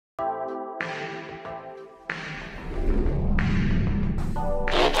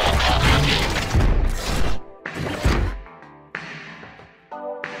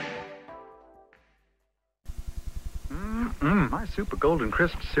My Super Golden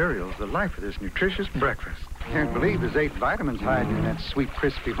Crisp cereal is the life of this nutritious breakfast. Can't believe there's 8 vitamins hiding in that sweet,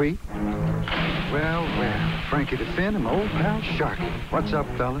 crispy wheat. Well, Frankie the Finn and my old pal Sharky. What's up,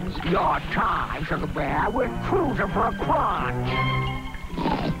 fellas? Your time, Sugar Bear. We're cruising for a crunch.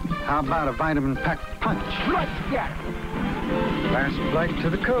 How about a vitamin-packed punch? Let's get it. Last flight to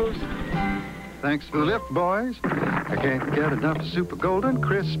the coast. Thanks for the lift, boys. I can't get enough Super Golden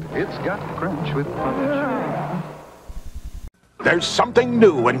Crisp. It's got crunch with punch. There's something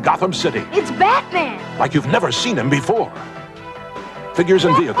new in Gotham City. It's Batman! Like you've never seen him before. Figures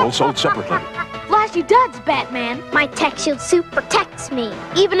and vehicles sold separately. Flashy duds, Batman. My tech shield suit protects me.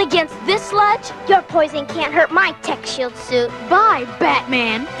 Even against this sludge? Your poison can't hurt my tech shield suit. Bye,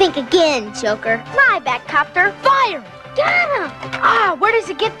 Batman. Think again, Joker. Fly, Batcopter. Fire! Got him! Ah, where does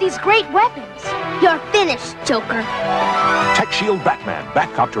it get these great weapons? You're finished, Joker. Tech Shield Batman,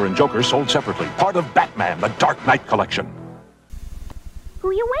 Batcopter, and Joker sold separately. Part of Batman, the Dark Knight collection. Who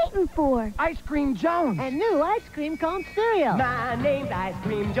you waiting for? Ice Cream Jones. And new ice cream cone cereal. My name's Ice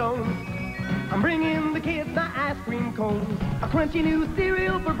Cream Jones. I'm bringing the kids my ice cream cones. A crunchy new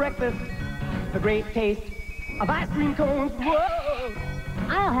cereal for breakfast. The great taste of ice cream cones. Whoa!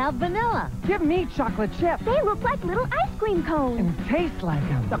 I'll have vanilla. Give me chocolate chip. They look like little ice cream cones. And taste like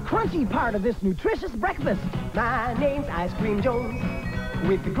them. The crunchy part of this nutritious breakfast. My name's Ice Cream Jones.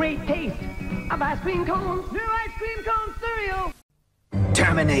 With the great taste of ice cream cones. New ice cream cone cereal.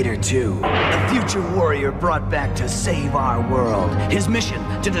 Terminator 2, the future warrior brought back to save our world. His mission,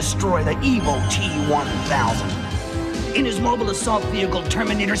 to destroy the evil T-1000. In his mobile assault vehicle,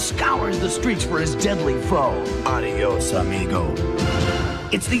 Terminator scours the streets for his deadly foe. Adios, amigo.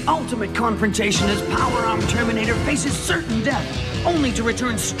 It's the ultimate confrontation as power-armed Terminator faces certain death, only to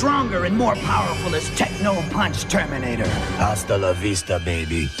return stronger and more powerful as Techno-Punch Terminator. Hasta la vista,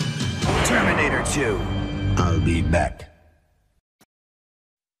 baby. Terminator 2, I'll be back.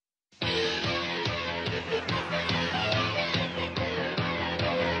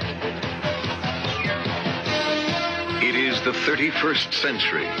 It is the 31st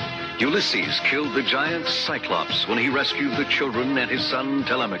century. Ulysses killed the giant Cyclops when he rescued the children and his son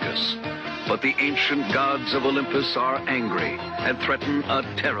Telemachus. But the ancient gods of Olympus are angry and threaten a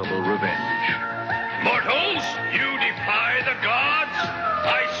terrible revenge. Mortals, you defy the gods?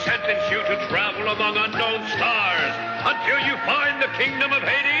 I sentence you to travel among unknown stars. Until you find the kingdom of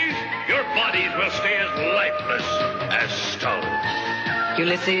Hades, your bodies will stay as lifeless as stone.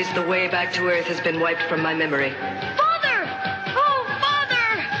 Ulysses, the way back to Earth has been wiped from my memory. Father! Oh, Father!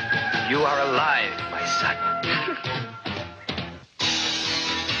 You are alive, my son.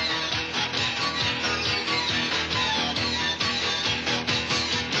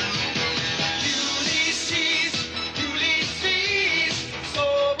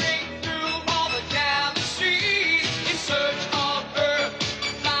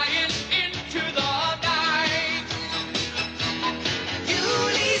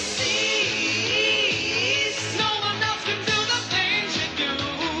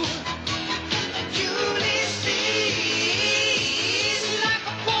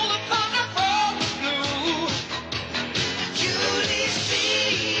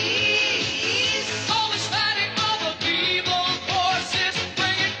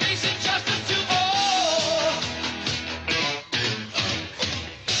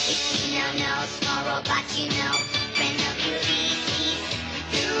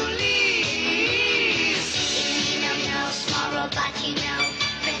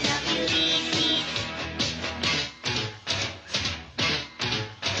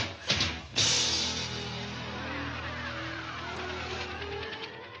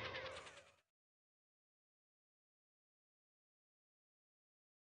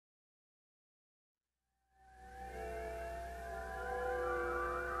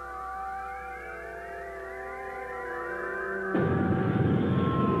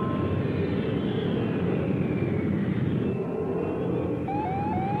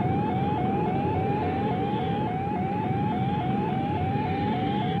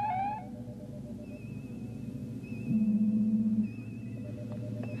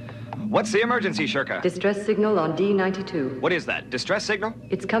 What's the emergency, Shirka? Distress signal on D92. What is that? Distress signal?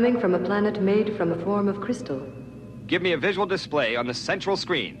 It's coming from a planet made from a form of crystal. Give me a visual display on the central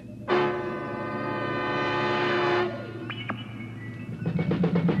screen.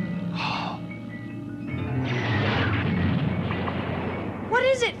 What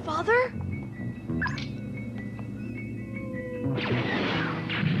is it, Father?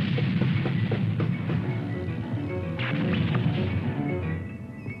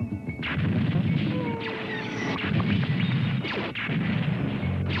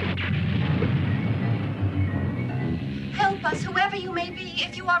 Help us, whoever Maybe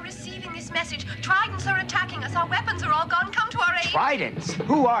if you are receiving this message, Tridents are attacking us. Our weapons are all gone. Come to our aid. Tridents?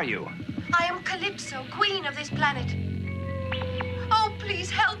 Who are you? I am Calypso, queen of this planet. Oh, please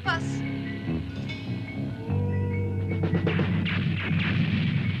help us.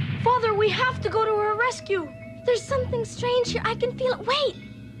 Father, we have to go to her rescue. There's something strange here. I can feel it.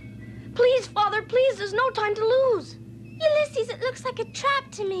 Wait. Please, Father, please. There's no time to lose. Ulysses, it looks like a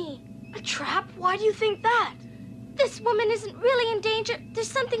trap to me. A trap? Why do you think that? This woman isn't really in danger.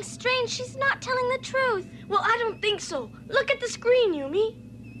 There's something strange. She's not telling the truth. Well, I don't think so. Look at the screen, Yumi.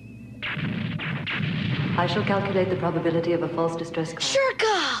 I shall calculate the probability of a false distress call.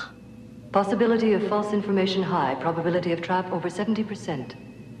 Shirka! Possibility of false information high. Probability of trap over 70%.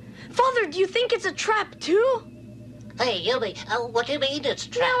 Father, do you think it's a trap, too? Hey, Yumi, what do you mean it's a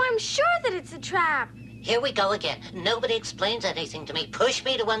trap? No, I'm sure that it's a trap. Here we go again. Nobody explains anything to me. Push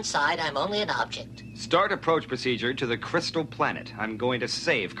me to one side. I'm only an object. Start approach procedure to the crystal planet. I'm going to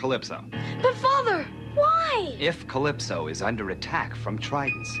save Calypso. But, Father, why? If Calypso is under attack from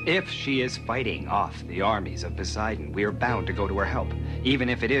Tridents, if she is fighting off the armies of Poseidon, we're bound to go to her help. Even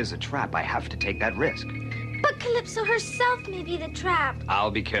if it is a trap, I have to take that risk. But Calypso herself may be the trap. I'll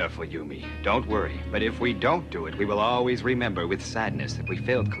be careful, Yumi. Don't worry. But if we don't do it, we will always remember with sadness that we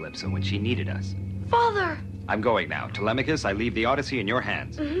failed Calypso when she needed us. Father! I'm going now. Telemachus, I leave the Odyssey in your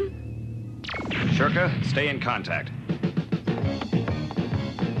hands. Shirka, stay in contact.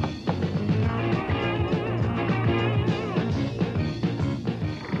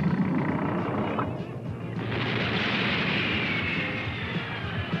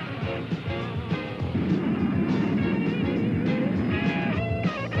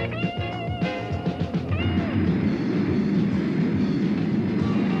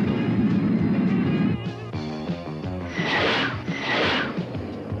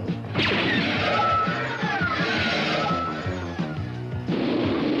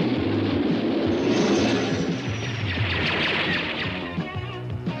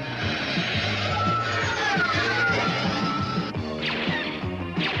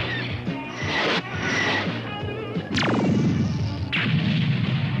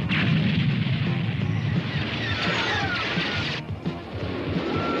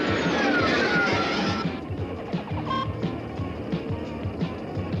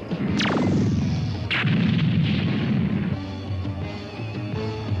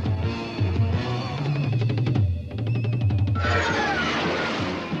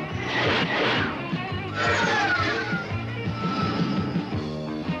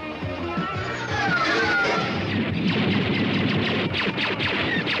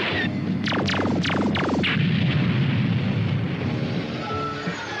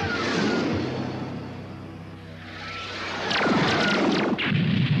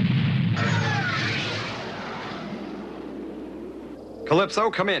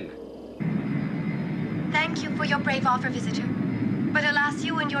 Calypso, come in. Thank you for your brave offer, visitor. But alas,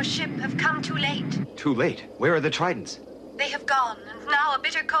 you and your ship have come too late. Too late. Where are the Tridents? They have gone, and now a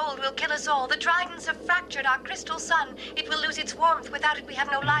bitter cold will kill us all. The Tridents have fractured our crystal sun. It will lose its warmth. Without it, we have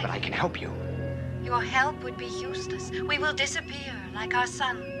no life. But I can help you. Your help would be useless. We will disappear like our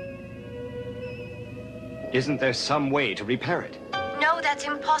sun. Isn't there some way to repair it? No, that's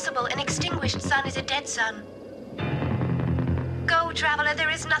impossible. An extinguished sun is a dead sun. Go, traveler. There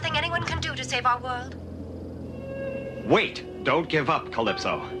is nothing anyone can do to save our world. Wait! Don't give up,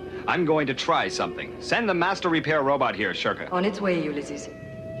 Calypso. I'm going to try something. Send the master repair robot here, Shirka. On its way, Ulysses.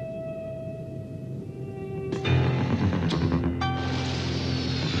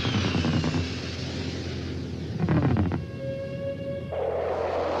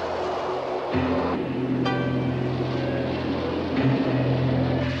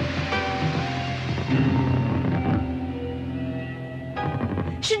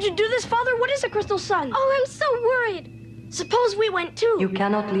 Should you do this, Father? What is a crystal sun? Oh, I'm so worried. Suppose we went too. You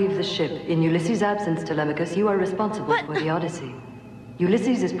cannot leave the ship. In Ulysses' absence, Telemachus, you are responsible for the Odyssey.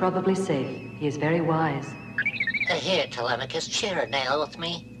 Ulysses is probably safe. He is very wise. Here, Telemachus, share a nail with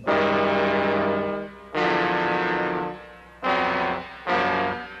me.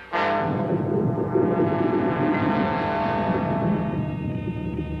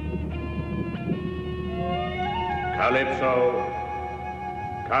 Calypso.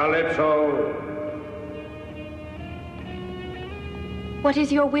 Calypso. What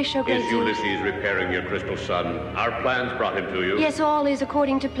is your wish, O great Is Ulysses repairing your crystal sun? Our plans brought him to you. Yes, all is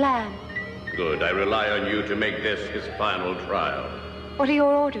according to plan. Good. I rely on you to make this his final trial. What are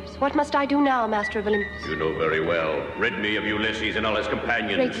your orders? What must I do now, Master of Olympus? You know very well. Rid me of Ulysses and all his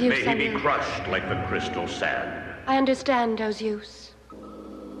companions. Great Zeus, May he I be will. crushed like the crystal sand. I understand, O Zeus.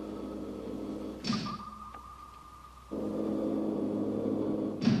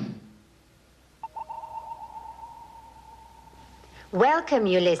 Welcome,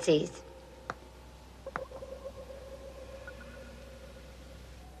 Ulysses.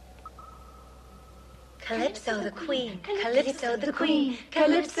 Calypso the queen. Calypso the queen.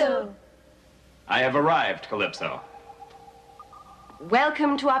 Calypso. I have arrived, Calypso.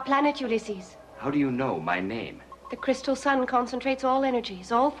 Welcome to our planet, Ulysses. How do you know my name? The crystal sun concentrates all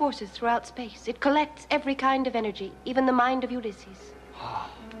energies, all forces throughout space. It collects every kind of energy, even the mind of Ulysses.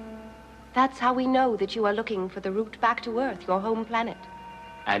 That's how we know that you are looking for the route back to Earth, your home planet.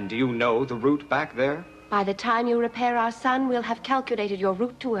 And do you know the route back there? By the time you repair our sun, we'll have calculated your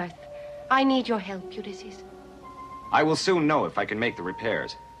route to Earth. I need your help, Ulysses. I will soon know if I can make the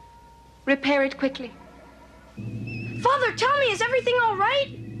repairs. Repair it quickly. Father, tell me, is everything all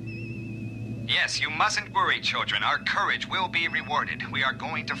right? Yes, you mustn't worry, children. Our courage will be rewarded. We are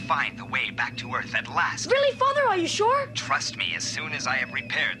going to find the way back to Earth at last. Really, Father, are you sure? Trust me, as soon as I have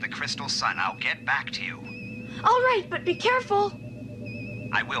repaired the crystal sun, I'll get back to you. All right, but be careful.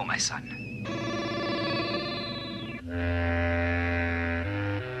 I will, my son.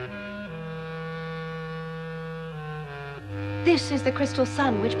 This is the crystal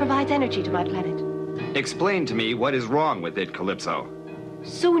sun, which provides energy to my planet. Explain to me what is wrong with it, Calypso.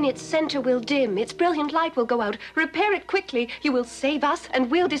 Soon its center will dim, its brilliant light will go out. Repair it quickly. You will save us,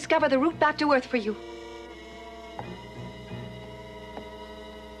 and we'll discover the route back to Earth for you.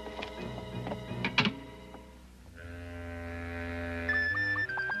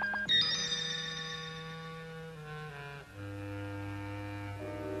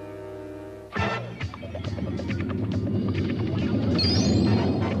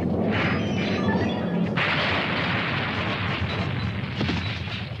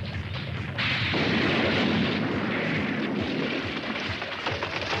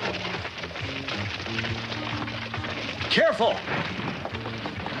 Careful!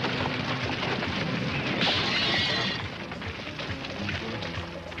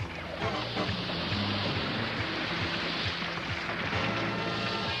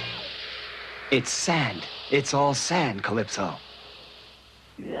 It's sand. It's all sand, Calypso.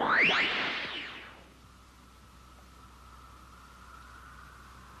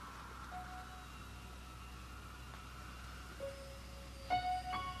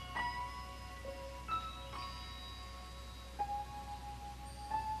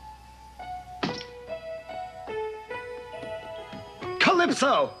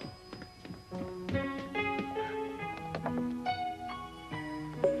 Calypso!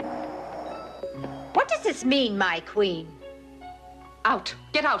 What does this mean, my queen? Out.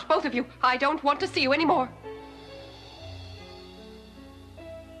 Get out, both of you. I don't want to see you anymore.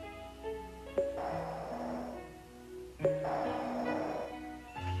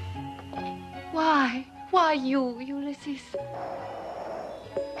 Why? Why you, Ulysses?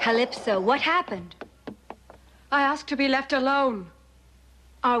 Calypso, what happened? I asked to be left alone.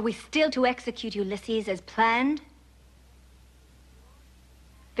 Are we still to execute Ulysses as planned?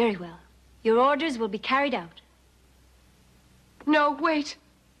 Very well. Your orders will be carried out. No, wait.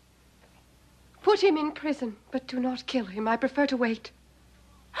 Put him in prison, but do not kill him. I prefer to wait.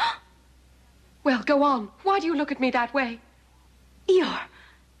 Well, go on. Why do you look at me that way?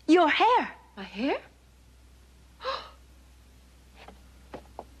 Your hair. My hair?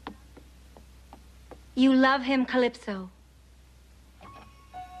 You love him, Calypso.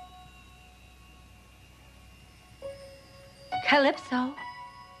 Calypso?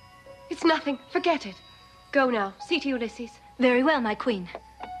 It's nothing. Forget it. Go now. See to Ulysses. Very well, my queen.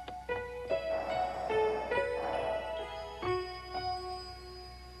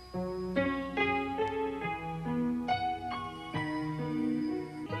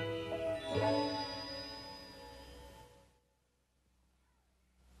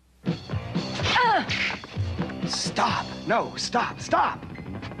 Stop! No, stop!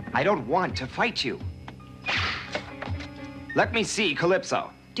 I don't want to fight you. Let me see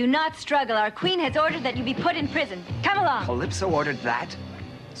Calypso. Do not struggle. Our queen has ordered that you be put in prison. Come along. Calypso ordered that?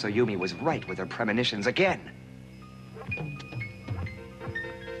 So Yumi was right with her premonitions again.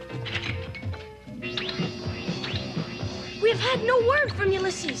 We've had no word from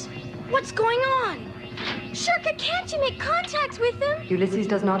Ulysses. What's going on? Shirka, can't you make contacts with him? Ulysses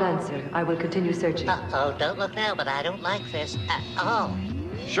does not answer. I will continue searching. Uh-oh, don't look now, but I don't like this at all.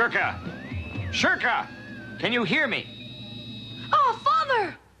 Shirka! Shirka! Can you hear me? Oh,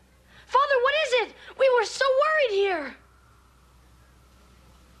 Father! Father, what is it? We were so worried here.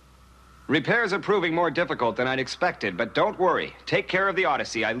 Repairs are proving more difficult than I'd expected, but don't worry. Take care of the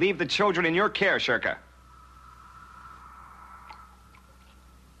Odyssey. I leave the children in your care, Shirka.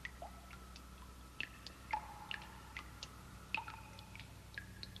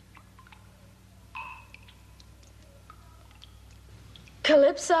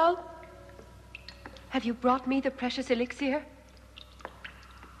 Calypso? Have you brought me the precious elixir?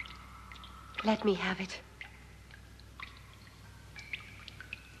 Let me have it.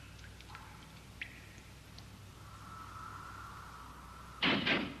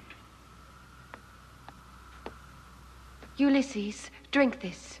 Ulysses, drink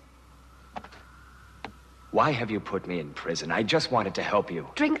this. Why have you put me in prison? I just wanted to help you.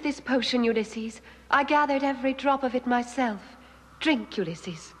 Drink this potion, Ulysses. I gathered every drop of it myself. Drink,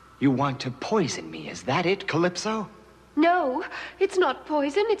 Ulysses. You want to poison me, is that it, Calypso? No, it's not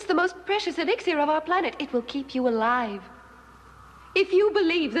poison. It's the most precious elixir of our planet. It will keep you alive. If you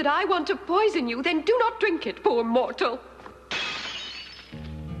believe that I want to poison you, then do not drink it, poor mortal.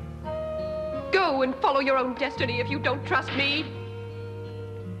 Go and follow your own destiny if you don't trust me.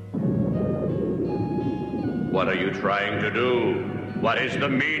 What are you trying to do? What is the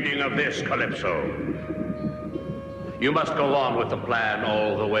meaning of this, Calypso? You must go on with the plan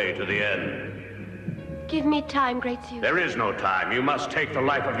all the way to the end. Give me time, Great Zeus. There is no time. You must take the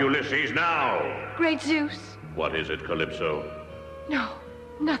life of Ulysses now. Great Zeus. What is it, Calypso? No,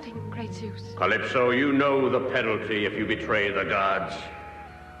 nothing, Great Zeus. Calypso, you know the penalty if you betray the gods.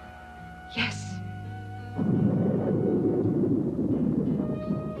 Yes.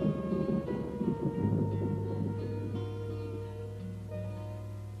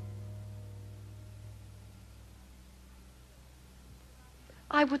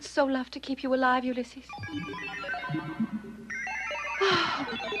 I would so love to keep you alive, Ulysses.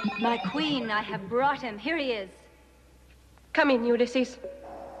 My queen, I have brought him. Here he is. Come in, Ulysses.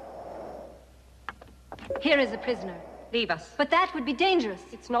 Here is the prisoner. Leave us. But that would be dangerous.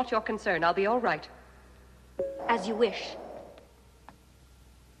 It's not your concern. I'll be all right. As you wish.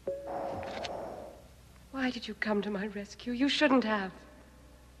 Why did you come to my rescue? You shouldn't have.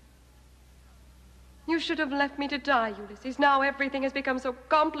 You should have left me to die, Ulysses. Now everything has become so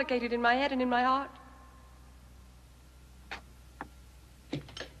complicated in my head and in my heart.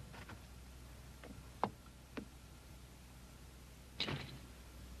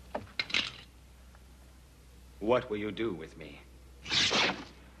 What will you do with me?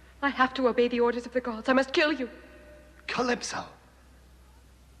 I have to obey the orders of the gods. I must kill you. Calypso!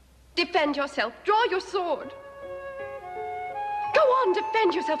 Defend yourself. Draw your sword. Go on,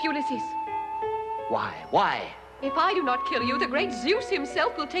 defend yourself, Ulysses. Why? Why? If I do not kill you, the great Zeus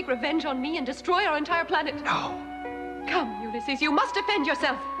himself will take revenge on me and destroy our entire planet. No. Come, Ulysses, you must defend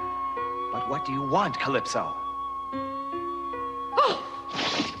yourself. But what do you want, Calypso? Oh!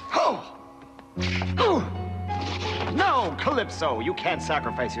 Oh! No, Calypso! You can't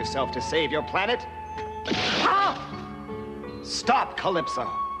sacrifice yourself to save your planet. Stop, Calypso!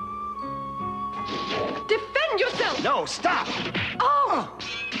 Defend yourself! No, stop! Oh!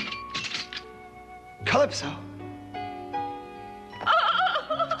 Calypso!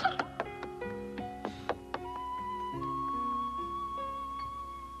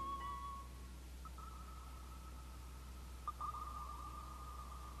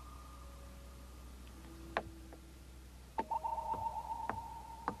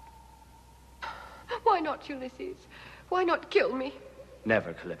 Why not, Ulysses? Why not kill me?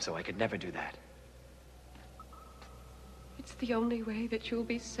 Never, Calypso. I could never do that. It's the only way that you'll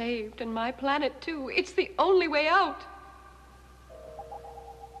be saved, and my planet, too. It's the only way out.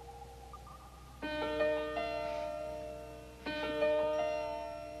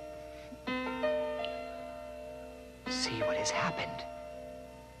 See what has happened.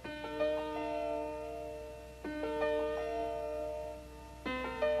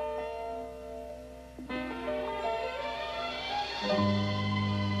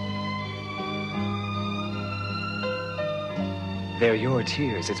 They're your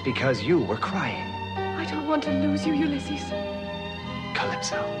tears. It's because you were crying. I don't want to lose you, Ulysses.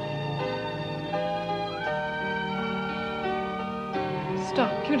 Calypso.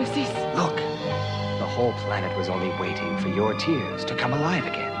 Stop, Ulysses. Look. The whole planet was only waiting for your tears to come alive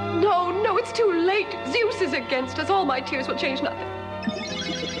again. No, it's too late. Zeus is against us. All my tears will change nothing.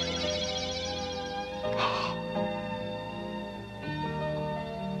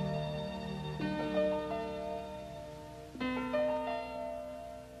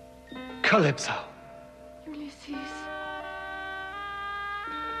 Calypso. Ulysses.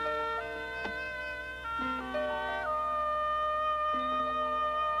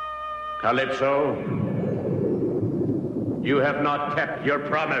 Calypso, you have not kept your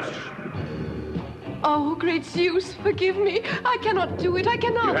promise. Oh, great Zeus, forgive me. I cannot do it. I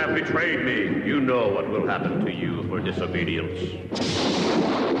cannot. You have betrayed me. You know what will happen to you for disobedience.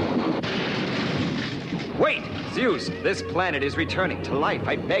 Wait! Zeus, this planet is returning to life.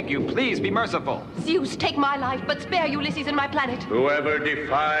 I beg you, please be merciful. Zeus, take my life, but spare Ulysses and my planet. Whoever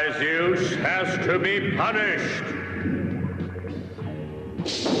defies Zeus has to be punished.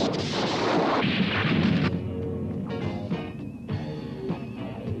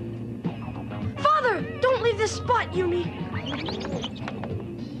 Father, don't leave this spot, Yumi.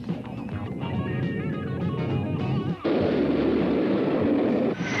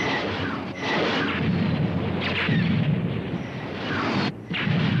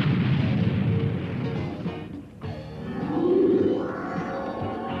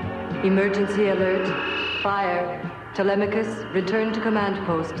 Emergency alert. Fire. Telemachus, return to command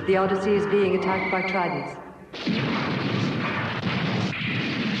post. The Odyssey is being attacked by Tridents.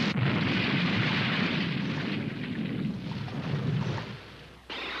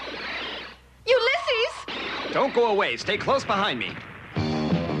 Ulysses! Don't go away. Stay close behind me.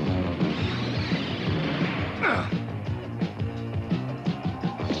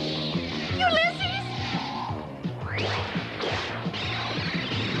 Ulysses!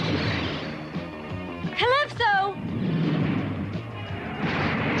 Calypso!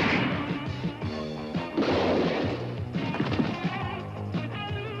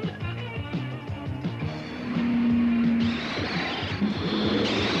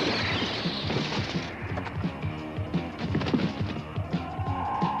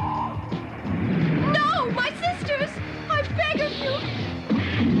 No, my sisters! I beg of you!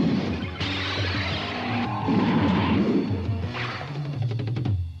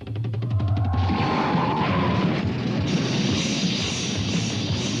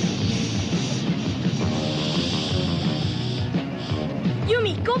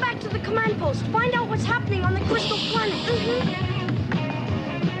 Yumi, go back to the command post. Find out what's happening on the crystal planet.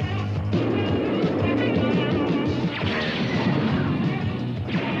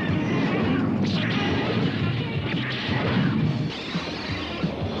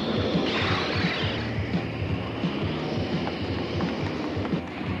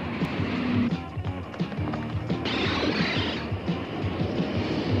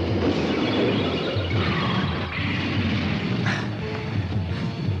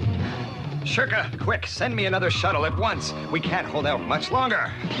 Shirka, quick, send me another shuttle at once. We can't hold out much longer.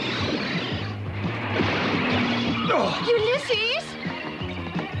 Ulysses!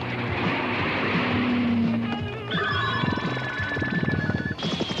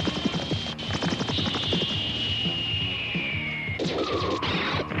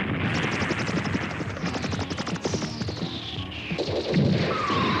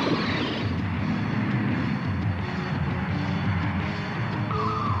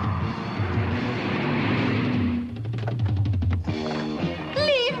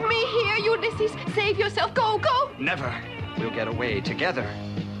 Leave me here, Ulysses. Save yourself. Go, go. Never. We'll get away together.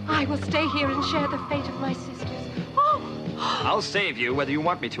 I will stay here and share the fate of my sisters. Oh, I'll save you whether you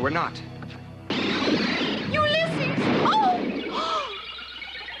want me to or not. Ulysses! Oh!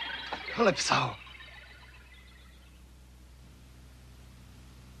 Calypso.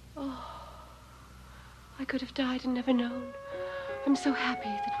 Oh, I could have died and never known. I'm so happy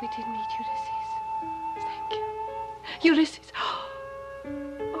that we did meet, Ulysses. Thank you. Ulysses!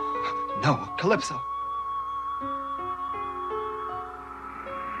 No, Calypso.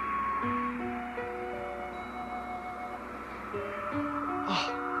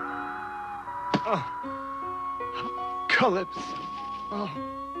 Calypso.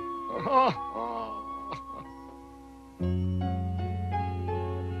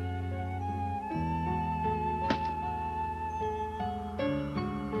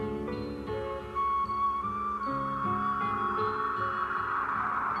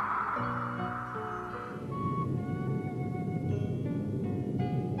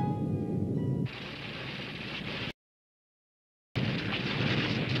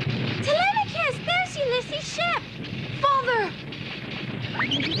 Telemachus! There's Ulysses' ship! Father!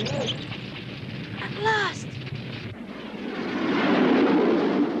 At last!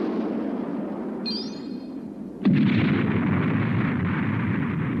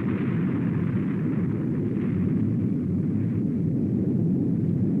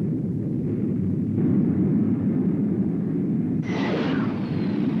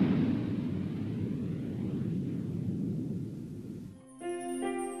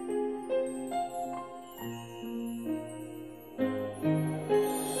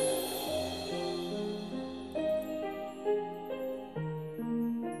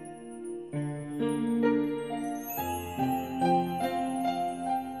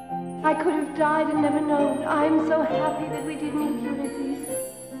 I could have died and never known. I'm so happy that we did meet, Ulysses.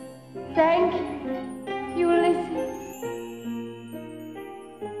 Thank you, Ulysses.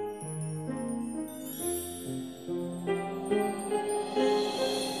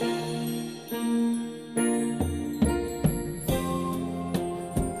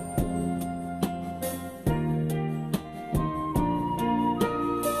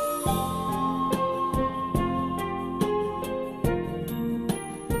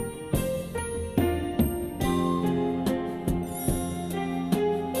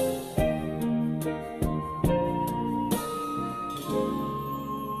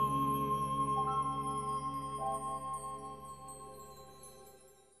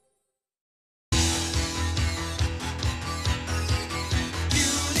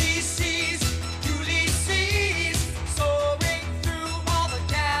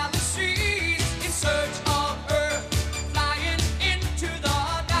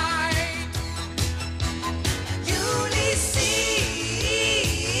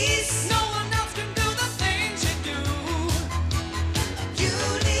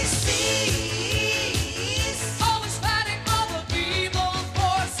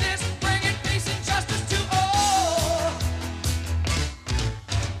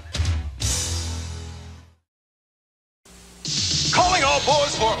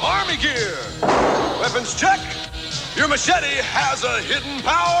 pose for Army gear. Weapons check. Your machete has a hidden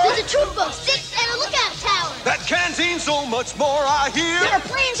power. There's a troop of 6 and a lookout tower. That canteen, so much more I hear. There are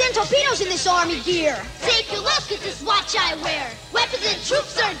planes and torpedoes in this Army gear. Take a look at this watch I wear. Weapons and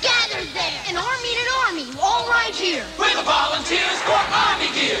troops are gathered there. An army in an army, all right here. We're the volunteers for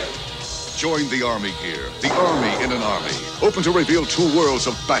Army gear. Join the Army gear, the Army in an Army. Open to reveal 2 worlds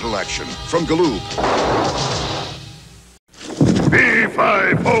of battle action from Galoob.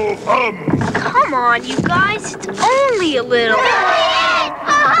 B5O. Come on, you guys. It's only a little. A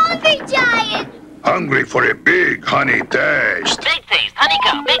hungry giant. Hungry for a big honey taste. Big taste,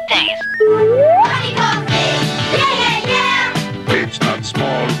 honeycomb, big taste. Honeycomb taste. Yeah, yeah, yeah. It's not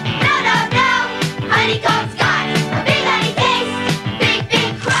small. No, no, no. Honeycomb's got a big honey taste. Big,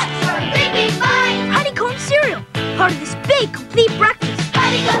 big crunch for a big, big bite. Honeycomb cereal. Part of this big, complete breakfast.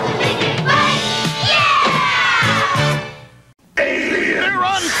 Honeycomb's a big, big bite. Yeah! Aliens! They're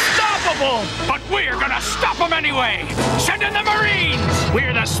unstoppable! But we're gonna stop them anyway! Send in the Marines!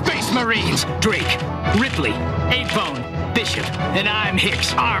 We're the Space Marines! Drake, Ripley, 8-Bone, Bishop, and I'm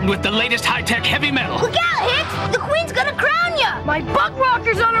Hicks, armed with the latest high-tech heavy metal. Look out, Hicks! The Queen's gonna crown ya! My bug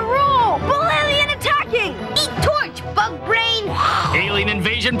rocker's on a roll! Bull alien attacking! Eat torch, bug brain! Alien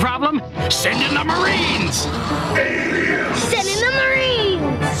invasion problem? Send in the Marines! Aliens! Send in the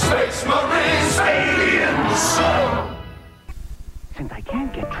Marines! Space Marines! Aliens! Since I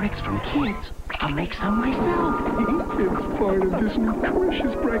can't get tricks from kids, I'll make some myself. It's part of this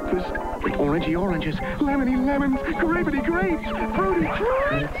nutritious breakfast. With orangey oranges, lemony lemons, grapey grapes, fruity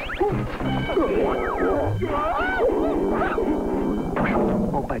fruits.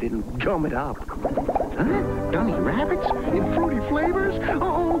 Hope I didn't gum it up. Huh? Gummy rabbits? In fruity flavors?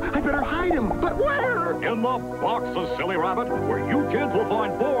 Uh-oh, I better hide them. But where? In the boxes, silly rabbit, where you kids will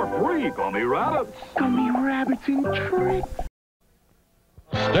find 4 free gummy rabbits. Gummy rabbits in tricks.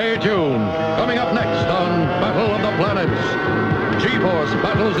 Stay tuned. Coming up next on Battle of the Planets, G-Force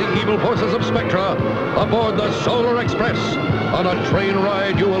battles the evil forces of Spectra aboard the Solar Express on a train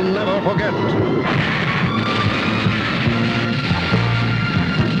ride you will never forget.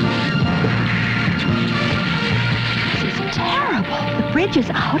 This is terrible. The bridge is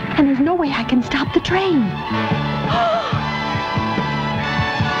out, and there's no way I can stop the train.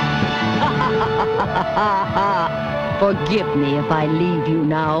 Forgive me if I leave you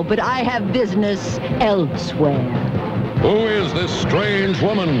now, but I have business elsewhere. Who is this strange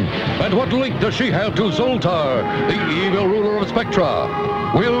woman? And what link does she have to Zoltar, the evil ruler of Spectra?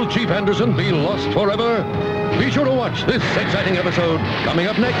 Will Chief Anderson be lost forever? Be sure to watch this exciting episode coming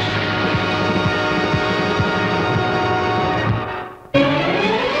up next.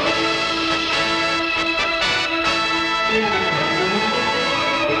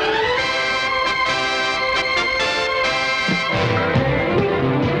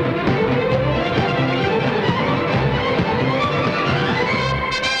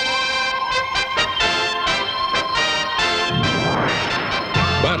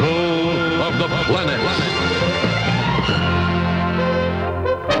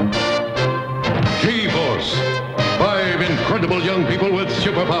 G-Force. 5 incredible young people with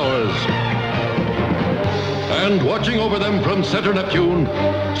superpowers. And watching over them from Center Neptune,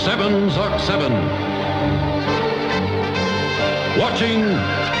 7 Zoc 7. Watching,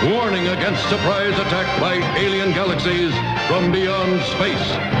 warning against surprise attack by alien galaxies from beyond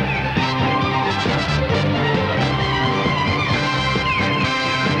space.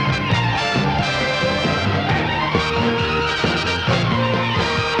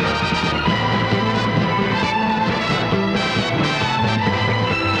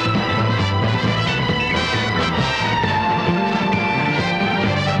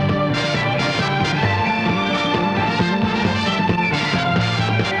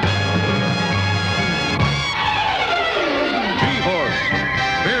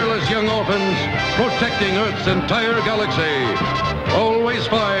 Young orphans protecting Earth's entire galaxy. Always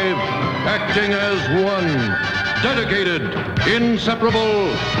 5, acting as one. Dedicated, inseparable,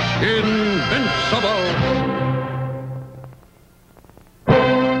 invincible.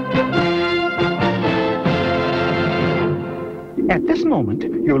 At this moment,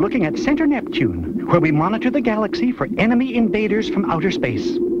 you're looking at Center Neptune, where we monitor the galaxy for enemy invaders from outer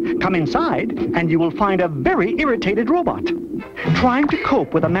space. Come inside, and you will find a very irritated robot trying to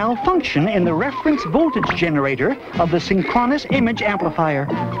cope with a malfunction in the reference voltage generator of the synchronous image amplifier,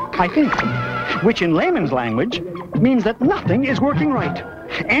 I think, which in layman's language means that nothing is working right.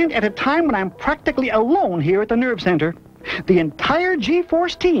 And at a time when I'm practically alone here at the nerve center, the entire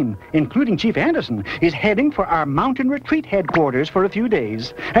G-Force team, including Chief Anderson, is heading for our mountain retreat headquarters for a few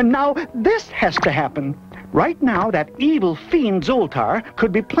days. And now this has to happen. Right now, that evil fiend Zoltar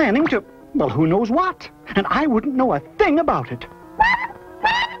could be planning to, well, who knows what? And I wouldn't know a thing about it.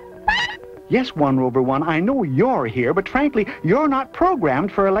 Yes, One Rover One, I know you're here, but frankly, you're not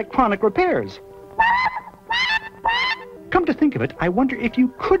programmed for electronic repairs. Come to think of it, I wonder if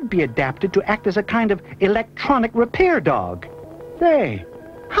you could be adapted to act as a kind of electronic repair dog. Say,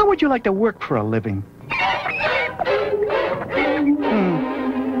 how would you like to work for a living?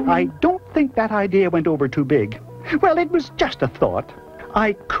 I don't think that idea went over too big. Well, it was just a thought.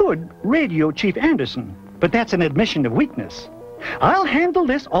 I could radio Chief Anderson, but that's an admission of weakness. I'll handle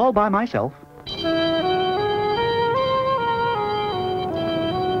this all by myself.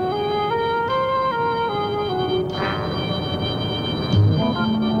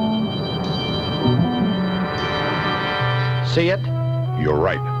 See it? You're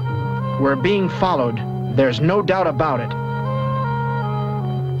right. We're being followed. There's no doubt about it.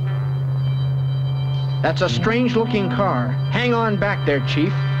 That's a strange-looking car. Hang on back there,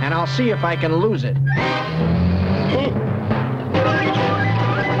 Chief, and I'll see if I can lose it.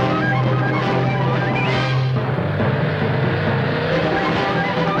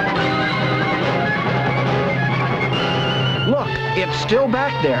 Look, it's still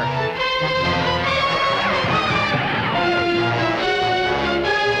back there.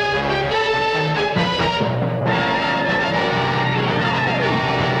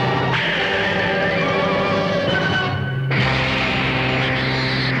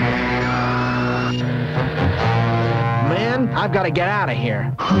 I've got to get out of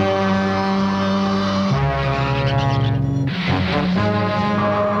here.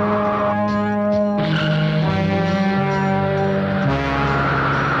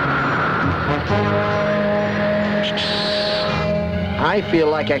 I feel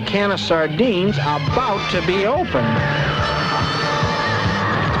like a can of sardines about to be opened.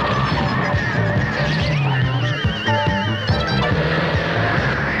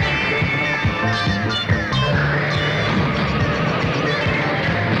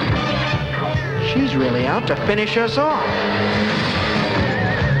 She's really out to finish us off.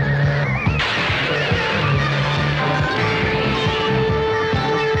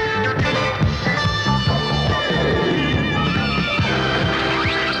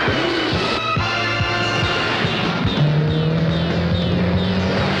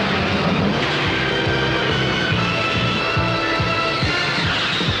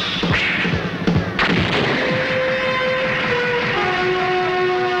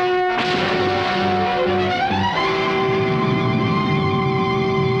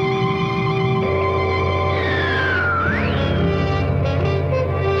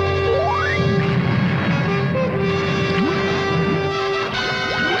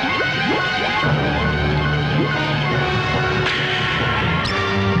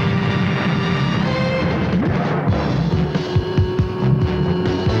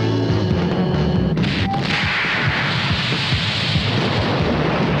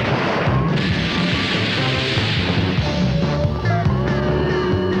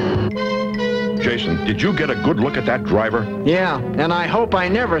 Jason, did you get a good look at that driver? Yeah, and I hope I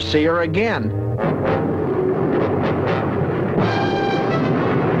never see her again.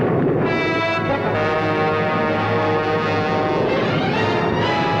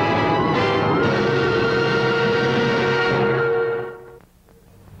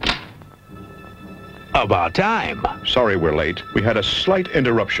 About time. Sorry we're late. We had a slight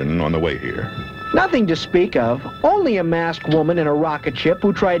interruption on the way here. Nothing to speak of. Only a masked woman in a rocket ship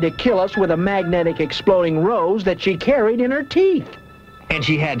who tried to kill us with a magnetic exploding rose that she carried in her teeth. And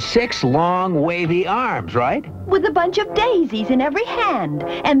she had 6 long, wavy arms, right? With a bunch of daisies in every hand.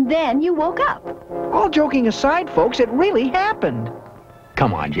 And then you woke up. All joking aside, folks, it really happened.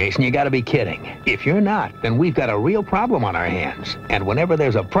 Come on, Jason, you gotta be kidding. If you're not, then we've got a real problem on our hands. And whenever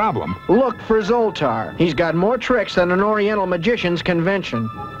there's a problem... Look for Zoltar. He's got more tricks than an Oriental magician's convention.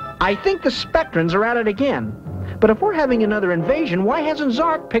 I think the Spectrans are at it again. But if we're having another invasion, why hasn't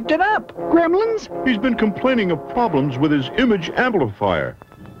Zark picked it up? Gremlins? He's been complaining of problems with his image amplifier.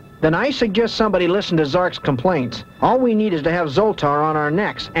 Then I suggest somebody listen to Zark's complaints. All we need is to have Zoltar on our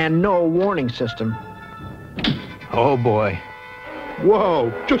necks and no warning system. Oh, boy.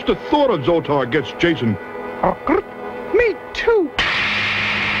 Whoa, just the thought of Zoltar gets Jason. Me too.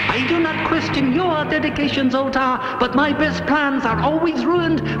 I do not question your dedication, Zoltar, but my best plans are always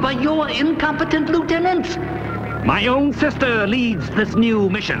ruined by your incompetent lieutenants. My own sister leads this new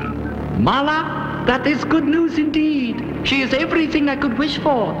mission. Mala, that is good news indeed. She is everything I could wish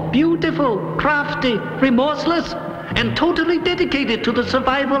for. Beautiful, crafty, remorseless, and totally dedicated to the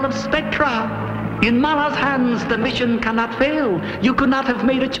survival of Spectra. In Mala's hands, the mission cannot fail. You could not have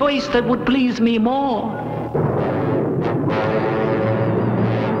made a choice that would please me more.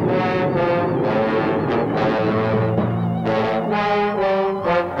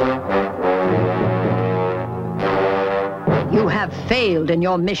 have failed in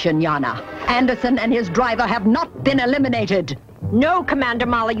your mission, Yana. Anderson and his driver have not been eliminated. No, Commander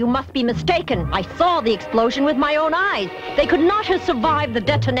Mala, you must be mistaken. I saw the explosion with my own eyes. They could not have survived the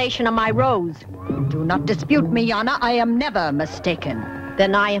detonation of my rose. Do not dispute me, Yana. I am never mistaken.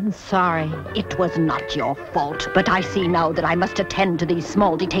 Then I am sorry. It was not your fault, but I see now that I must attend to these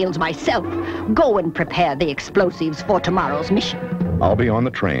small details myself. Go and prepare the explosives for tomorrow's mission. I'll be on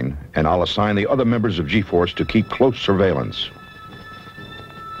the train, and I'll assign the other members of G-Force to keep close surveillance.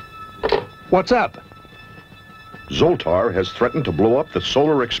 What's up? Zoltar has threatened to blow up the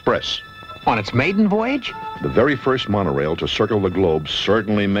Solar Express. On its maiden voyage? The very first monorail to circle the globe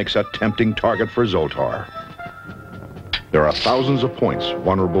certainly makes a tempting target for Zoltar. There are thousands of points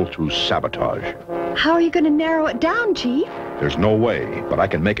vulnerable to sabotage. How are you going to narrow it down, Chief? There's no way, but I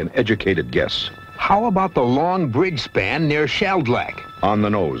can make an educated guess. How about the long bridge span near Sheldlack? On the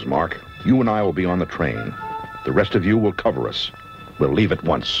nose, Mark. You and I will be on the train. The rest of you will cover us. We'll leave at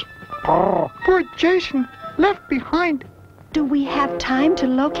once. Oh, poor Jason. Left behind. Do we have time to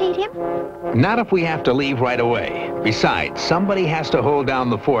locate him? Not if we have to leave right away. Besides, somebody has to hold down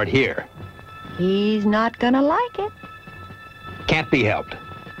the fort here. He's not gonna like it. Can't be helped.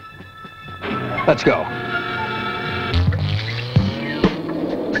 Let's go.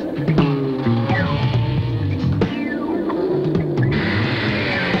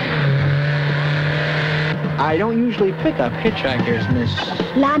 I don't usually pick up hitchhikers,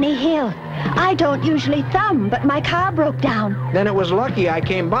 Miss... Lonnie Hill. I don't usually thumb, but my car broke down. Then it was lucky I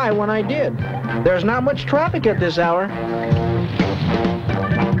came by when I did. There's not much traffic at this hour.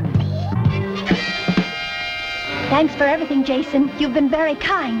 Thanks for everything, Jason. You've been very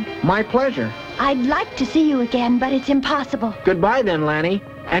kind. My pleasure. I'd like to see you again, but it's impossible. Goodbye then, Lanny,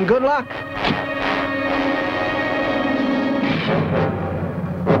 and good luck.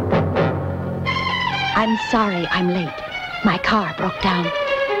 I'm sorry I'm late. My car broke down.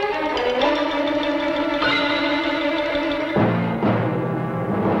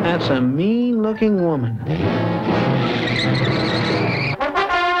 That's a mean-looking woman.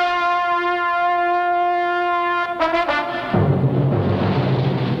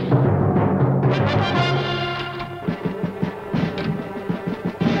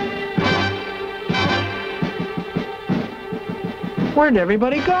 Where'd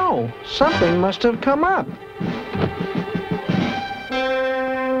everybody go? Something must have come up.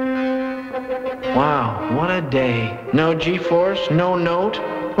 Wow, what a day. No G-Force, no note.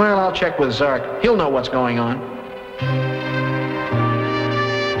 Well, I'll check with Zark. He'll know what's going on.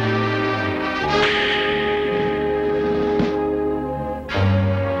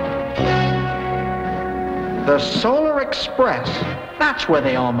 The Solar Express. That's where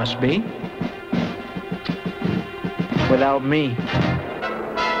they all must be. Without me.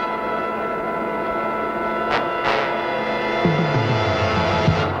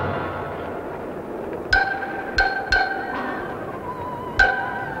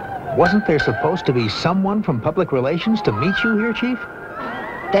 Wasn't there supposed to be someone from public relations to meet you here, Chief?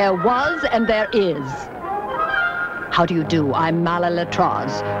 There was and there is. How do you do? I'm Mala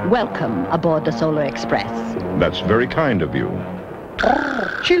Latraz. Welcome aboard the Solar Express. That's very kind of you.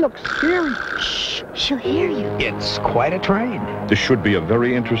 She looks scary. Shh, she'll hear you. It's quite a train. This should be a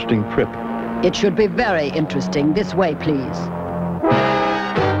very interesting trip. It should be very interesting. This way, please.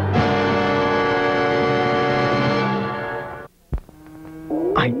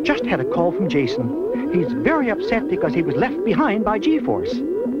 I just had a call from Jason. He's very upset because he was left behind by G-Force.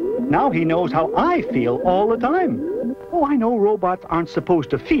 Now he knows how I feel all the time. Oh, I know robots aren't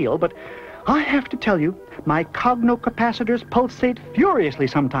supposed to feel, but I have to tell you, my cognocapacitors pulsate furiously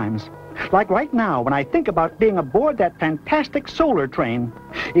sometimes. Like right now, when I think about being aboard that fantastic solar train.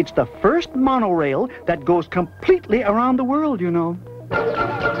 It's the first monorail that goes completely around the world, you know.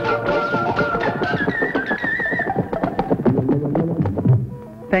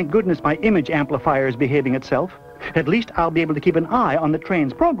 Thank goodness my image amplifier is behaving itself. At least I'll be able to keep an eye on the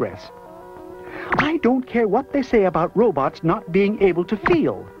train's progress. I don't care what they say about robots not being able to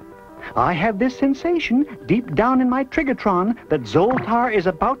feel. I have this sensation deep down in my Trigatron that Zoltar is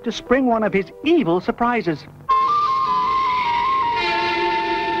about to spring one of his evil surprises.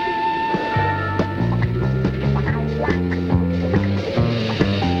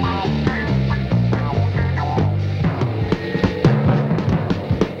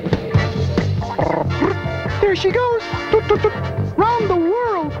 There she goes! Round the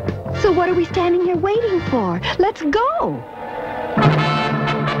world! So what are we standing here waiting for? Let's go!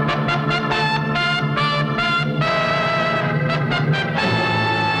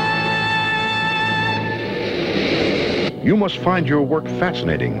 You must find your work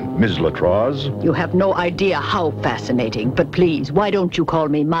fascinating, Ms. Latroz. You have no idea how fascinating, but please, why don't you call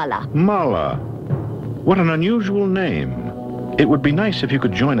me Mala? Mala. What an unusual name. It would be nice if you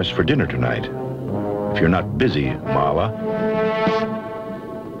could join us for dinner tonight. If you're not busy, Mala.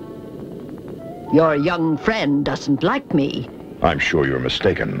 Your young friend doesn't like me. I'm sure you're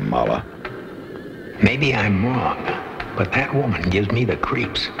mistaken, Mala. Maybe I'm wrong, but that woman gives me the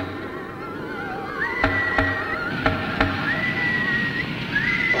creeps.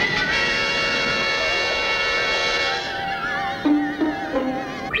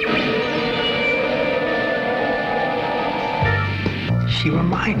 She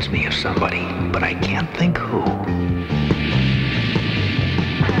reminds me of somebody, but I can't think who.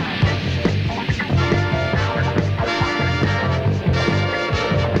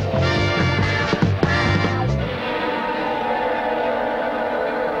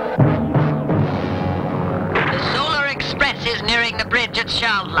 Nearing the bridge at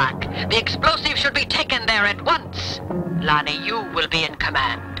Charlock. The explosive should be taken there at once. Lani, you will be in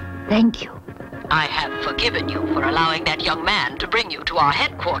command. Thank you. I have forgiven you for allowing that young man to bring you to our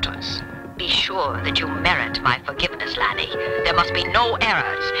headquarters. Be sure that you merit my forgiveness, Lani. There must be no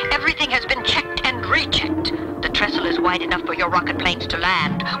errors. Everything has been checked and rechecked. The trestle is wide enough for your rocket planes to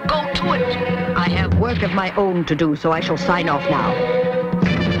land. Go to it. I have work of my own to do, so I shall sign off now.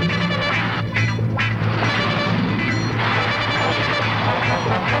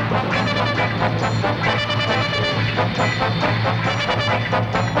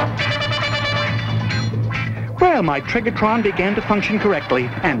 Well, my Trigatron began to function correctly,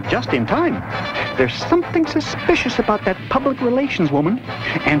 and just in time. There's something suspicious about that public relations woman.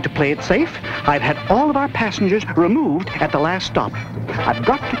 And to play it safe, I've had all of our passengers removed at the last stop. I've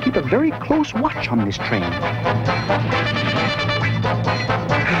got to keep a very close watch on this train.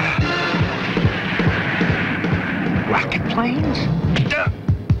 Rocket planes?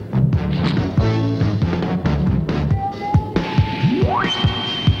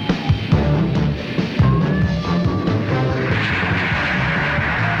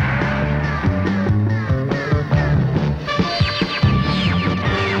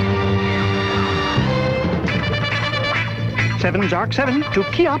 7 Zark 7 to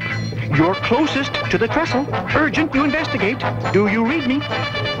key up. You're closest to the trestle. Urgent you investigate. Do you read me?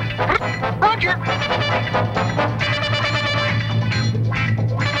 Roger.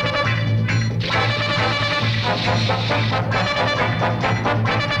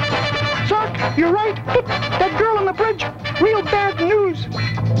 Zark, you're right. That girl on the bridge. Real bad news.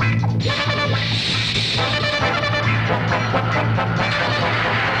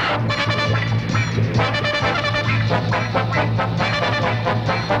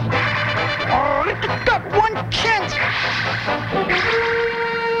 Oh, got one chance.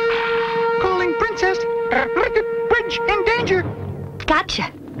 Calling Princess. Bridge in danger.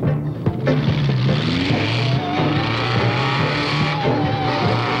 Gotcha.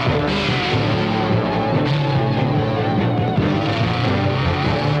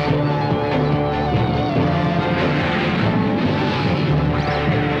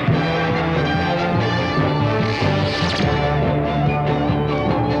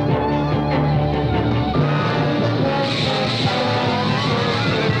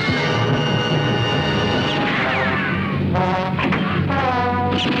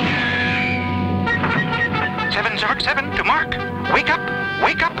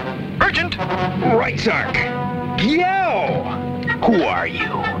 Right, Zark. Yo! Who are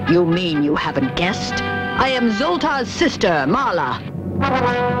you? You mean you haven't guessed? I am Zoltar's sister, Mala.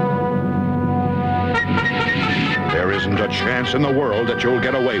 There isn't a chance in the world that you'll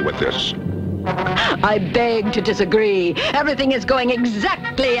get away with this. I beg to disagree. Everything is going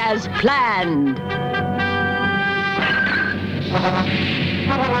exactly as planned.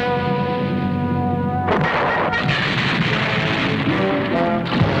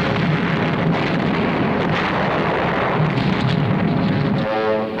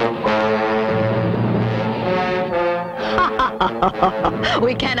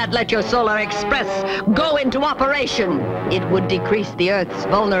 We cannot let your Solar Express go into operation. It would decrease the Earth's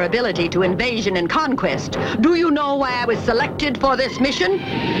vulnerability to invasion and conquest. Do you know why I was selected for this mission?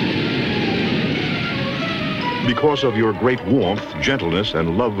 Because of your great warmth, gentleness,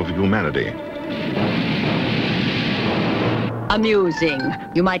 and love of humanity. Amusing.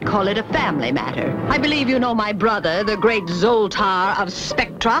 You might call it a family matter. I believe you know my brother, the great Zoltar of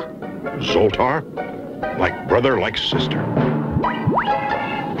Spectra. Zoltar? Like brother, like sister.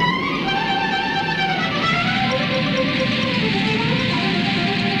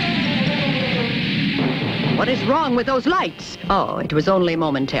 What is wrong with those lights? Oh, it was only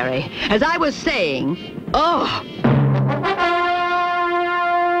momentary. As I was saying... Oh!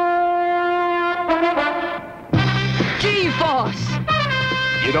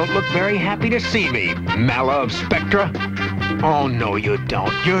 You don't look very happy to see me, Mala of Spectra. Oh, no, you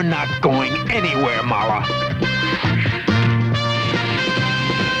don't. You're not going anywhere, Mala.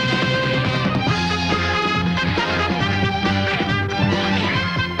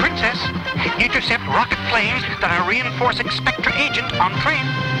 Princess, intercept rocket planes that are reinforcing Spectra agent on train.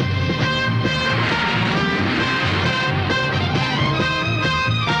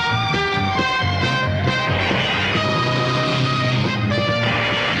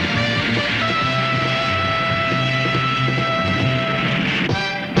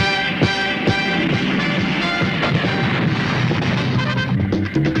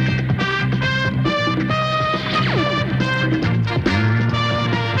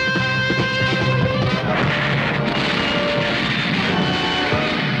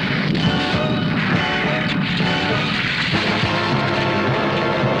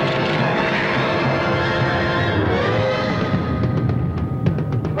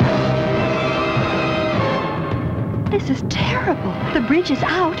 This is terrible. The bridge is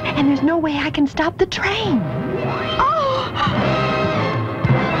out, and there's no way I can stop the train.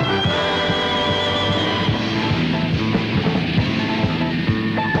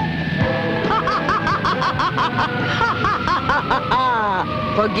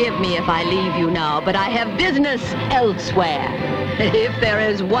 Forgive me if I leave you now, but I have business elsewhere. If there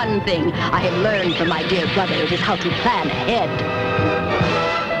is one thing I have learned from my dear brother, it is how to plan ahead.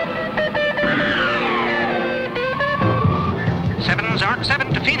 Zark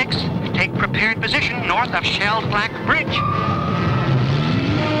 7 to Phoenix. Take prepared position north of Shelled Black Bridge.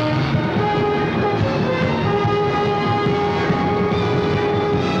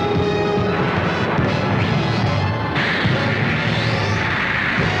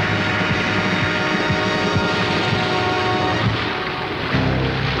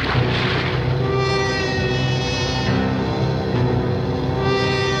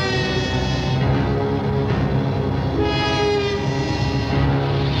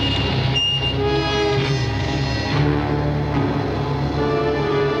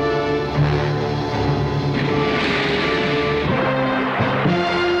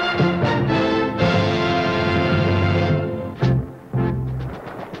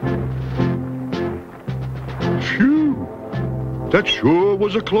 That sure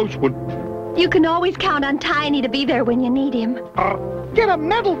was a close one. You can always count on Tiny to be there when you need him. Get a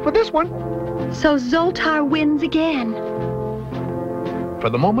medal for this one. So Zoltar wins again. For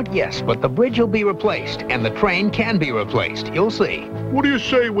the moment, yes, but the bridge will be replaced, and the train can be replaced. You'll see. What do you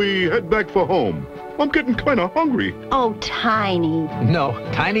say we head back for home? I'm getting kind of hungry. Oh, Tiny. No,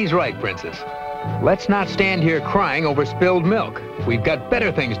 Tiny's right, Princess. Let's not stand here crying over spilled milk. We've got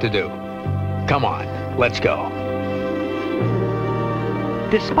better things to do. Come on, let's go.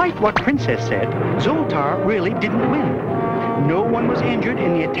 Despite what Princess said, Zoltar really didn't win. No one was injured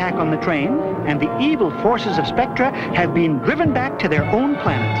in the attack on the train, and the evil forces of Spectra have been driven back to their own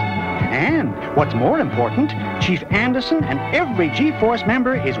planet. And, what's more important, Chief Anderson and every G-Force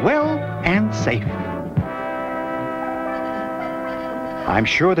member is well and safe. I'm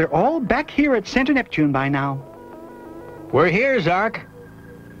sure they're all back here at Center Neptune by now. We're here, Zark.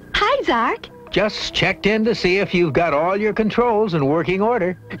 Hi, Zark. Just checked in to see if you've got all your controls in working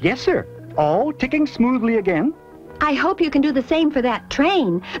order. Yes, sir. All ticking smoothly again. I hope you can do the same for that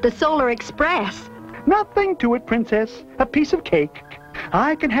train, the Solar Express. Nothing to it, Princess. A piece of cake.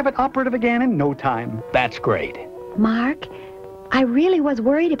 I can have it operative again in no time. That's great. Mark, I really was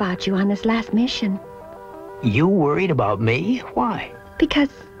worried about you on this last mission. You worried about me? Why? Because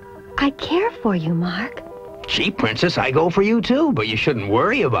I care for you, Mark. Gee, Princess, I go for you too, but you shouldn't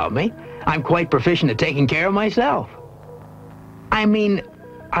worry about me. I'm quite proficient at taking care of myself. I mean,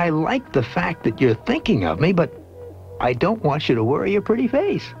 I like the fact that you're thinking of me, but I don't want you to worry your pretty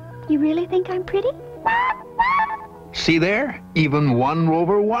face. You really think I'm pretty? See there? Even one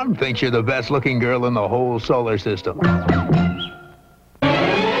Rover 1 thinks you're the best-looking girl in the whole solar system.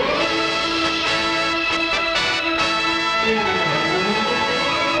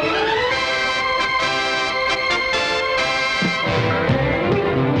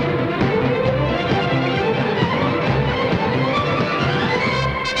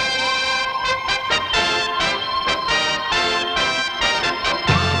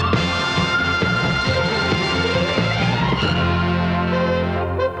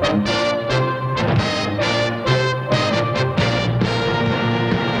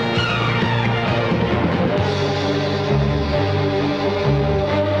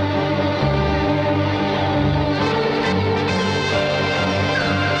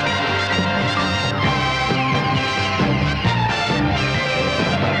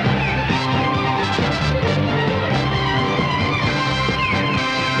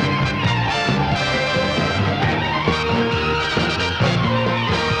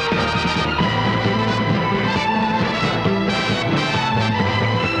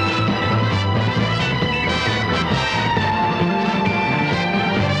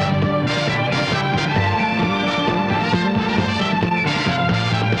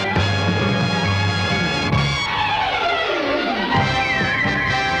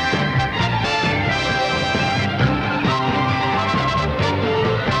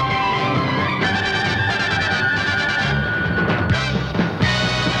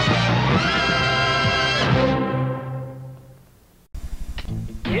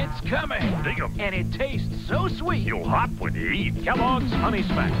 It's coming. And it tastes so sweet. You'll hop when you eat Kellogg's Honey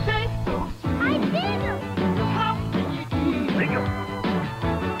Smacks. I did it!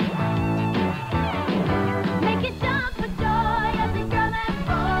 Make it jump for joy, every girl and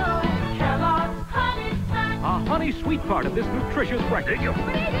boy. Kellogg's Honey Smacks. A honey sweet part of this nutritious breakfast.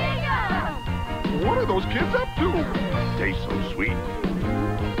 What are those kids up to? Tastes so sweet.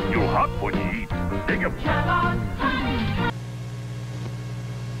 You'll hop when you eat. Kellogg's Honey.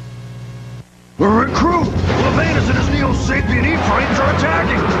 The recruit! Levanus and his Neo-Sapien E-frames are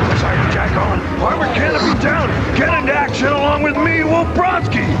attacking! Sire jack on, armor canopy down! Get into action along with me,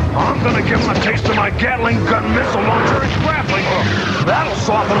 Wobronsky! I'm gonna give him a taste of my Gatling gun missile launcher and grappling hook! That'll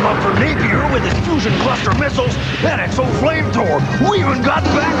soften him up for Napier with his fusion cluster missiles and Exo flamethrower! We even got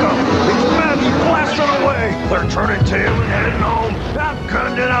backup! It's Maggie blasting away! They're turning tail and heading home!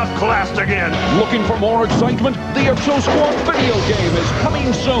 Outgunned and outclassed again! Looking for more excitement? The Exo Squad video game is coming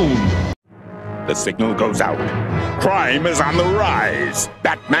soon. The signal goes out. Crime is on the rise.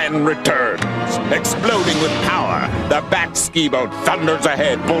 Batman returns. Exploding with power, the Bat ski boat thunders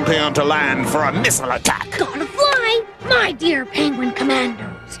ahead, bolting onto land for a missile attack. Gotta fly! My dear Penguin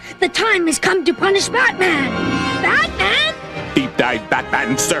Commandos, the time has come to punish Batman! Batman? Deep dive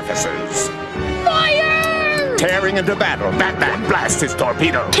Batman surfaces. Fire! Tearing into battle, Batman blasts his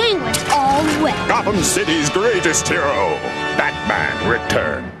torpedo. Penguins all wet. Gotham City's greatest hero, Batman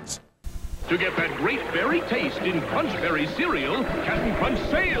returns. To get that great berry taste in Crunch Berry cereal, Captain Crunch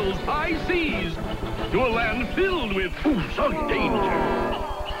sails high seas to a land filled with soggy danger.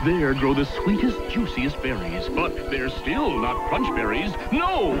 There grow the sweetest, juiciest berries, but they're still not Crunch Berries.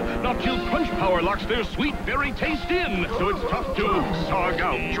 No, not till Crunch Power locks their sweet berry taste in, so it's tough to sog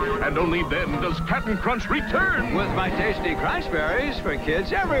out. And only then does Captain Crunch return. With my tasty Crunch Berries for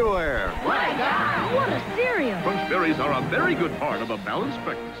kids everywhere. My God, what a cereal! Crunch Berries are a very good part of a balanced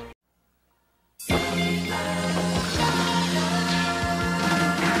breakfast.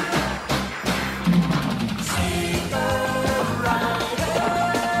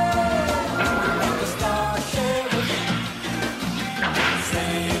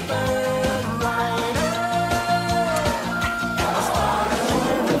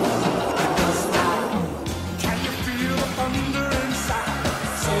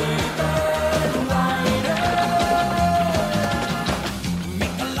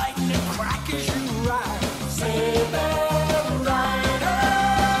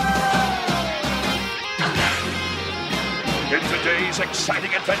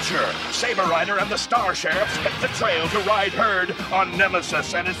 Exciting adventure. Saber Rider and the Star Sheriffs hit the trail to ride herd on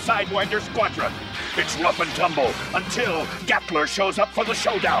Nemesis and his Sidewinder squadron. It's rough and tumble until Gatler shows up for the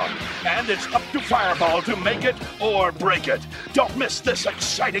showdown. And it's up to Fireball to make it or break it. Don't miss this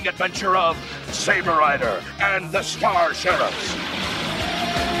exciting adventure of Saber Rider and the Star Sheriffs.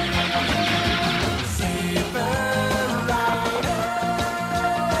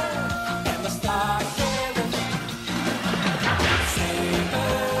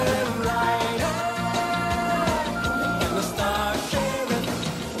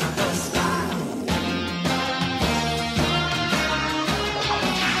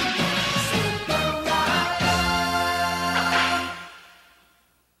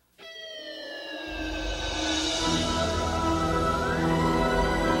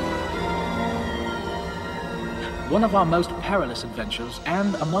 One of our most perilous adventures,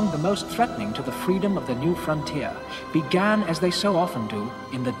 and among the most threatening to the freedom of the new frontier, began, as they so often do,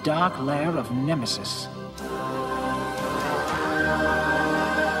 in the dark lair of Nemesis.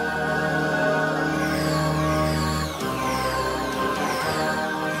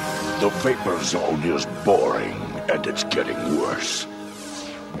 The Vapor Zone is boring, and it's getting worse.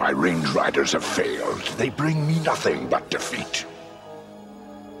 My range riders have failed. They bring me nothing but defeat.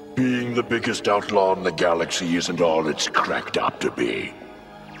 Being the biggest outlaw in the galaxy isn't all it's cracked up to be.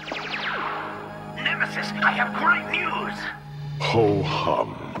 Nemesis, I have great news!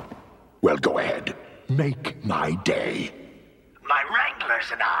 Ho-hum. Well, go ahead. Make my day. My Wranglers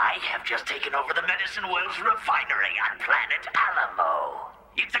and I have just taken over the Medicine Wells refinery on planet Alamo.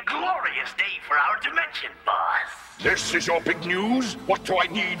 It's a glorious day for our dimension, boss. This is your big news? What do I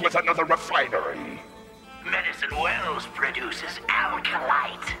need with another refinery? Medicine Wells produces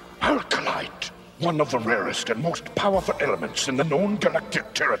alkalite. Alkalite, one of the rarest and most powerful elements in the known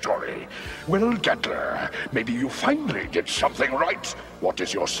galactic territory. Well, Gatler, maybe you finally did something right. What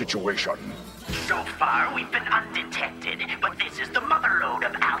is your situation? So far, we've been undetected, but this is the motherlode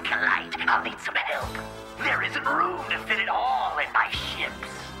of alkalite. I'll need some help. There isn't room to fit it all in my ships.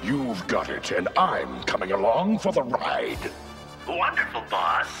 You've got it, and I'm coming along for the ride. Wonderful,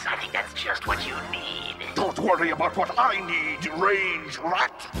 boss. I think that's just what you need. Don't worry about what I need, range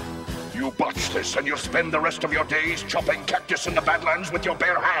rat. You botch this and you'll spend the rest of your days chopping cactus in the Badlands with your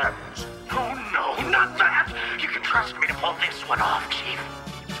bare hands. Oh, no, not that. You can trust me to pull this one off, Chief.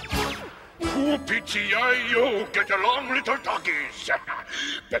 Whoopee-yi-yo, get along, little doggies.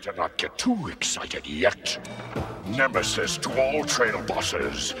 Better not get too excited yet. Nemesis to all trail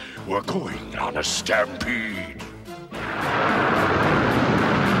bosses. We're going on a stampede.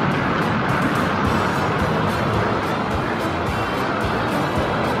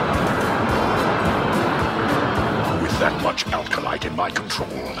 With that much alkalite in my control,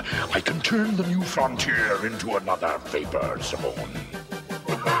 I can turn the new frontier into another vapor zone.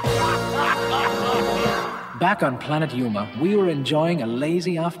 Back on planet Yuma, we were enjoying a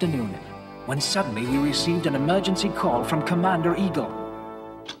lazy afternoon when suddenly we received an emergency call from Commander Eagle.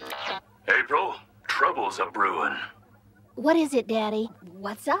 April, trouble's a brewing. What is it, Daddy?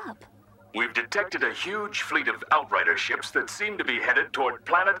 What's up? We've detected a huge fleet of Outrider ships that seem to be headed toward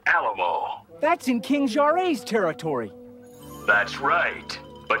planet Alamo. That's in King Jarre's territory. That's right.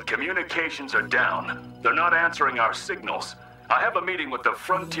 But communications are down. They're not answering our signals. I have a meeting with the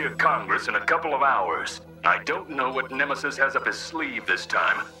Frontier Congress in a couple of hours. I don't know what Nemesis has up his sleeve this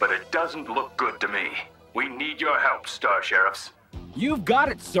time, but it doesn't look good to me. We need your help, Star Sheriffs. You've got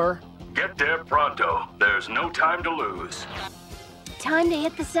it, sir. Get there pronto. There's no time to lose. Time to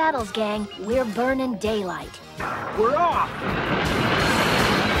hit the saddles, gang. We're burning daylight. We're off!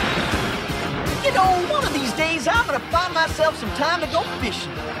 You know, one of these days I'm gonna find myself some time to go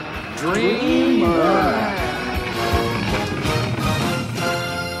fishing. Dreamer!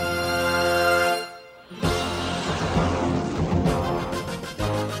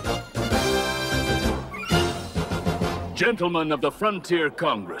 Gentlemen of the Frontier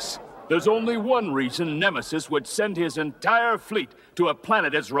Congress, there's only one reason Nemesis would send his entire fleet to a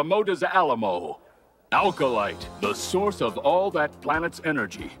planet as remote as Alamo. Alkalite, the source of all that planet's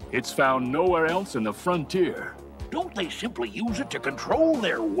energy. It's found nowhere else in the Frontier. Don't they simply use it to control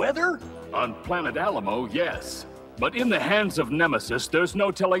their weather? On planet Alamo, yes. But in the hands of Nemesis, there's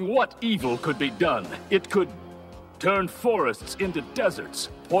no telling what evil could be done. It could turn forests into deserts,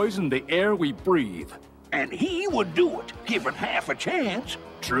 poison the air we breathe. And he would do it, given half a chance.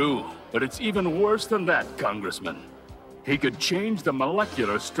 True, but it's even worse than that, Congressman. He could change the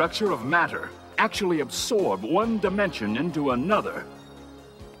molecular structure of matter, actually absorb one dimension into another.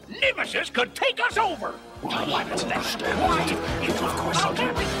 Nemesis could take us over! Why does that stand? Of course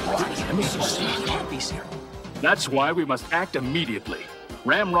Nemesis. That's why we must act immediately.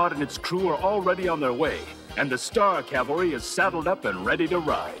 Ramrod and its crew are already on their way, and the Star Cavalry is saddled up and ready to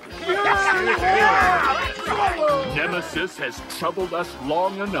ride. Nemesis has troubled us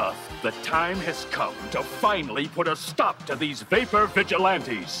long enough. The time has come to finally put a stop to these vapor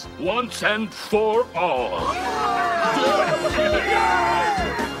vigilantes, once and for all.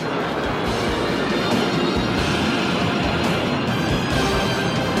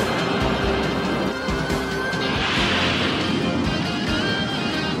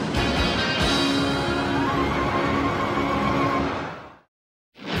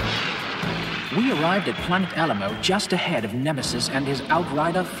 We arrived at planet Alamo just ahead of Nemesis and his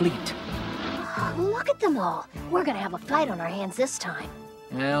Outrider fleet. Look at them all. We're gonna have a fight on our hands this time.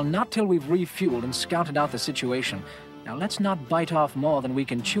 Well, not till we've refueled and scouted out the situation. Now let's not bite off more than we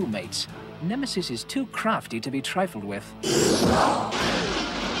can chew, mates. Nemesis is too crafty to be trifled with.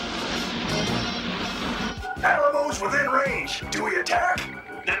 Alamo's within range. Do we attack?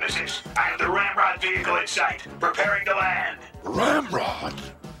 Nemesis, I have the Ramrod vehicle in sight, preparing to land. Ramrod?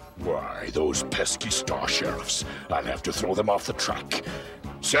 Why, those pesky Star Sheriffs. I'll have to throw them off the track.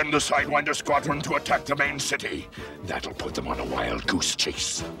 Send the Sidewinder Squadron to attack the main city. That'll put them on a wild goose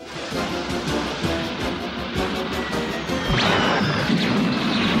chase.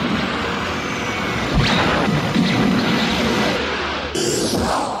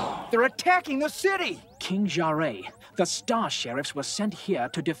 They're attacking the city! King Jarre, the Star Sheriffs were sent here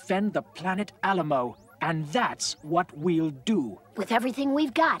to defend the planet Alamo. And that's what we'll do. With everything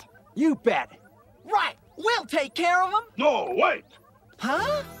we've got. You bet. Right, we'll take care of them. No, wait!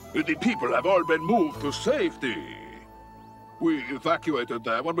 Huh? The people have all been moved to safety. We evacuated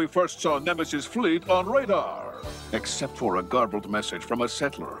them when we first saw Nemesis' fleet on radar. Except for a garbled message from a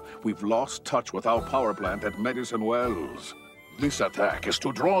settler, we've lost touch with our power plant at Medicine Wells. This attack is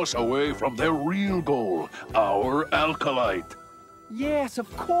to draw us away from their real goal, our alkalite. Yes, of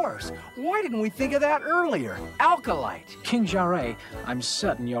course. Why didn't we think of that earlier? Alkalite. King Jarre, I'm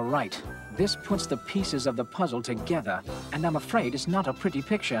certain you're right. This puts the pieces of the puzzle together, and I'm afraid it's not a pretty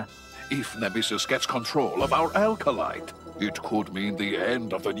picture. If Nemesis gets control of our alkalite, It could mean the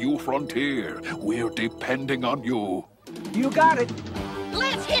end of the new frontier. We're depending on you. You got it.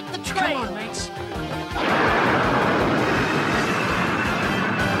 Let's hit the trail! Come on, mates.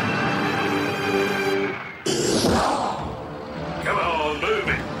 Come on, move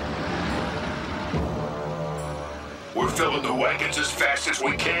it. We're filling the wagons as fast as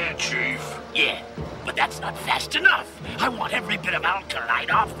we can, Chief. Yeah, but that's not fast enough. I want every bit of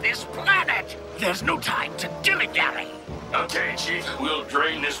alkalite off this planet. There's no time to dilly-dally. Okay, Chief, we'll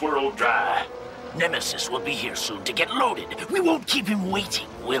drain this world dry. Nemesis will be here soon to get loaded. We won't keep him waiting,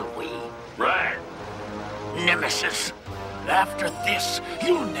 will we? Right. Nemesis, after this,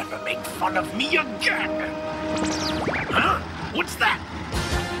 you'll never make fun of me again. Huh? What's that?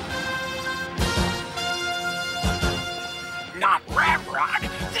 Not Ramrod.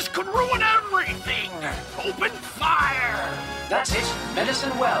 This could ruin everything. Open fire. That's it.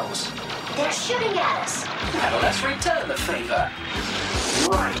 Medicine Wells. They're shooting at us. Well, let's return the favor.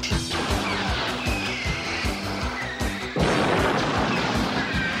 Right.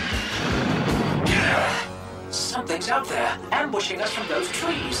 Something's out there, ambushing us from those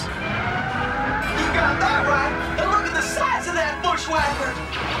trees. You got that right. And look at the size of that bushwhacker.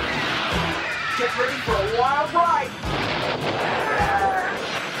 Get ready for a wild ride.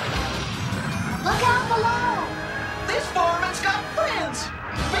 Look out below. This foreman's got friends.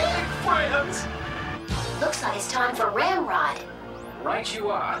 Big friends. Looks like it's time for Ramrod. Right you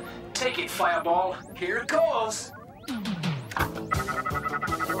are. Take it, Fireball. Here it goes.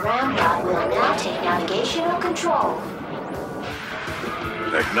 Ramrod will now take navigational control.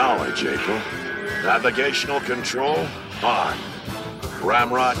 Acknowledge, April. Navigational control on.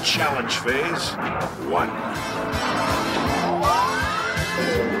 Ramrod challenge phase 1.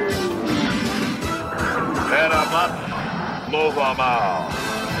 Head 'em up, move 'em out.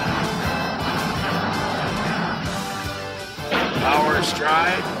 Power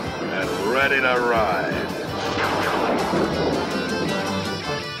stride and ready to ride.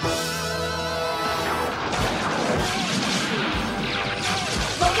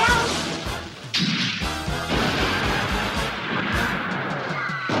 Look out!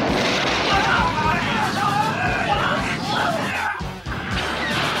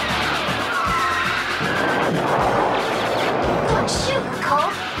 Good shooting,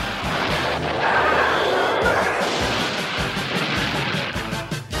 Colt.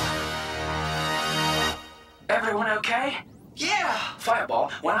 Everyone okay? Yeah.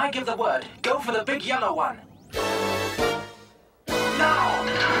 Fireball, when I give the word, go for the big yellow one. Now!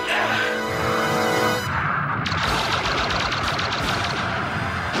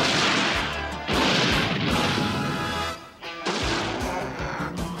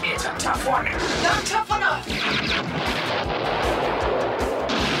 It's a tough one. Not tough enough.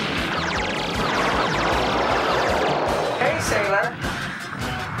 Hey, sailor.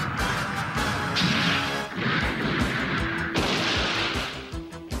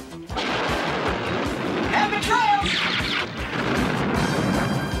 Heavy trail.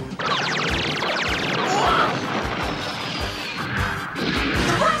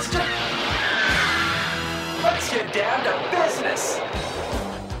 The blaster. Let's get down to business.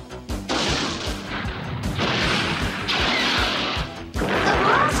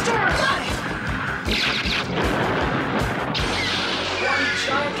 One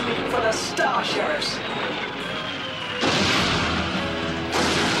giant leap for the Star Sheriffs.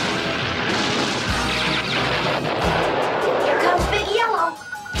 Here comes Big Yellow.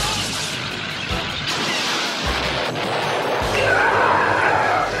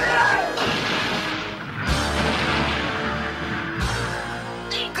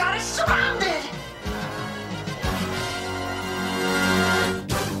 You got us surrounded.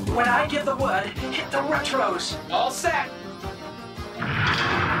 When I give the word, hit the retros. All set.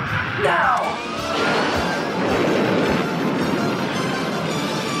 Now!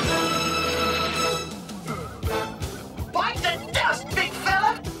 Bite the dust, big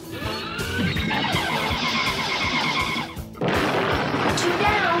fella. 2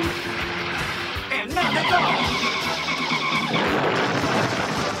 down. And none to go.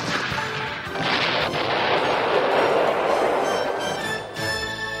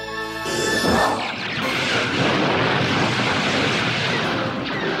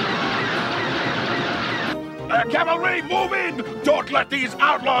 Cavalry, move in! Don't let these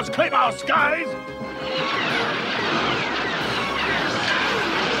outlaws claim our skies!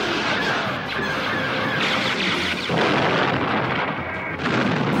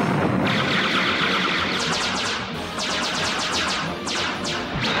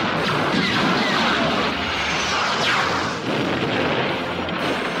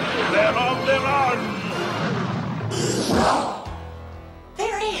 They're on their run!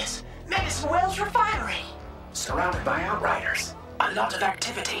 lot of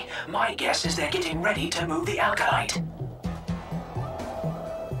activity. My guess is they're getting ready to move the Alkalite.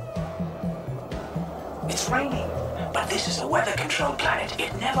 It's raining, but this is a weather-controlled planet.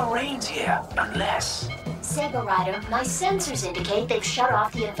 It never rains here, unless... Saber Rider, my sensors indicate they've shut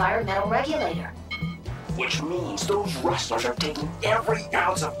off the environmental regulator. Which means those rustlers are taking every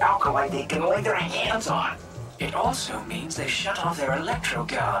ounce of alkalite they can lay their hands on. It also means they've shut off their electro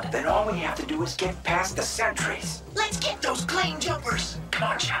guard. Then all we have to do is get past the sentries. Let's get those claim jumpers. Come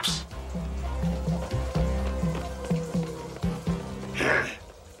on, chaps.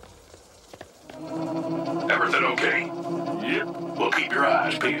 Everything okay? Yep. Well, keep your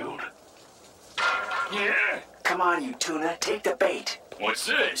eyes peeled. Yeah. Come on, you tuna. Take the bait. What's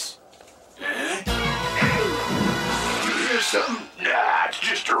this? Huh? You hear something? Nah, it's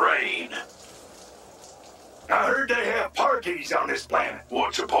just the rain. I heard they have parties on this planet.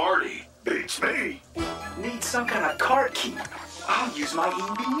 What's a party? Beats me. Need some kind of card key. I'll use my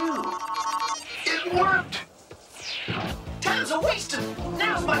EBU. It worked. Time's a wasting.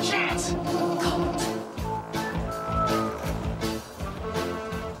 Now's my chance.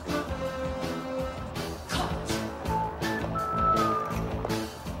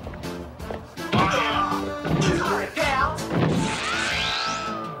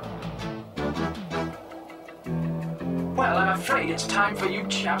 Well, I'm afraid it's time for you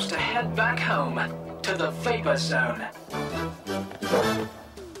chaps to head back home, to the Vapor Zone.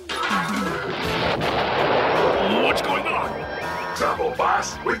 What's going on? Trouble,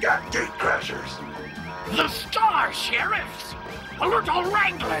 boss. We got gate crashers. The Star Sheriffs! Alert all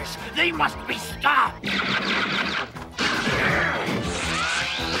Wranglers! They must be stopped!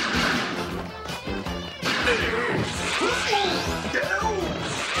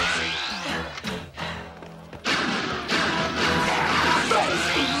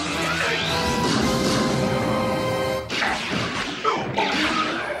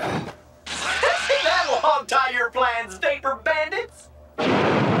 That'll hog-tie your plans, Vapor Bandits!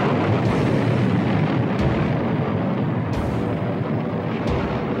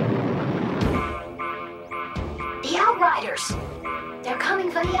 The Outriders. They're coming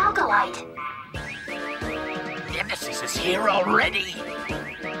for the Alkalite. Nemesis is here already.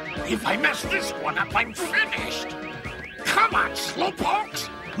 If I mess this one up, I'm finished. Come on, slowpokes!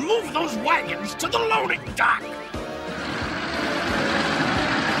 Move those wagons to the loading dock!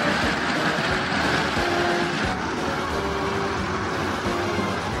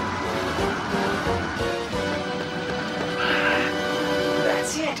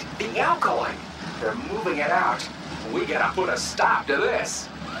 That's it, the Alkalite. They're moving it out. We gotta put a stop to this.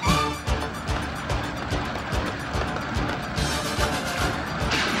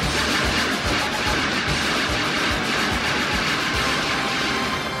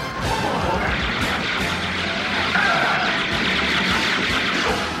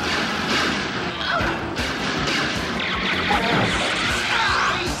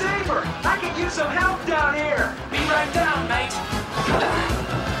 Hey, Saber! I could use some help down here! Be right down, mate.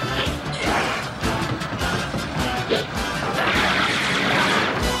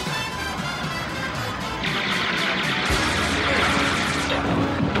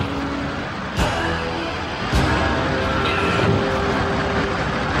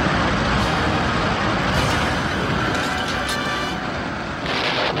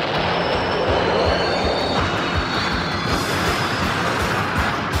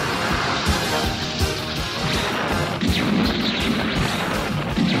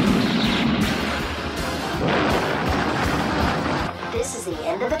 This is the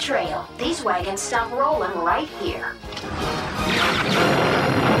end of the trail. These wagons stop rolling right here.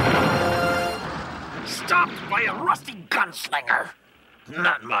 Stopped by a rusty gunslinger.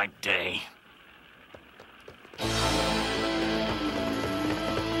 Not my day.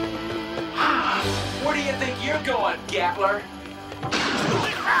 Where do you think you're going, Gatler?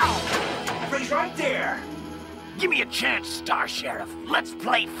 Freeze right there. Give me a chance, Star Sheriff. Let's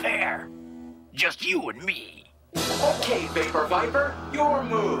play fair. Just you and me. Okay, Vapor Viper, your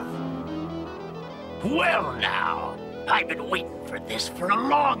move. Well now, I've been waiting for this for a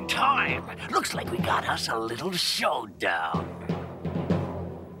long time. Looks like we got us a little showdown.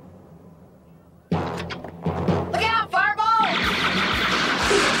 Look out, Fireball!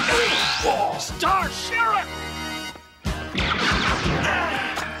 Star Sheriff!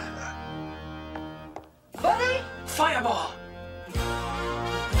 Buddy? Fireball!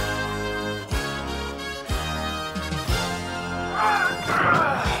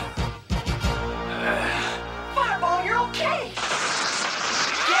 Fireball, you're okay!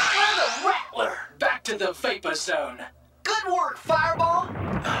 Gatler the Rattler! Back to the Vapor Zone. Good work, Fireball!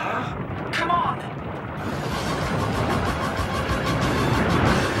 Come on!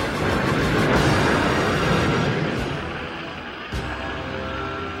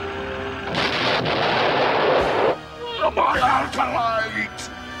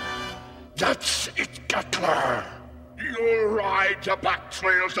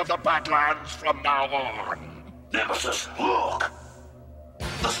 trails of the Badlands from now on. Nemesis, look!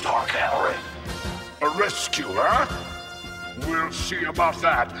 The Star Cavalry. A rescue, huh? We'll see about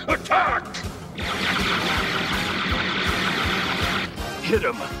that. Attack! Hit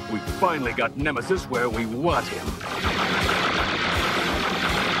him! We finally got Nemesis where we want him.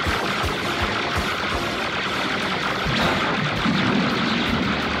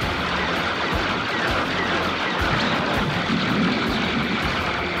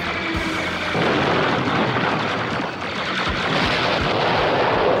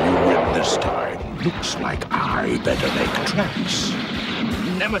 This time, looks like I better make tracks.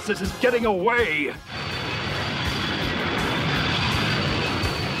 Nemesis is getting away!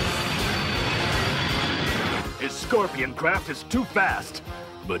 His Scorpion craft is too fast.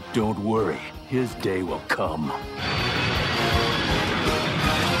 But don't worry, his day will come.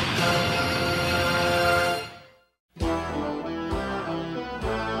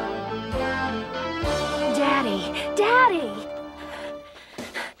 Daddy!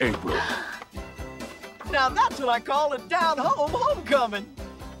 April. Now that's what I call a down-home homecoming.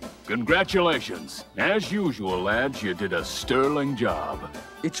 Congratulations. As usual, lads, you did a sterling job.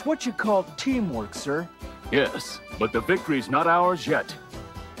 It's what you call teamwork, sir. Yes, but the victory's not ours yet.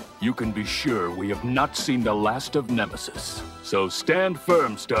 You can be sure we have not seen the last of Nemesis. So stand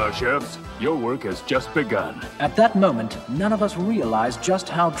firm, Star Sheriffs. Your work has just begun. At that moment, none of us realized just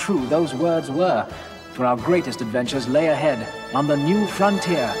how true those words were. For our greatest adventures lay ahead on the new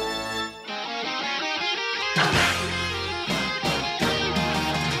frontier.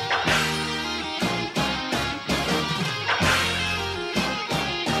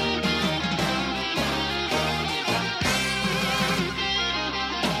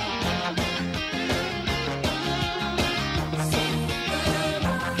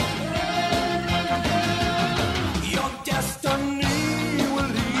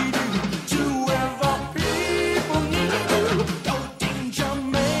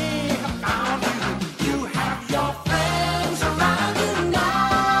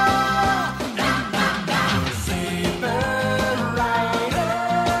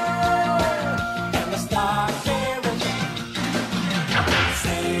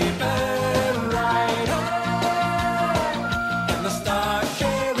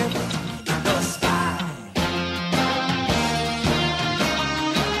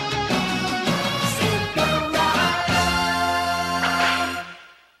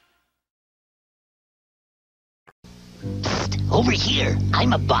 Over here,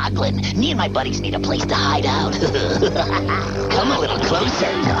 I'm a boglin. Me and my buddies need a place to hide out. Come a little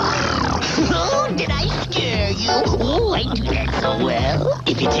closer. Oh, did I scare you? Oh, I do that so well.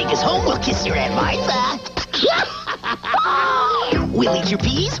 If you take us home, we'll kiss your Aunt Martha. We'll eat your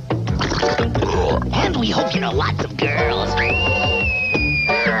peas. And we hope you know lots of girls.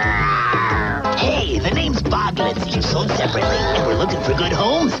 Hey, the name's Boglins. You sold separately, and we're looking for good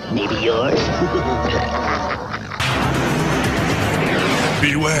homes. Maybe yours.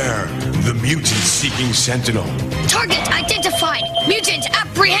 Beware, the mutant-seeking sentinel. Target identified. Mutant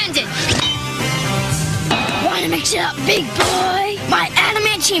apprehended. Wanna mix it up, big boy? My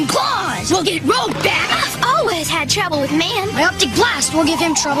adamantine claws will get rolled back. I've always had trouble with man. My optic blast will give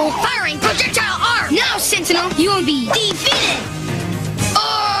him trouble. Firing projectile arm. Now, Sentinel, you will be defeated.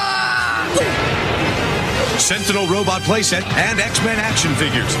 Sentinel robot playset and X-Men action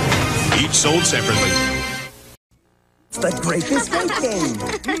figures. Each sold separately. It's the Great Escape Game.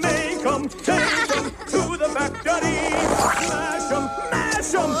 Make 'em, take 'em to the factory. Smash 'em,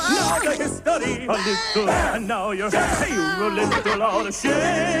 mash 'em, now the history. A little, and now you're a little out of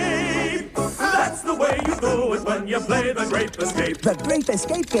shape. That's the way you do it when you play the Great Escape. The Great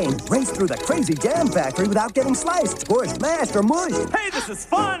Escape Game. Race through the crazy jam factory without getting sliced, pushed, mashed, or mushed. Hey, this is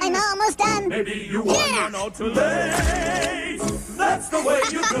fun. I'm almost done. Maybe you won't run out too late. That's the way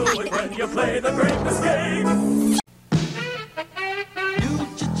you do it when you play the Great Escape.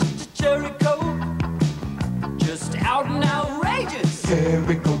 Cherry Coke, just out and outrageous.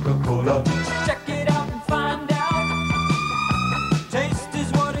 Cherry Coca-Cola. Check it out and find out. Taste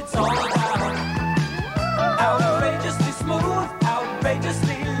is what it's all about. Outrageously smooth,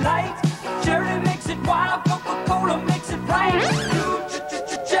 outrageously light. Cherry makes it wild, Coca-Cola makes it right. New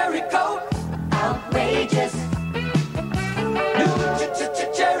Cherry Coke, outrageous.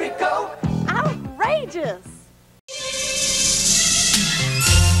 New Cherry Coke, outrageous.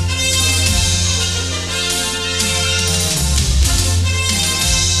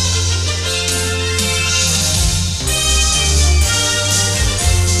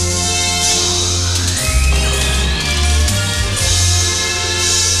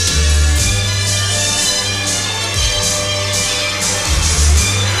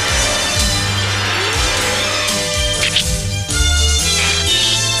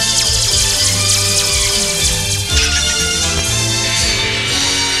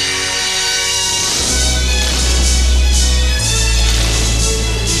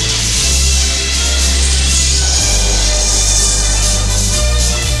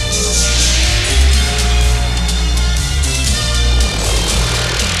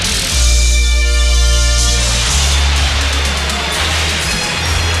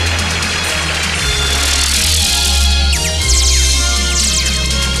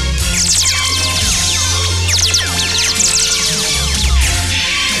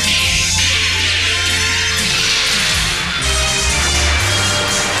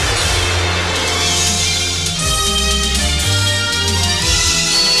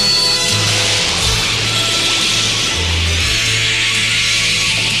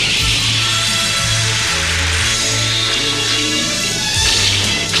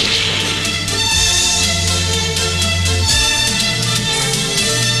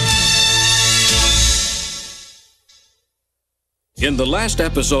 In the last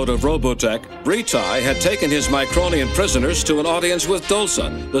episode of Robotech, Britai had taken his Micronian prisoners to an audience with Dulce,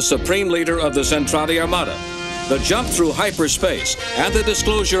 the supreme leader of the Zentradi Armada. The jump through hyperspace and the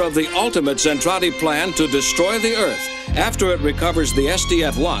disclosure of the ultimate Zentradi plan to destroy the Earth after it recovers the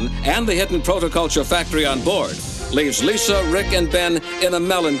SDF-1 and the hidden protoculture factory on board leaves Lisa, Rick, and Ben in a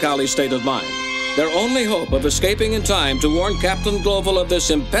melancholy state of mind. Their only hope of escaping in time to warn Captain Global of this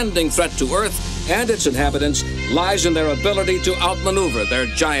impending threat to Earth and its inhabitants lies in their ability to outmaneuver their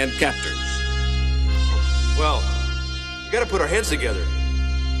giant captors. Well, we gotta put our heads together.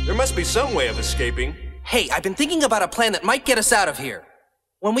 There must be some way of escaping. Hey, I've been thinking about a plan that might get us out of here.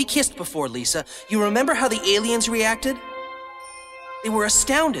 When we kissed before, Lisa, you remember how the aliens reacted? They were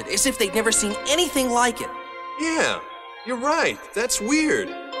astounded, as if they'd never seen anything like it. Yeah, you're right. That's weird.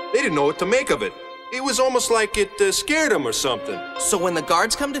 They didn't know what to make of it. It was almost like it scared them or something. So when the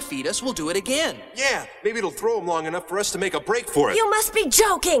guards come to feed us, we'll do it again. Yeah, maybe it'll throw them long enough for us to make a break for it. You must be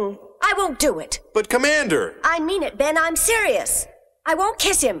joking. I won't do it. But Commander! I mean it, Ben. I'm serious. I won't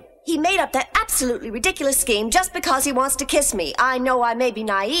kiss him. He made up that absolutely ridiculous scheme just because he wants to kiss me. I know I may be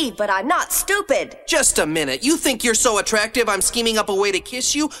naive, but I'm not stupid. Just a minute. You think you're so attractive I'm scheming up a way to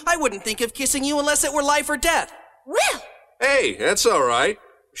kiss you? I wouldn't think of kissing you unless it were life or death. Well! Hey, that's all right.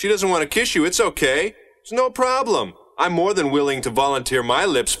 If she doesn't want to kiss you, it's okay. It's no problem. I'm more than willing to volunteer my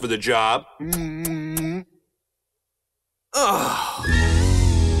lips for the job.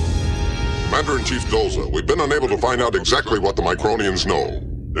 Commander-in-Chief Dulce, we've been unable to find out exactly what the Micronians know.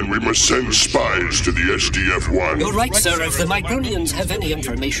 Then we must send spies to the SDF-1. You're right, sir. If the Micronians have any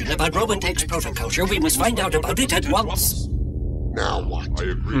information about ROBOTECH's protoculture, we must find out about it at once. Now what? I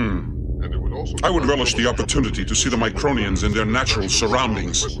agree. I would relish the opportunity to see the Micronians in their natural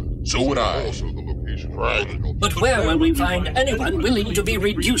surroundings. So would I. Right. But where will we find anyone willing to be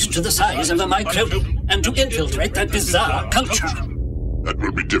reduced to the size of a microbe and to infiltrate that bizarre culture? That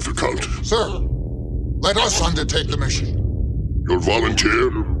will be difficult. Sir, let us undertake the mission. You'll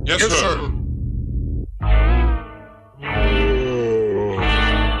volunteer? Yes, sir.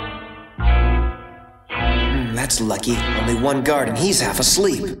 That's lucky. Only one guard and he's half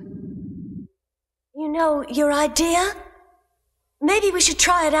asleep. You know, your idea? Maybe we should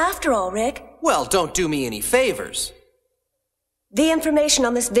try it after all, Rick. Well, don't do me any favors. The information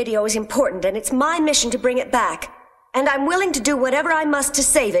on this video is important, and it's my mission to bring it back. And I'm willing to do whatever I must to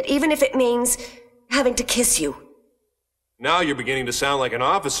save it, even if it means having to kiss you. Now you're beginning to sound like an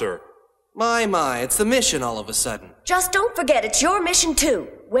officer. My, it's the mission all of a sudden. Just don't forget, it's your mission too.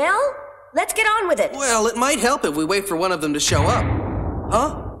 Well, let's get on with it. Well, it might help if we wait for one of them to show up.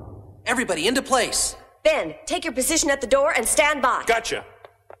 Huh? Everybody into place. Ben, take your position at the door and stand by. Gotcha.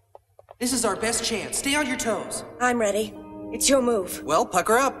 This is our best chance. Stay on your toes. I'm ready. It's your move. Well,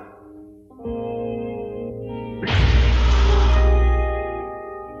 pucker up.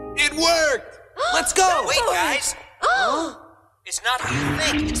 It worked! Let's go! Wait, guys! It's not who you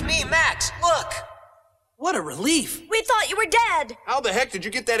think. It's me, Max. Look! What a relief. We thought you were dead. How the heck did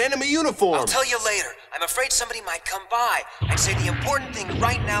you get that enemy uniform? I'll tell you later. I'm afraid somebody might come by. I'd say the important thing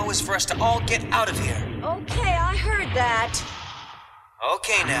right now is for us to all get out of here. Okay, I heard that.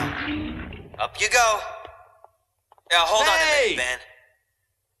 Okay, now. Up you go. Now, hold on a minute, Ben.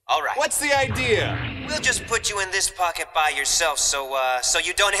 All right. What's the idea? We'll just put you in this pocket by yourself so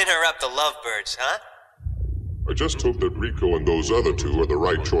you don't interrupt the lovebirds, huh? I just hope that Rico and those other two are the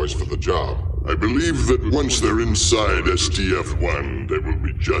right choice for the job. I believe that once they're inside SDF-1, they will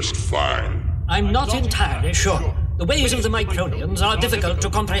be just fine. I'm not entirely sure. The ways of the Micronians are difficult to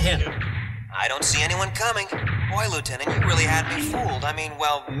comprehend. I don't see anyone coming. Boy, Lieutenant, you really had me fooled. I mean,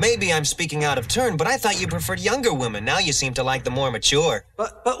 well, maybe I'm speaking out of turn, but I thought you preferred younger women. Now you seem to like the more mature.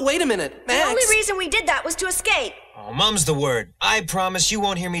 But wait a minute, Max. The only reason we did that was to escape. Oh, mum's the word. I promise you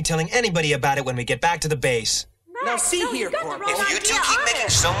won't hear me telling anybody about it when we get back to the base. Now see here, Corporal. If you two keep making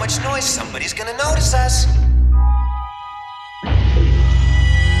so much noise, somebody's gonna notice us.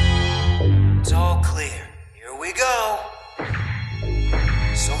 It's all clear. Here we go.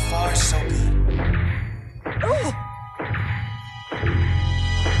 So far, so good. Oh.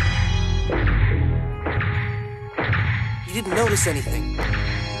 He didn't notice anything.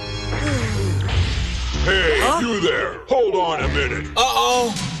 Hey, you there! Hold on a minute.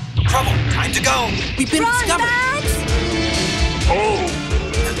 Uh-oh! Trouble! Time to go! We've been discovered!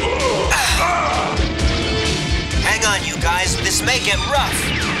 Hang on, you guys. This may get rough.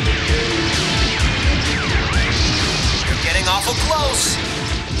 You're getting awful close.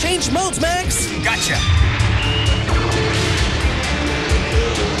 Change modes, Max! Gotcha.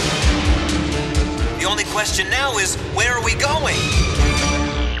 The only question now is, where are we going?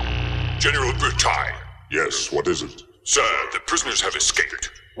 General Britai. Yes, what is it? Sir, the prisoners have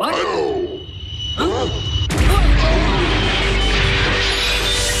escaped. What? Oh.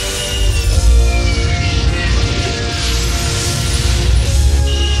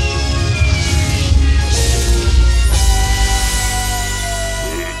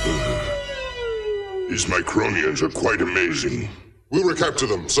 These Micronians are quite amazing. We'll recapture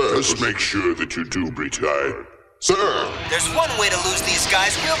them, sir. Just make sure that you do, Britai. Sir! There's one way to lose these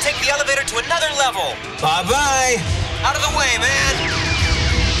guys. We'll take the elevator to another level. Bye-bye. Out of the way, man.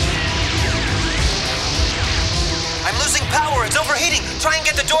 I'm losing power. It's overheating. Try and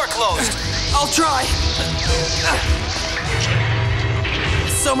get the door closed. I'll try.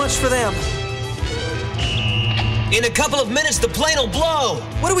 So much for them. In a couple of minutes, the plane will blow.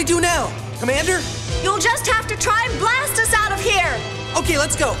 What do we do now? Commander? You'll just have to try and blast us out of here. Okay,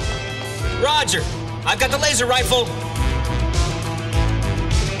 let's go. Roger. I've got the laser rifle.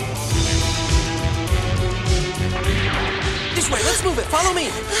 This way, let's move it. Follow me.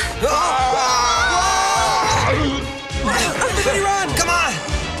 Everybody run! Come on!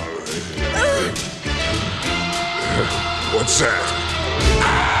 What's that?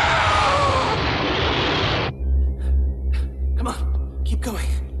 Come on, keep going.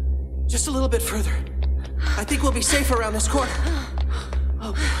 Just a little bit further. I think we'll be safe around this corner.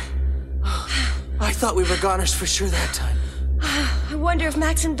 Oh, boy. I thought we were goners for sure that time. I wonder if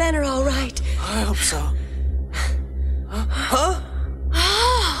Max and Ben are all right. I hope so. Huh?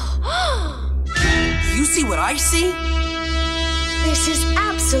 Do you see what I see? This is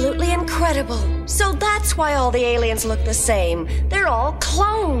absolutely incredible. So that's why all the aliens look the same. They're all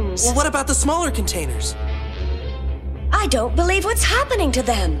clones. Well, what about the smaller containers? I don't believe what's happening to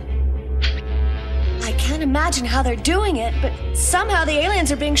them. I can't imagine how they're doing it, but somehow the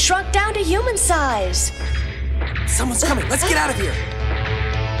aliens are being shrunk down to human size. Someone's coming. Let's get out of here.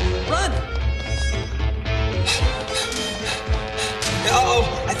 Run!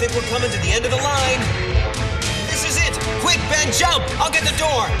 Uh-oh, I think we're coming to the end of the line. This is it. Quick, Ben, jump. I'll get the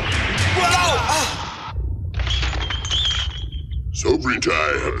door. Go! So,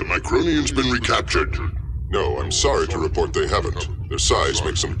 Britai, have the Micronians been recaptured? No, I'm sorry to report they haven't. Their size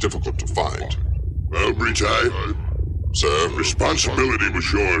makes them difficult to find. Well, Britai, Sir? responsibility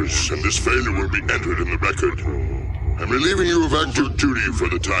was yours, and this failure will be entered in the record. I'm relieving you of active duty for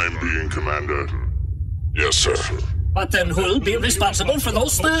the time being, Commander. Yes, sir. But then who'll be responsible for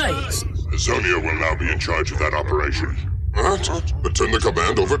those spies? Azonia will now be in charge of that operation. What? But turn the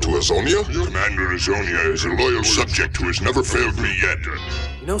command over to Azonia? Commander Azonia is a loyal subject who has never failed me yet.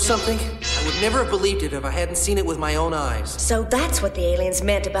 You know something? I would never have believed it if I hadn't seen it with my own eyes. So that's what the aliens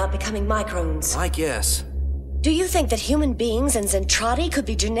meant about becoming Microns. I guess. Do you think that human beings and Zentradi could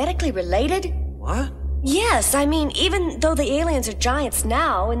be genetically related? What? Yes, I mean, even though the aliens are giants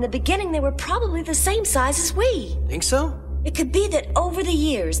now, in the beginning they were probably the same size as we. Think so? It could be that over the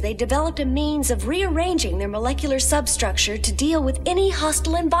years they developed a means of rearranging their molecular substructure to deal with any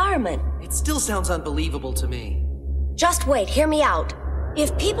hostile environment. It still sounds unbelievable to me. Just wait, hear me out.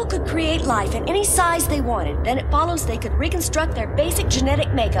 If people could create life in any size they wanted, then it follows they could reconstruct their basic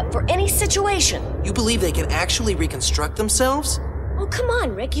genetic makeup for any situation. You believe they can actually reconstruct themselves? Oh, come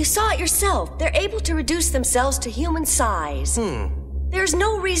on, Rick, you saw it yourself. They're able to reduce themselves to human size. There's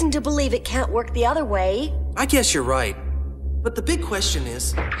no reason to believe it can't work the other way. I guess you're right. But the big question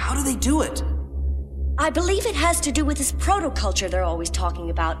is, how do they do it? I believe it has to do with this protoculture they're always talking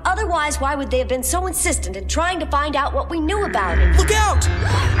about. Otherwise, why would they have been so insistent in trying to find out what we knew about it? Look out!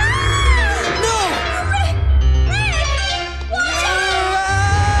 No!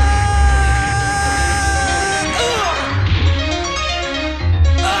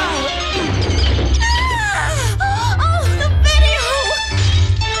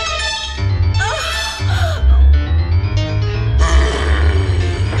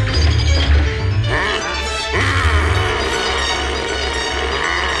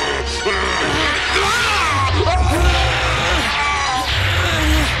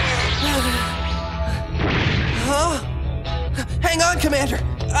 Hang on, Commander!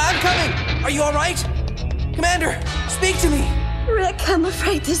 I'm coming! Are you all right? Commander, speak to me! Rick, I'm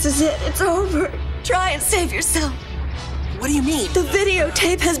afraid this is it. It's over. Try and save yourself. What do you mean? The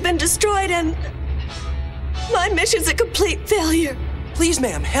videotape has been destroyed and my mission's a complete failure. Please,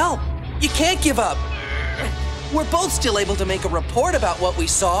 ma'am, help! You can't give up! We're both still able to make a report about what we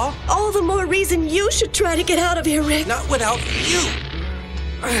saw. All the more reason you should try to get out of here, Rick. Not without you!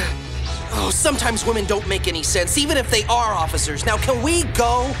 Oh, sometimes women don't make any sense, even if they are officers. Now, can we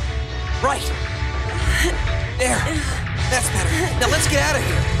go? Right. There. That's better. Now, let's get out of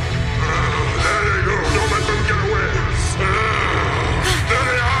here. There they go. Don't let them get away. There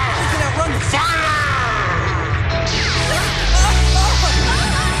they are. We can outrun them. Fire!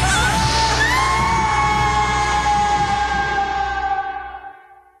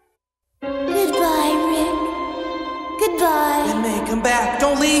 come back.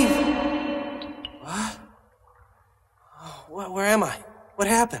 Don't leave. What? Oh, where am I? What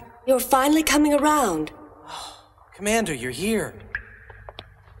happened? You're finally coming around. Commander, you're here.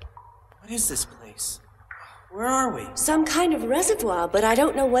 What is this place? Where are we? Some kind of reservoir, but I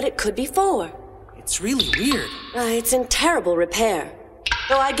don't know what it could be for. It's really weird. It's in terrible repair.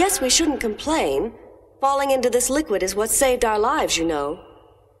 Though I guess we shouldn't complain. Falling into this liquid is what saved our lives, you know.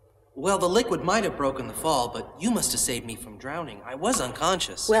 Well, the liquid might have broken the fall, but you must have saved me from drowning. I was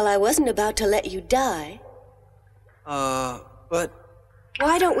unconscious. Well, I wasn't about to let you die. But...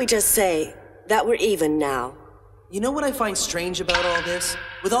 Why don't we just say that we're even now? You know what I find strange about all this?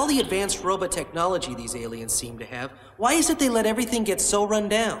 With all the advanced robot technology these aliens seem to have, why is it they let everything get so run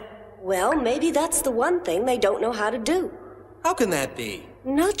down? Well, maybe that's the one thing they don't know how to do. How can that be?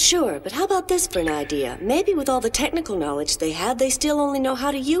 Not sure, but how about this for an idea? Maybe with all the technical knowledge they have, they still only know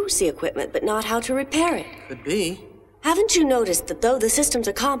how to use the equipment, but not how to repair it. Could be. Haven't you noticed that though the systems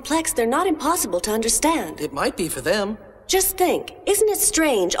are complex, they're not impossible to understand? It might be for them. Just think, isn't it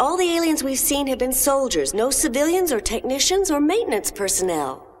strange? All the aliens we've seen have been soldiers, no civilians or technicians or maintenance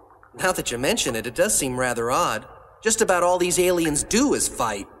personnel. Now that you mention it, it does seem rather odd. Just about all these aliens do is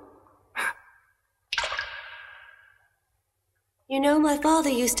fight. You know, my father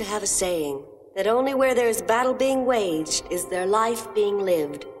used to have a saying, that only where there is battle being waged is there life being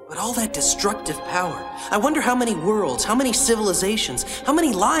lived. But all that destructive power, I wonder how many worlds, how many civilizations, how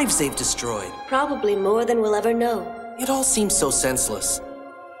many lives they've destroyed. Probably more than we'll ever know. It all seems so senseless.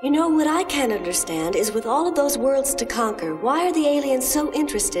 You know, what I can't understand is with all of those worlds to conquer, why are the aliens so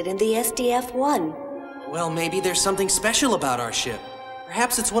interested in the SDF-1? Well, maybe there's something special about our ship.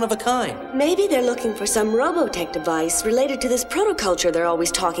 Perhaps it's one of a kind. Maybe they're looking for some ROBOTECH device related to this protoculture they're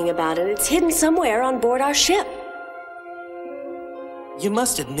always talking about, and it's hidden somewhere on board our ship. You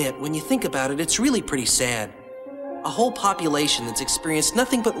must admit, when you think about it, it's really pretty sad. A whole population that's experienced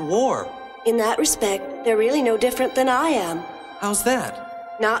nothing but war. In that respect, they're really no different than I am. How's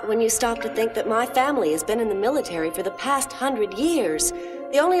that? Not when you stop to think that my family has been in the military for the past 100 years.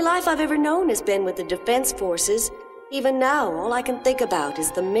 The only life I've ever known has been with the Defense Forces. Even now, all I can think about is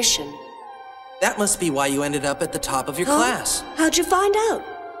the mission. That must be why you ended up at the top of your class. How'd you find out?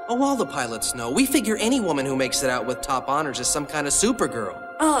 Oh, all the pilots know. We figure any woman who makes it out with top honors is some kind of supergirl.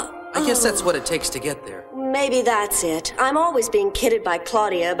 I guess that's what it takes to get there. Maybe that's it. I'm always being kidded by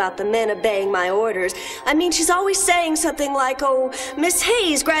Claudia about the men obeying my orders. I mean, she's always saying something like, oh, Miss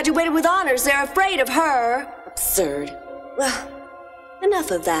Hayes graduated with honors, they're afraid of her. Absurd. Well,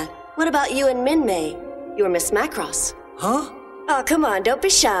 enough of that. What about you and Min-May? You're Miss Macross. Huh? Oh, come on, don't be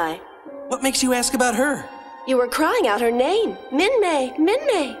shy. What makes you ask about her? You were crying out her name. Min-May,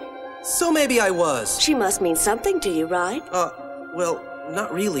 Min-May. So maybe I was. She must mean something to you, right? Well,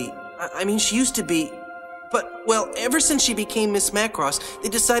 not really. I mean, she used to be... But, well, ever since she became Miss Macross, they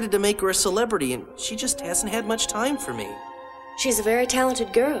decided to make her a celebrity, and she just hasn't had much time for me. She's a very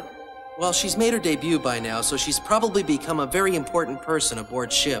talented girl. Well, she's made her debut by now, so she's probably become a very important person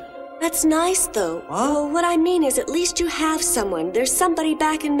aboard ship. That's nice, though. What? Well, what I mean is at least you have someone. There's somebody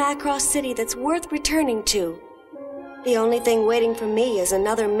back in Macross City that's worth returning to. The only thing waiting for me is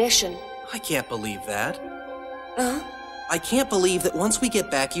another mission. I can't believe that. Huh? I can't believe that once we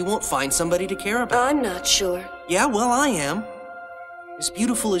get back, you won't find somebody to care about. I'm not sure. Yeah, well, I am. As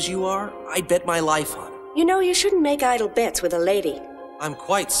beautiful as you are, I'd bet my life on it. You know, you shouldn't make idle bets with a lady. I'm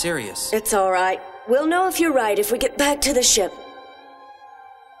quite serious. It's all right. We'll know if you're right if we get back to the ship.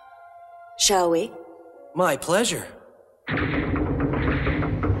 Shall we? My pleasure.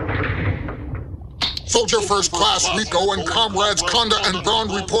 Soldier First Class Rico and comrades Conda and Braun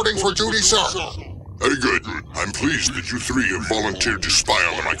reporting for duty, sir. Very good. I'm pleased that you three have volunteered to spy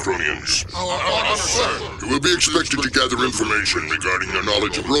on the Micronians. Sir. You will be expected to gather information regarding their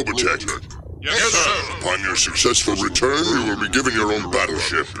knowledge of Robotech. Yes, sir. Upon your successful return, you will be given your own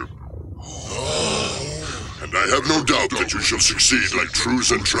battleship. And I have no doubt that you shall succeed like true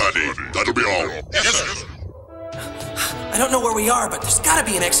Zentradi. That'll be all. Yes, sir. I don't know where we are, but there's gotta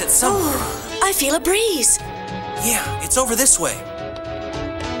be an exit somewhere. Oh, I feel a breeze. Yeah, it's over this way.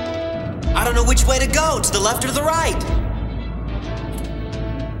 I don't know which way to go, to the left or to the right.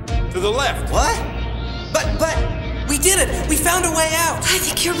 To the left. What? But, we did it! We found a way out! I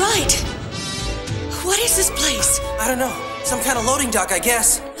think you're right. What is this place? I don't know. Some kind of loading dock, I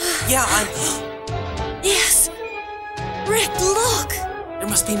guess. Yeah, Yes. Rick, look! There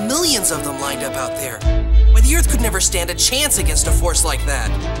must be millions of them lined up out there. Why, the Earth could never stand a chance against a force like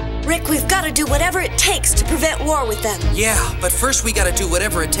that. Rick, we've got to do whatever it takes to prevent war with them. Yeah, but first we gotta do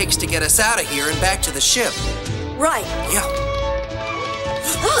whatever it takes to get us out of here and back to the ship. Right. Yeah.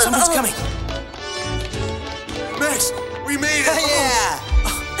 Somebody's coming. Max, We made it! Yeah!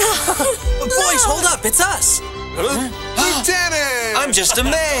 Boys, hold up, it's us! Lieutenant! I'm just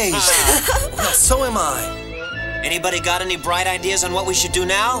amazed! So am I. Anybody got any bright ideas on what we should do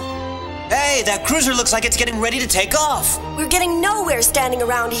now? Hey, that cruiser looks like it's getting ready to take off. We're getting nowhere standing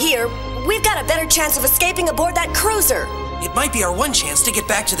around here. We've got a better chance of escaping aboard that cruiser. It might be our one chance to get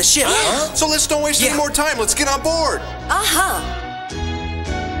back to the ship. Huh? So let's don't waste any more time. Let's get on board. Uh-huh.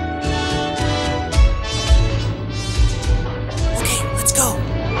 Okay, let's go.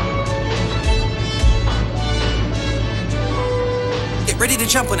 Get ready to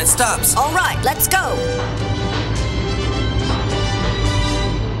jump when it stops. All right, let's go.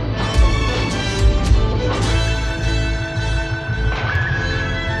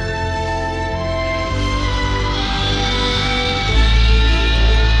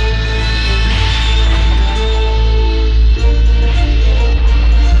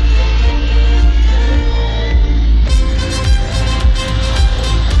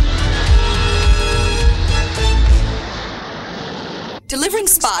 Delivering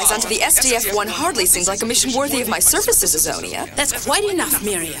spies onto the SDF-1 hardly seems like a mission worthy of my services, Azonia. That's quite enough,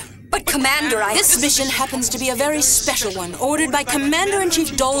 Miria. But, Commander, This mission happens to be a very special one, ordered by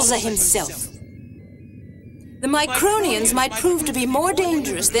Commander-in-Chief Dolza himself. The Micronians might prove to be more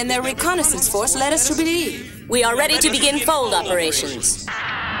dangerous than their reconnaissance force led us to believe. We are ready to begin fold operations.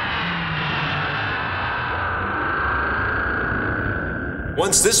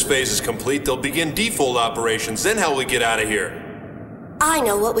 Once this phase is complete, they'll begin defold operations. Then how will we get out of here? I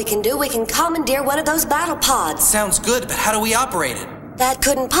know what we can do. We can commandeer one of those battle pods. Sounds good, but how do we operate it? That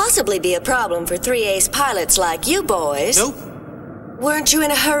couldn't possibly be a problem for 3 ace pilots like you boys. Nope. Weren't you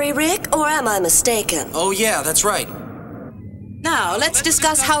in a hurry, Rick, or am I mistaken? Oh yeah, that's right. Now, let's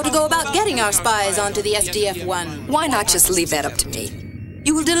discuss how to go about getting our spies onto the SDF-1. Why not just leave that up to me?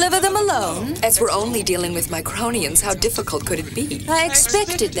 You will deliver them alone? As we're only dealing with Micronians, how difficult could it be? I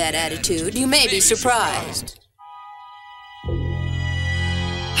expected that attitude. You may be surprised.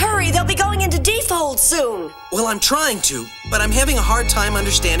 Hurry, they'll be going into defold soon. Well, I'm trying to, but I'm having a hard time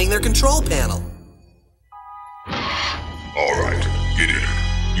understanding their control panel. All right, get in.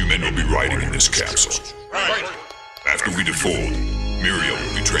 You men will be riding in this capsule. Right. After we defold, Miriam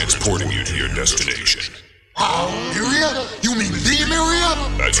will be transporting you to your destination. Oh, Miria? You mean the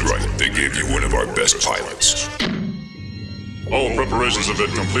Miria? That's right. They gave you one of our best pilots. All preparations have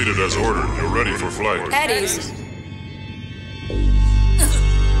been completed as ordered. You're ready for flight. At ease.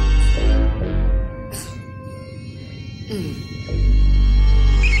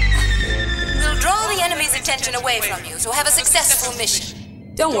 We'll draw the enemy's attention away from you, so have a successful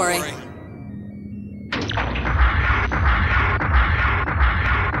mission. Don't worry.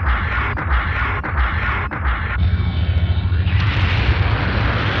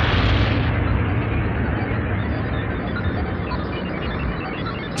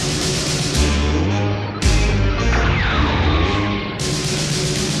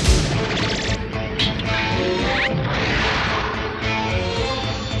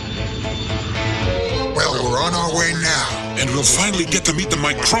 And we'll finally get to meet the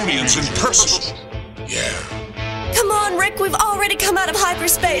Micronians in person. Yeah. Come on, Rick, we've already come out of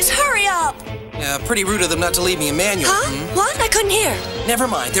hyperspace. Hurry up! Yeah, pretty rude of them not to leave me a manual. Huh? What? I couldn't hear. Never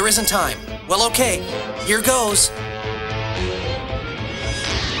mind, there isn't time. Well, okay. Here goes.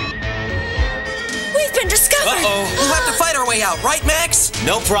 We've been discovered! Uh-oh. We'll have to fight our way out, right, Max?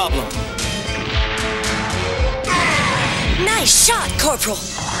 No problem. Nice shot, Corporal.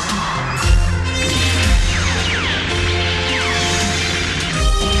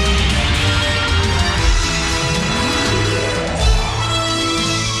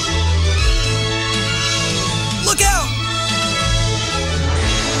 Look out!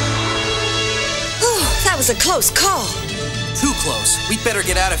 Oh, that was a close call. Too close. We'd better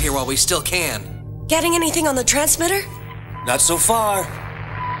get out of here while we still can. Getting anything on the transmitter? Not so far.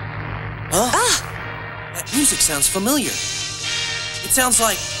 Huh? Ah! That music sounds familiar. It sounds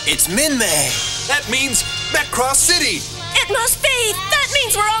like... It's Minmay! That means Metcross City! It must be! That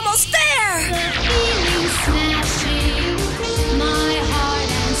means we're almost there!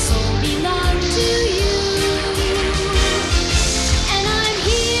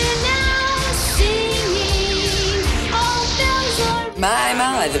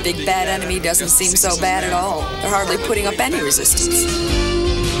 My, the big bad enemy doesn't seem so bad at all. They're hardly putting up any resistance.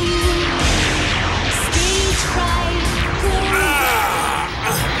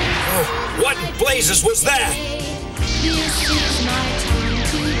 What blazes was that? This is my time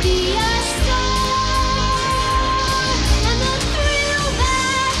to be a star, and the thrill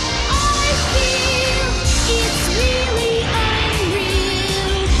that I feel, it's really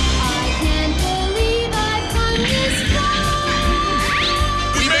unreal. I can't believe I've come this far.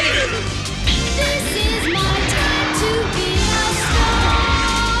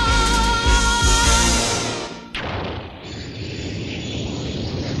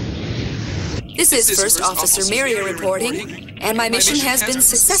 This is First Officer Miria reporting, and my mission has been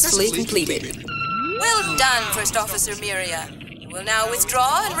successfully completed. Well done, First Officer Miria. You will now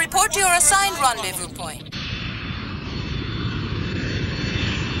withdraw and report to your assigned rendezvous point.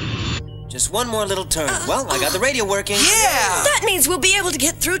 Just one more little turn. Well, I got the radio working. Yeah! That means we'll be able to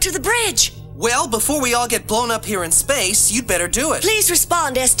get through to the bridge. Well, before we all get blown up here in space, you'd better do it. Please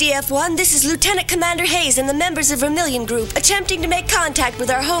respond, SDF-1. This is Lieutenant Commander Hayes and the members of Vermilion Group attempting to make contact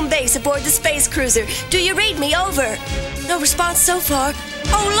with our home base aboard the space cruiser. Do you read me? Over. No response so far.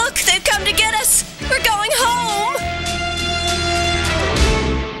 Oh, look! They've come to get us! We're going home!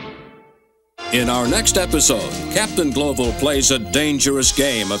 In our next episode, Captain Global plays a dangerous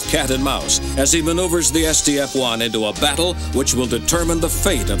game of cat and mouse as he maneuvers the SDF-1 into a battle which will determine the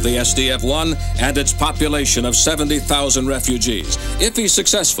fate of the SDF-1 and its population of 70,000 refugees. If he's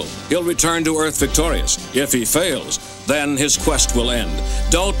successful, he'll return to Earth victorious. If he fails, then his quest will end.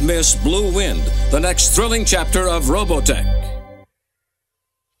 Don't miss Blue Wind, the next thrilling chapter of ROBOTECH.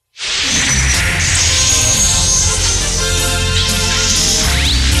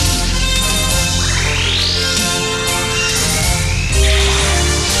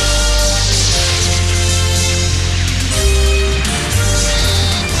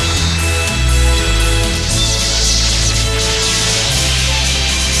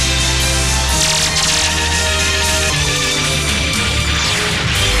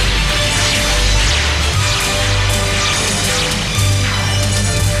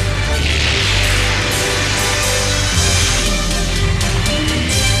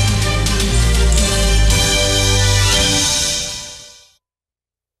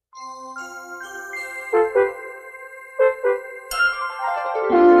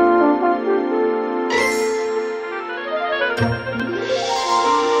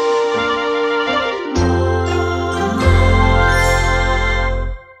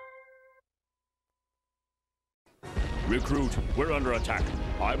 Recruit, we're under attack.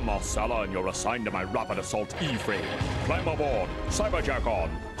 I'm Marsala and you're assigned to my rapid assault E-frame. Climb aboard, cyberjack on,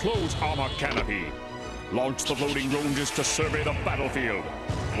 close armor canopy. Launch the floating drones to survey the battlefield.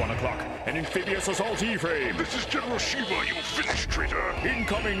 1 o'clock, an amphibious assault E-frame. This is General Shiva, you finished, traitor.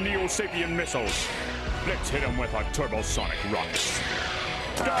 Incoming Neo-Sapien missiles. Let's hit them with our turbosonic rockets.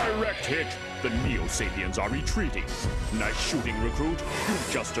 Direct hit. The Neo-Sapiens are retreating. Nice shooting, Recruit. You've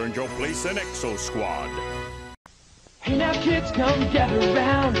just earned your place in Exo Squad. Hey now kids, come get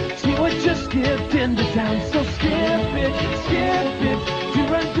around. See what just skipped into town. So skip it,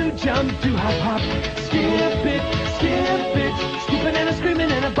 do run, do jump, do hop, hop. Skip it, skipping and a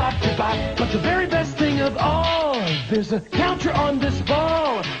screaming and a bop to bop. But the very best thing of all, there's a counter on this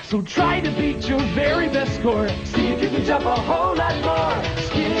ball. So try to beat your very best score. See if you can jump a whole lot more.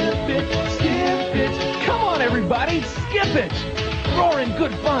 Skip it, come on everybody, skip it. Roaring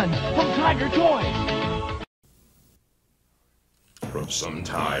good fun from Tiger Toys. From some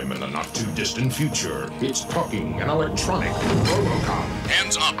time in the not-too-distant future, it's talking an electronic RoboCop.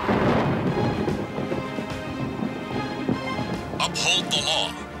 Hands up. Uphold the law.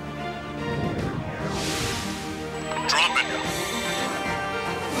 Drop it.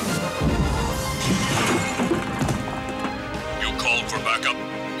 You called for backup?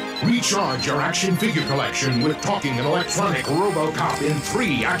 Recharge your action figure collection with talking an electronic RoboCop in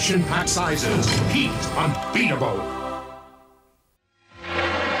 3 action-packed sizes. Heat unbeatable.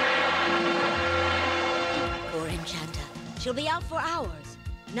 She'll be out for hours.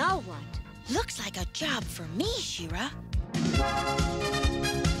 Now what? Looks like a job for me, Shira.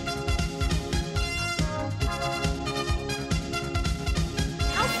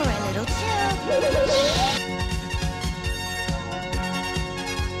 Out for a little chill.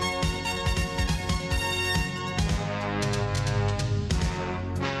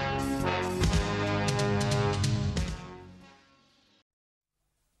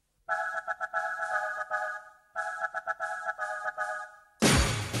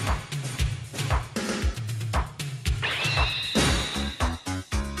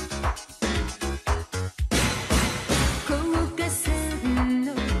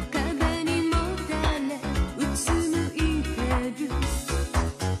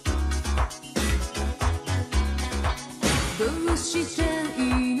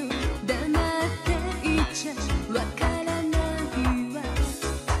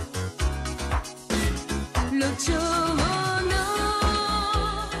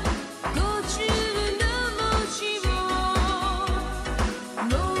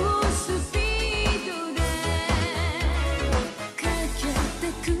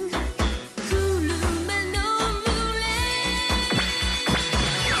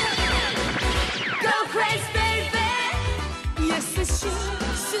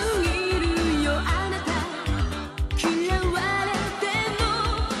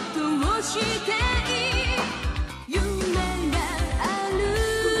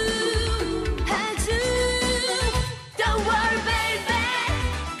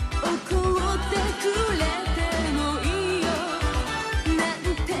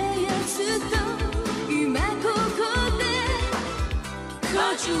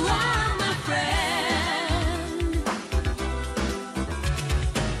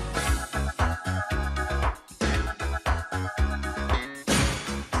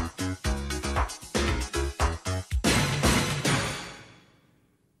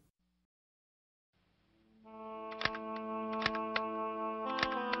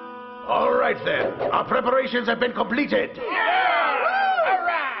 All right, then. Our preparations have been completed.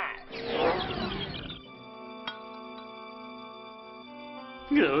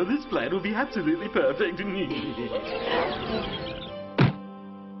 Oh, this plan will be absolutely perfect.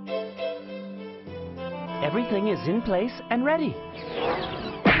 Everything is in place and ready.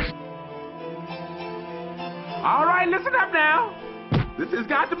 All right, listen up now. This has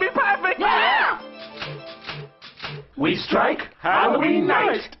got to be perfect. Yeah! We strike Halloween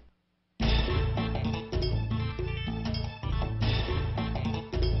night.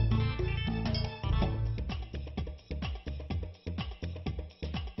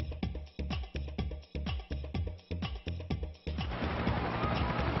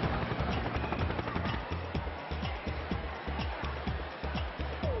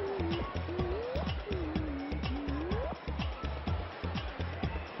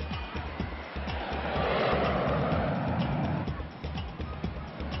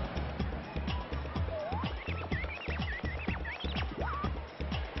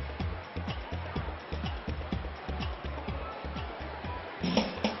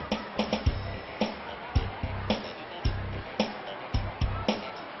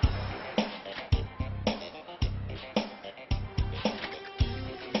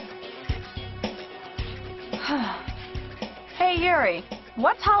 Hey, Yuri,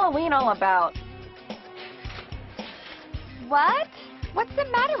 what's Halloween all about? What? What's the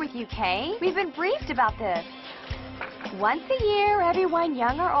matter with you, Kay? We've been briefed about this. Once a year, everyone,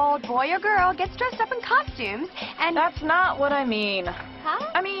 young or old, boy or girl, gets dressed up in costumes, and... That's not what I mean.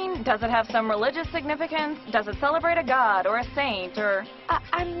 Huh? I mean, does it have some religious significance? Does it celebrate a god or a saint or...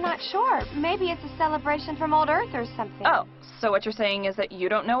 I'm not sure. Maybe it's a celebration from old Earth or something. Oh, so what you're saying is that you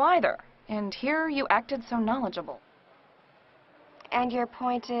don't know either. And here you acted so knowledgeable. And your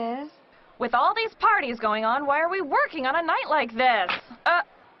point is? With all these parties going on, why are we working on a night like this?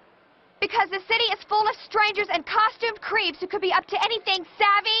 Because the city is full of strangers and costumed creeps who could be up to anything,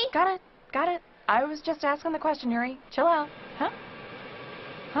 savvy? Got it. I was just asking the question, Yuri. Chill out.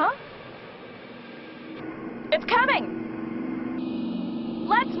 Huh? It's coming!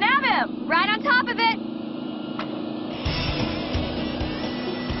 Let's nab him! Right on top of it!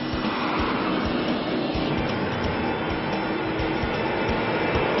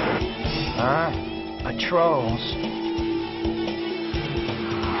 Patrols.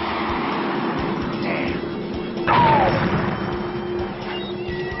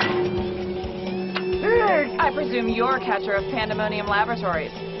 I presume you're catcher of Pandemonium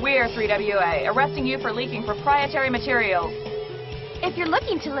Laboratories. We're 3WA, arresting you for leaking proprietary materials. If you're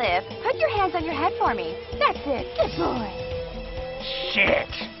looking to live, put your hands on your head for me. That's it. Good boy. Shit!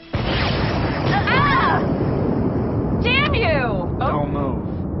 Damn you! Don't move.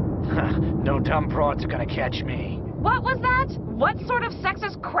 No dumb broads are gonna catch me. What was that? What sort of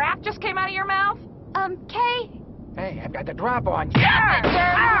sexist crap just came out of your mouth? Kay? Hey, I've got the drop on you.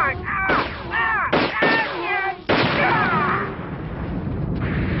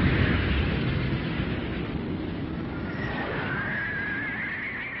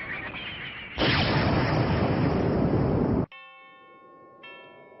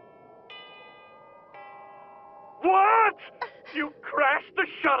 What? You crashed the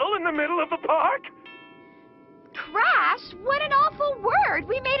shuttle in the middle of the park? Crash? What an awful word!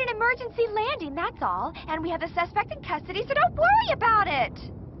 We made an emergency landing, that's all. And we have the suspect in custody, so don't worry about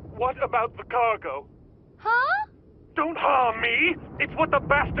it. What about the cargo? Huh? Don't harm me! It's what the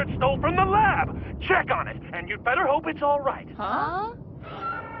bastard stole from the lab! Check on it, and you'd better hope it's all right. Huh?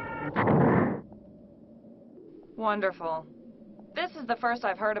 Wonderful. This is the first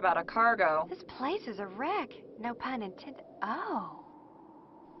I've heard about a cargo. This place is a wreck. No pun intended. Oh.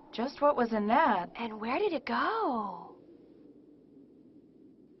 Just what was in that? And where did it go?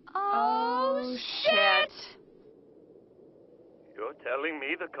 Oh, shit! You're telling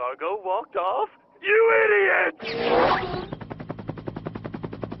me the cargo walked off? You idiot!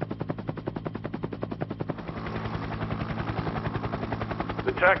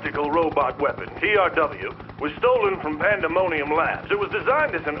 The tactical robot weapon, TRW, was stolen from Pandemonium Labs. It was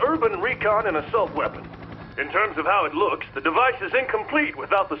designed as an urban recon and assault weapon. In terms of how it looks, the device is incomplete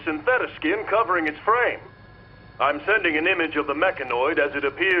without the synthetic skin covering its frame. I'm sending an image of the mechanoid as it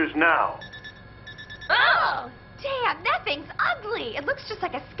appears now. Oh! Damn, that thing's ugly! It looks just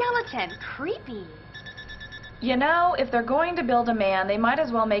like a skeleton. Creepy. You know, if they're going to build a man, they might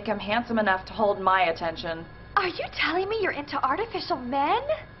as well make him handsome enough to hold my attention. Are you telling me you're into artificial men?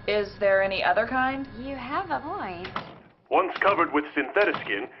 Is there any other kind? You have a point. Once covered with synthetic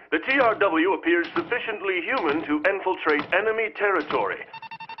skin, the TRW appears sufficiently human to infiltrate enemy territory.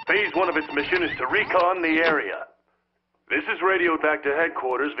 Phase 1 of its mission is to recon the area. This is radioed back to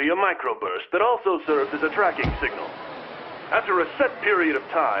headquarters via microburst that also serves as a tracking signal. After a set period of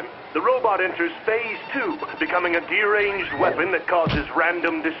time, the robot enters Phase 2, becoming a deranged weapon that causes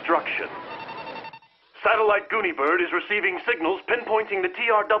random destruction. Satellite Goonybird is receiving signals pinpointing the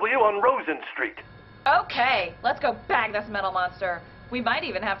TRW on Rosen Street. Okay, let's go bag this metal monster. We might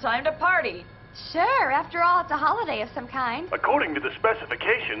even have time to party. Sure, after all, it's a holiday of some kind. According to the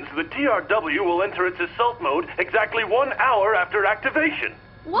specifications, the TRW will enter its assault mode exactly 1 hour after activation.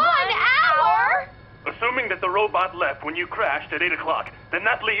 1 hour? Assuming that the robot left when you crashed at 8 o'clock, then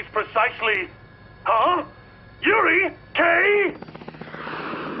that leaves precisely... Huh? Yuri? Kay?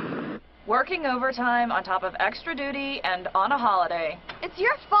 Working overtime on top of extra duty and on a holiday. It's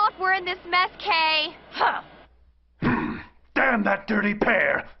your fault we're in this mess, Kay. Huh. Damn that dirty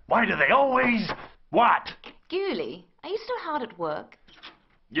pair! Why do they always... What? Ghoulie, are you still hard at work?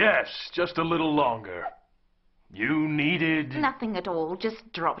 Yes, just a little longer. You needed... Nothing at all,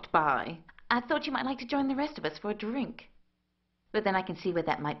 just dropped by. I thought you might like to join the rest of us for a drink. But then I can see where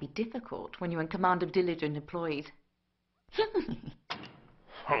that might be difficult when you're in command of diligent employees.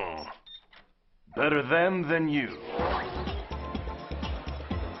 Better them than you.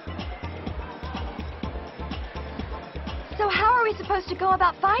 So how are we supposed to go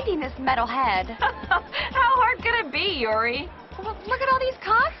about finding this metalhead? How hard could it be, Yuri? Well, look at all these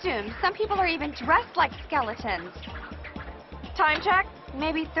costumes. Some people are even dressed like skeletons. Time check?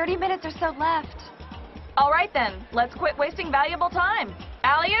 Maybe 30 minutes or so left. All right then, let's quit wasting valuable time.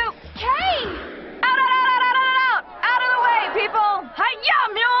 Alley-oop! Kay! Out, out, out, out, out, out! Out of the way, people! Hi-ya,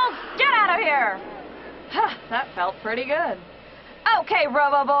 mules! Get out of here! That felt pretty good. Okay,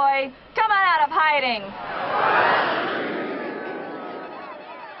 Robo-Boy, come on out of hiding.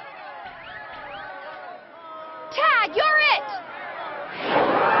 Tag, you're it!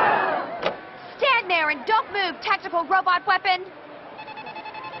 Stand there and don't move, tactical robot weapon!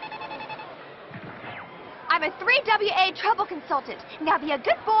 I'm a 3WA trouble consultant. Now be a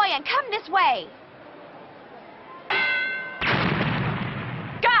good boy and come this way.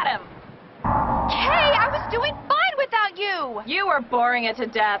 Got him! Kay, I was doing fine without you! You were boring it to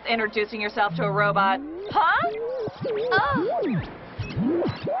death, introducing yourself to a robot. Huh? Oh.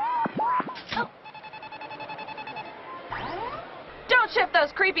 Don't shift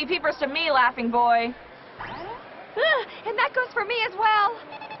those creepy peepers to me, laughing boy. And that goes for me as well.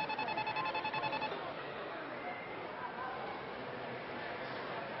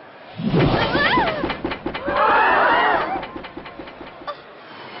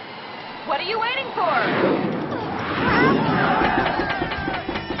 What are you waiting for?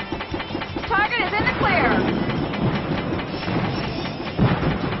 Target is in the clear.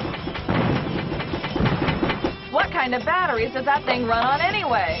 What kind of batteries does that thing run on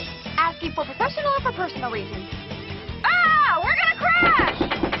anyway? Asking for professional or for personal reasons? Ah! We're gonna crash!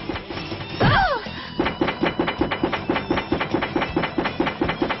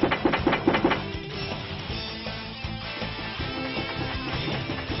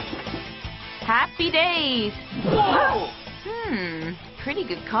 Happy days! Whoa! Pretty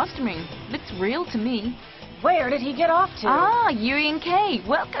good costuming. Looks real to me. Where did he get off to? Ah, Yuri and Kay,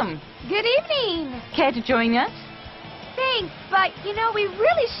 welcome. Good evening. Care to join us? Thanks, but, you know, we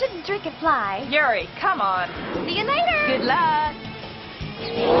really shouldn't drink and fly. Yuri, come on. See you later. Good luck.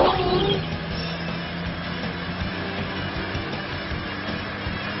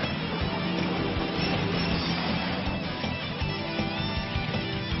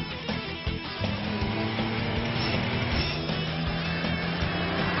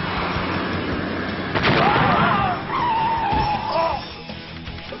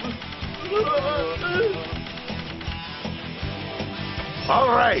 All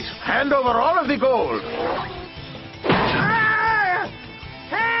right, hand over all of the gold.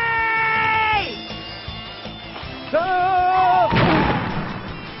 Hey!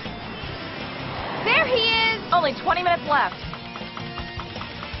 There he is! Only 20 minutes left.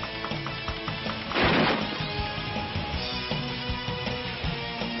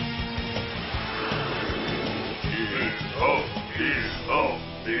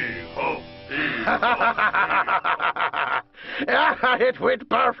 It went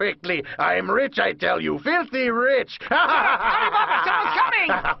perfectly. I'm rich, I tell you. Filthy rich. Alibaba, someone's coming!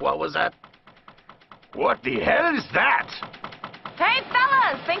 What was that? What the hell is that? Hey,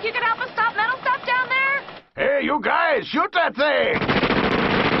 fellas! Think you can help us stop metal stuff down there? Hey, you guys, shoot that thing!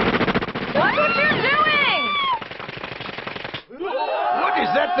 Watch what you're doing! What is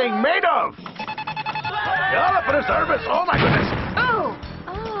that thing made of? All up for the service. Oh, my goodness. Ooh!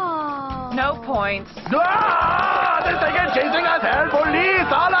 Oh. No points. Ah! This thing is chasing us! Help!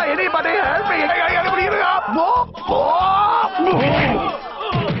 Police! Allah! Anybody help me!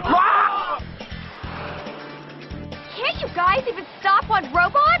 Can't you guys even stop one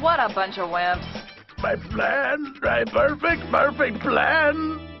robot? What a bunch of wimps. My plan! My perfect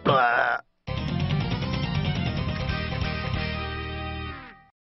plan!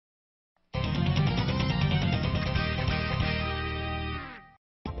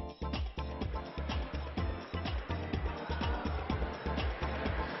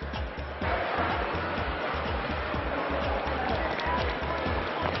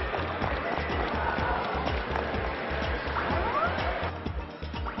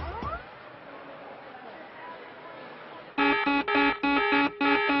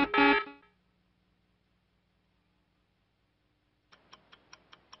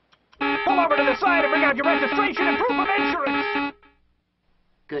 Pull over to the side and bring out your registration and proof of insurance!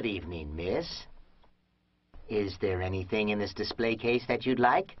 Good evening, miss. Is there anything in this display case that you'd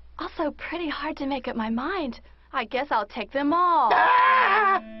like? Also pretty hard to make up my mind. I guess I'll take them all.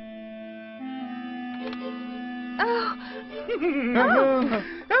 Ah! Oh.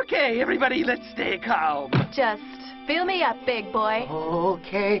 Okay, everybody, let's stay calm. Just fill me up, big boy.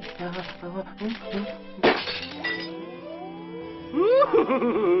 Okay.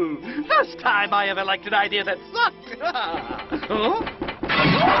 First time I ever liked an idea that sucked. Huh?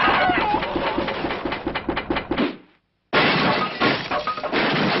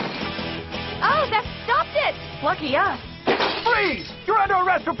 Oh, that stopped it! Lucky us. Freeze! You're under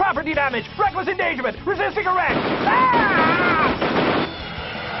arrest for property damage, reckless endangerment, resisting arrest. Ah!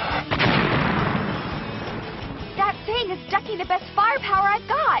 That thing is ducking the best firepower I've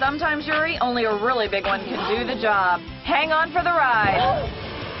got. Sometimes, Yuri, only a really big one can do the job. Hang on for the ride.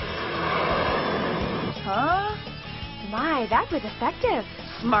 Huh? My, that was effective.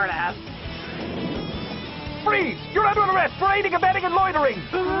 Smartass. Freeze! You're under arrest for aiding, abetting, and loitering.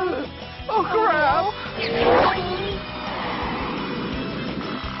 Oh, crap!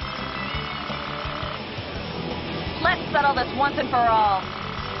 Let's settle this once and for all.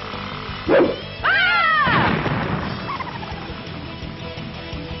 Ah!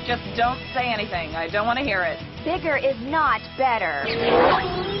 Just don't say anything. I don't want to hear it. Bigger is not better.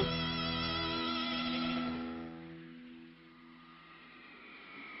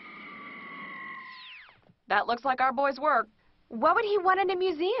 That looks like our boy's work. What would he want in a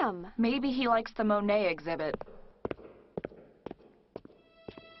museum? Maybe he likes the Monet exhibit.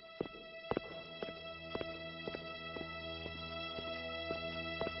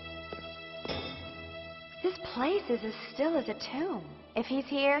 This place is as still as a tomb. If he's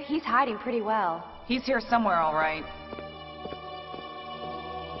here, he's hiding pretty well. He's here somewhere, all right.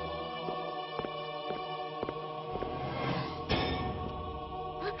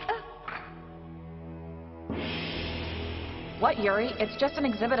 What, Yuri? It's just an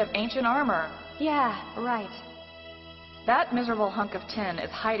exhibit of ancient armor. Yeah, right. That miserable hunk of tin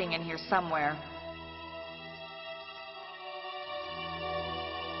is hiding in here somewhere.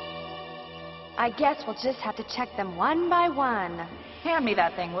 I guess we'll just have to check them one by one. Hand me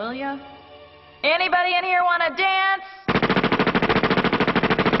that thing, will ya? Anybody in here want to dance?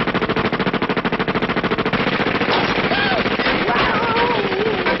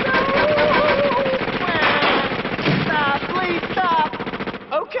 Stop, please stop.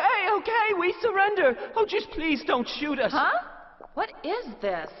 Okay, we surrender. Oh, just please don't shoot us. Huh? What is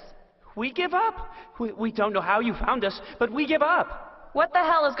this? We give up. We don't know how you found us, but we give up. What the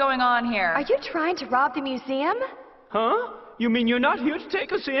hell is going on here? Are you trying to rob the museum? Huh? You mean you're not here to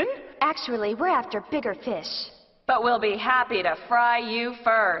take us in? Actually, we're after bigger fish. But we'll be happy to fry you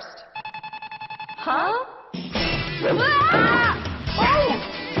first. Huh? Ah! Oh!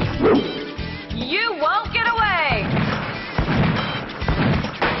 You won't get away!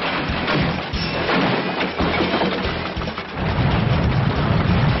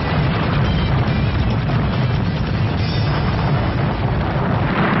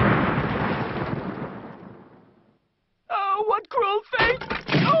 What cruel fate!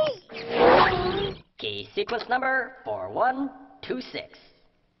 Oh! Key sequence number 4126.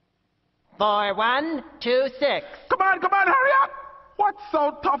 4126. Come on, hurry up! What's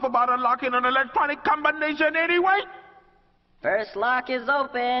so tough about unlocking an electronic combination anyway? First lock is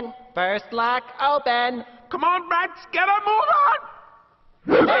open. First lock open. Come on, brats, get a move on!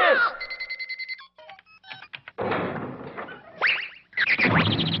 Yes!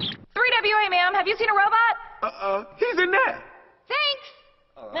 3WA, ma'am. Have you seen a robot? He's in there. Thanks.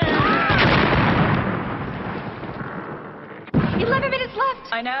 11 minutes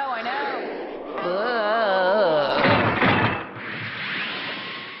left. I know.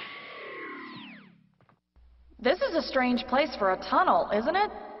 This is a strange place for a tunnel, isn't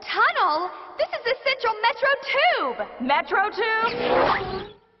it? Tunnel? This is the Central Metro Tube! Metro Tube?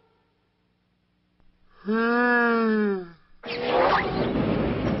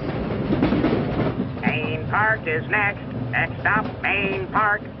 Main Park is next. Next stop, Main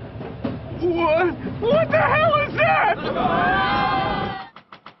Park. What the hell is that?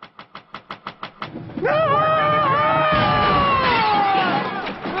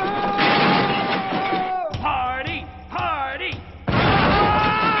 Party! Party!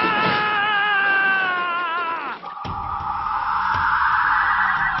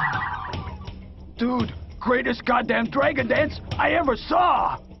 Dude, greatest goddamn dragon dance I ever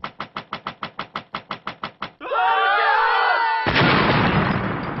saw!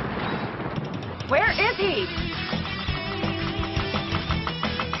 Where is he?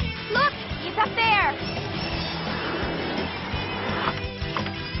 Look, he's up there.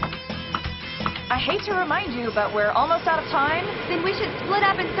 I hate to remind you, but we're almost out of time. Then we should split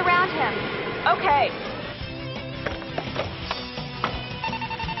up and surround him. Okay.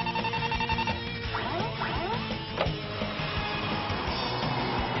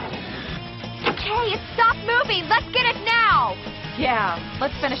 Okay, it stopped moving. Let's get it now. Yeah,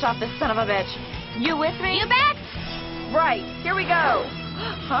 let's finish off this son of a bitch. You with me? You bet. Right, here we go.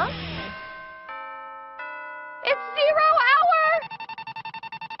 Huh? It's 0 hour!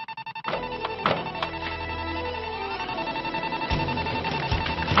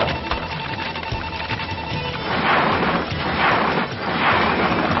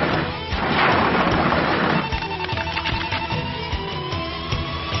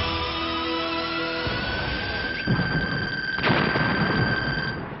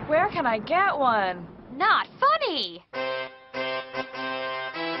 Where can I get one? Not funny.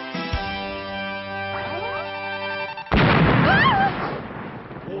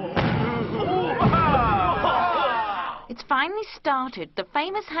 It's finally started. The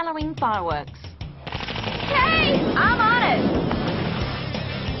famous Halloween fireworks. Hey! I'm on it!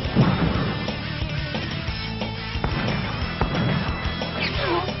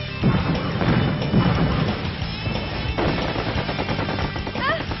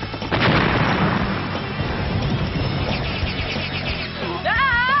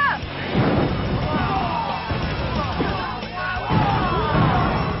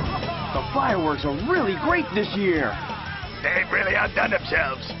 Fireworks are really great this year. They've really outdone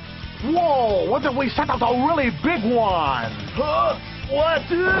themselves. Whoa, what if we set out a really big one? Huh? What?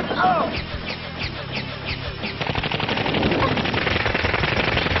 Oh.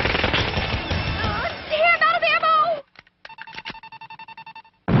 Damn, out of ammo!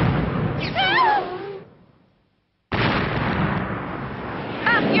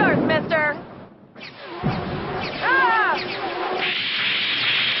 That's yours, mister! Ah!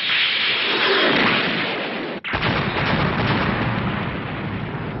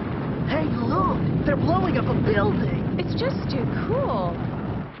 Hey, look! They're blowing up a building! It's just too cool.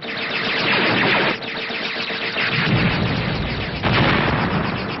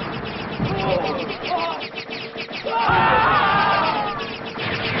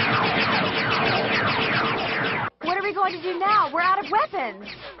 What are we going to do now? We're out of weapons.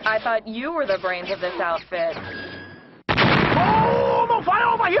 I thought you were the brains of this outfit. Oh, no fire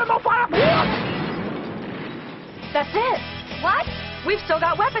over here! No fire! That's it. What? We've still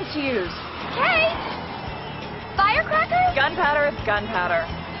got weapons to use. Hey! Firecrackers? Gunpowder is gunpowder.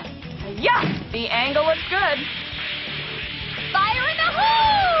 Yeah! The angle looks good. Fire in the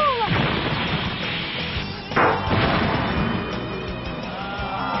hole!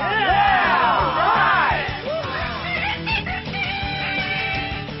 Yeah! Right!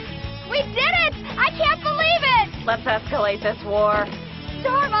 We did it! I can't believe it! Let's escalate this war.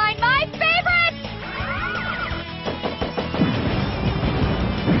 Starmine, my favorite!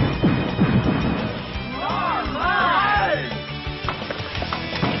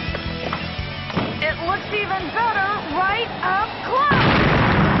 It looks even better right up close.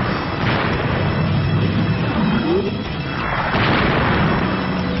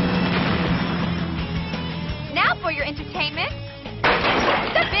 Now for your entertainment,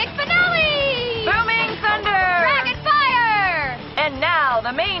 the big finale! Booming thunder! Dragon fire! And now,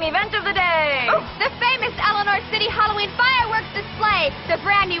 the main event of the day. Ooh, the famous Eleanor City Halloween fireworks display. The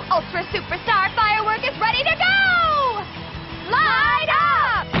brand new Ultra Superstar firework is ready to go! Light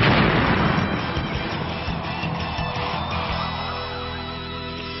up!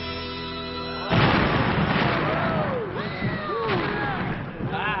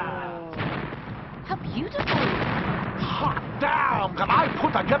 How beautiful. Hot damn! Can I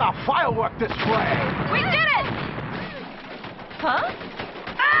put together a firework display? We did it! Huh?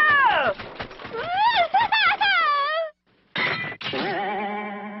 Oh!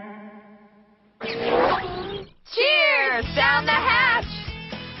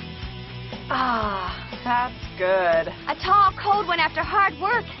 good. A tall, cold one after hard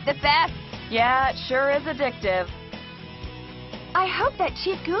work. The best. Yeah, it sure is addictive. I hope that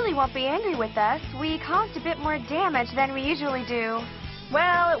Chief Ghoulie won't be angry with us. We caused a bit more damage than we usually do.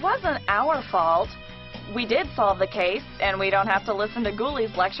 Well, it wasn't our fault. We did solve the case, and we don't have to listen to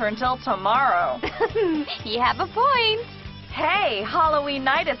Ghoulie's lecture until tomorrow. You have a point. Hey, Halloween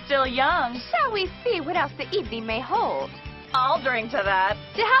night is still young. Shall we see what else the evening may hold? I'll drink to that.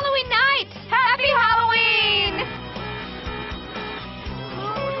 To Halloween night! Happy Halloween!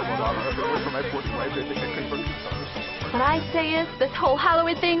 What I say is, this whole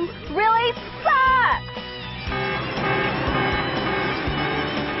Halloween thing really sucks!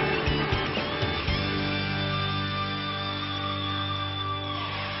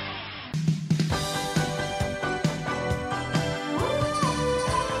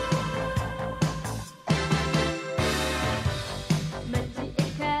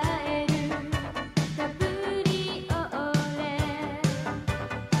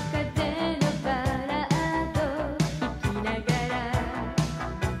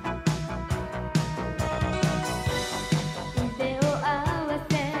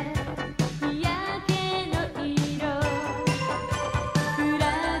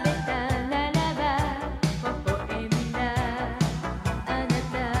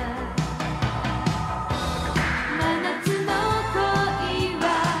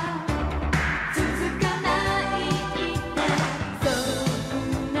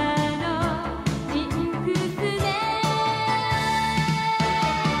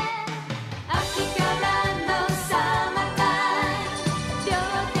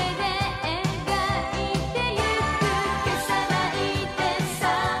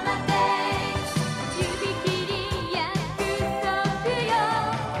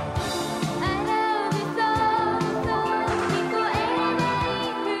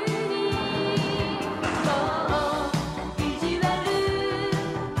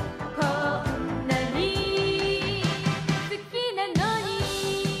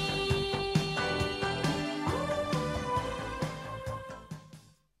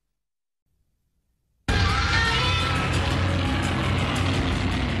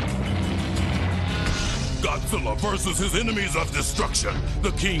 Godzilla versus his enemies of destruction,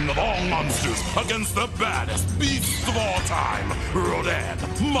 the king of all monsters, against the baddest beasts of all time, Rodan,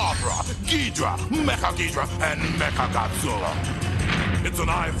 Mothra, Ghidra, Mecha-Ghidra, and Mecha-Godzilla. It's an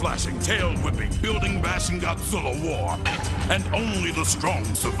eye-flashing, tail-whipping, building-bashing Godzilla war, and only the strong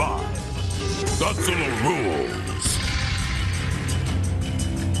survive. Godzilla rules.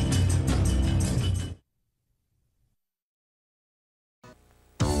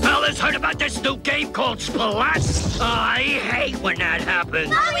 Fellas, heard about this new game called Splat? I hate when that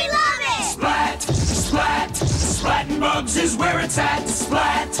happens. Oh, we love it! Splat! Splat! Splatting bugs is where it's at.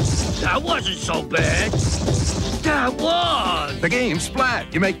 Splat! That wasn't so bad. That was! The game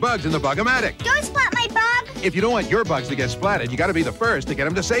Splat. You make bugs in the Bug-O-Matic. Don't splat my bug! If you don't want your bugs to get splatted, you gotta be the first to get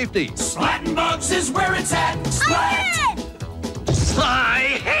them to safety. Splatting bugs is where it's at. Splat!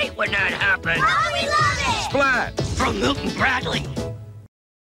 I hate when that happens. Oh, we love it! Splat! From Milton Bradley.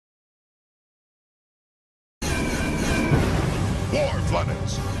 War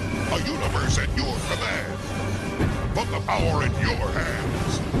planets, a universe at your command. Put the power in your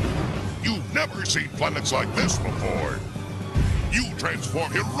hands. You've never seen planets like this before. You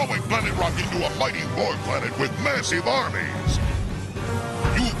transform heroic Planet Rock into a mighty war planet with massive armies.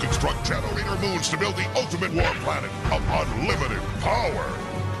 You construct generator moons to build the ultimate war planet of unlimited power.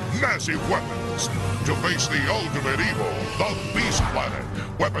 Massive weapons to face the ultimate evil, the Beast Planet.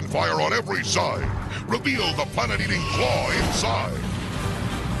 Weapon fire on every side. Reveal the planet-eating claw inside.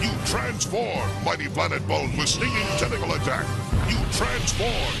 You transform Mighty Planet Bone with stinging tentacle attack. You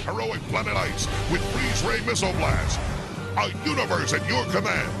transform Heroic Planet Ice with freeze ray missile blast. A universe at your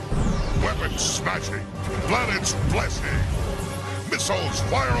command. Weapons smashing, planets blasting. Missiles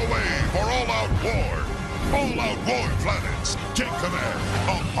fire away for all-out war. All-out war planets. Take command.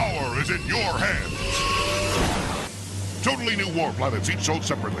 Our power is in your hands. Totally new war planets, each sold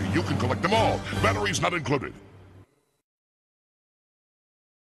separately. You can collect them all. Batteries not included.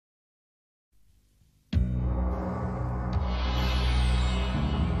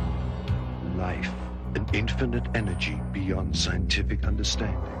 Life, an infinite energy beyond scientific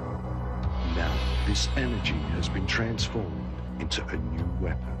understanding. Now, this energy has been transformed into a new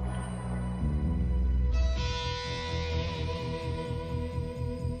weapon.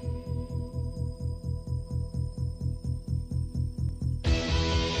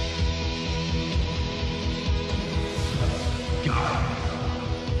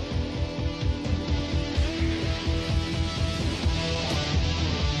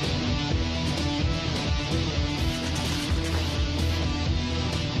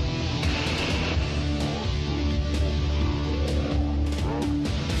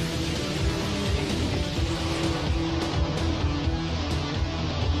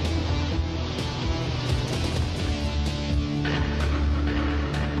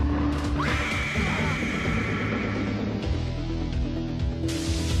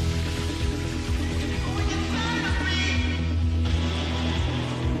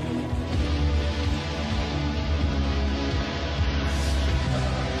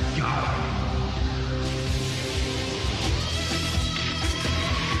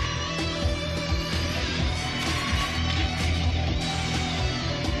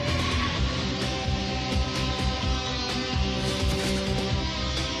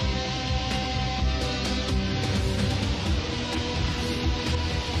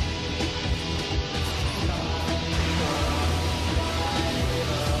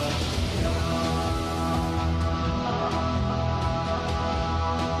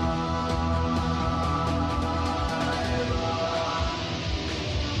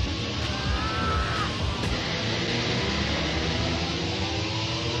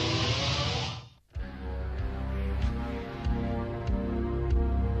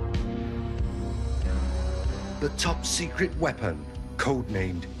 The top-secret weapon,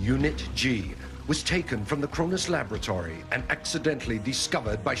 codenamed Unit G, was taken from the Cronus laboratory and accidentally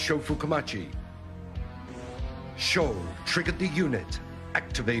discovered by Sho Fukamachi. Sho triggered the unit,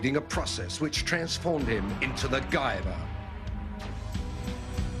 activating a process which transformed him into the Guyver.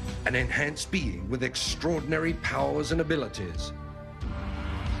 An enhanced being with extraordinary powers and abilities.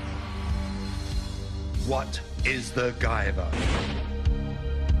 What is the Guyver?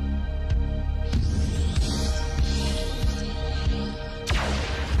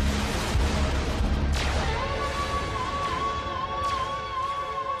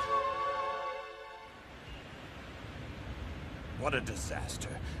 What a disaster.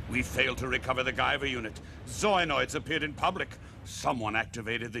 We failed to recover the Guyver unit. Zoonoids appeared in public. Someone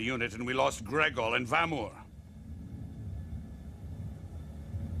activated the unit and we lost Gregor and Vamur.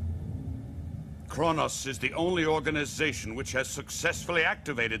 Kronos is the only organization which has successfully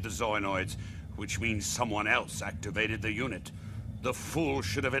activated the Zoonoids, which means someone else activated the unit. The fool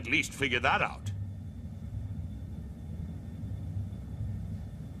should have at least figured that out.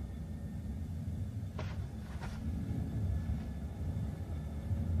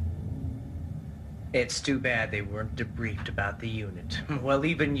 It's too bad they weren't debriefed about the unit. Well,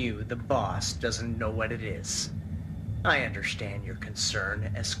 even you, the boss, doesn't know what it is. I understand your concern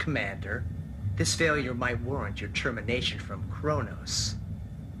as commander. This failure might warrant your termination from Kronos.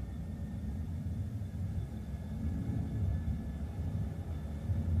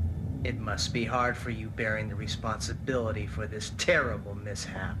 It must be hard for you bearing the responsibility for this terrible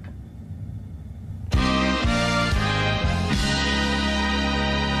mishap.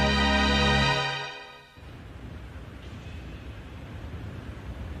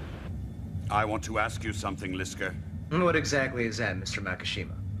 I want to ask you something, Lisker. What exactly is that, Mr.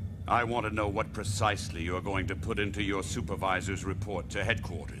 Makishima? I want to know what precisely you're going to put into your supervisor's report to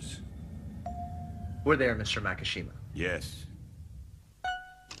headquarters. We're there, Mr. Makishima. Yes.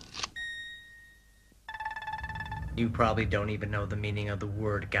 You probably don't even know the meaning of the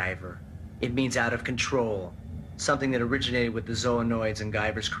word Guyver. It means out of control. Something that originated with the Zoonoids and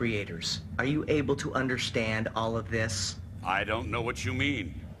Guyver's creators. Are you able to understand all of this? I don't know what you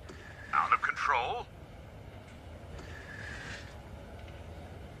mean. Out of control?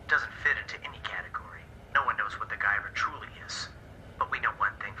 Doesn't fit into any category. No one knows what the Guyver truly is. But we know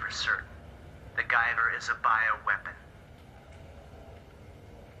one thing for certain. The Guyver is a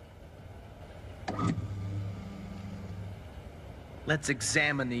bioweapon. Let's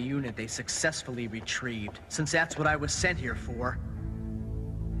examine the unit they successfully retrieved, since that's what I was sent here for.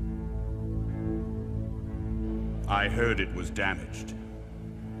 I heard it was damaged.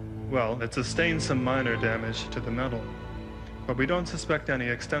 Well, it sustained some minor damage to the metal, but we don't suspect any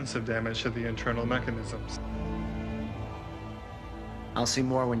extensive damage to the internal mechanisms. I'll see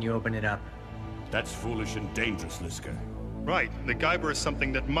more when you open it up. That's foolish and dangerous, Lisker. Right. The Guyver is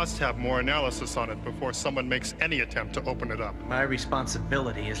something that must have more analysis on it before someone makes any attempt to open it up. My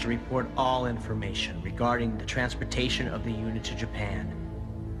responsibility is to report all information regarding the transportation of the unit to Japan.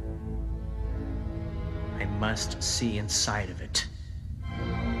 I must see inside of it.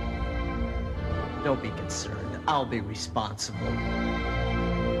 Don't be concerned. I'll be responsible.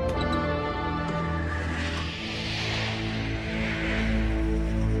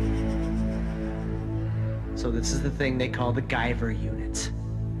 So this is the thing they call the Guyver unit.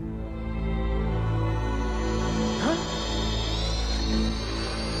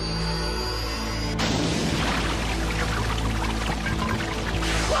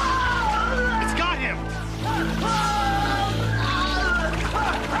 It's got him!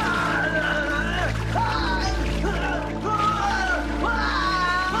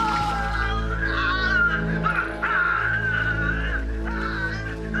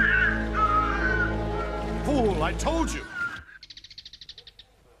 Fool, I told you!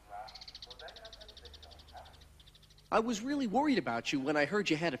 I was really worried about you when I heard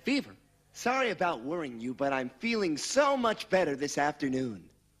you had a fever. Sorry about worrying you, but I'm feeling so much better this afternoon.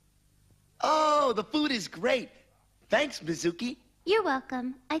 Oh, the food is great. Thanks, Mizuki. You're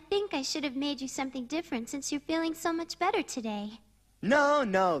welcome. I think I should have made you something different since you're feeling so much better today.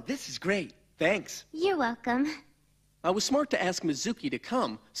 No, this is great. Thanks. You're welcome. I was smart to ask Mizuki to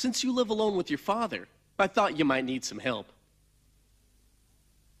come, since you live alone with your father. I thought you might need some help.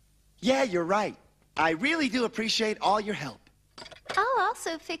 Yeah, you're right. I really do appreciate all your help. I'll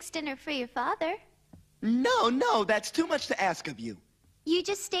also fix dinner for your father. No, that's too much to ask of you. You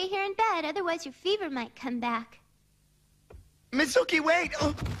just stay here in bed, otherwise your fever might come back. Mizuki, wait!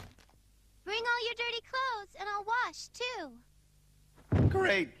 Oh. Bring all your dirty clothes, and I'll wash, too.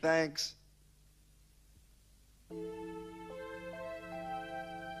 Great, thanks.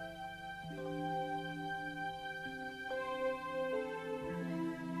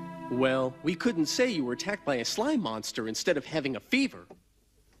 Well, we couldn't say you were attacked by a slime monster instead of having a fever.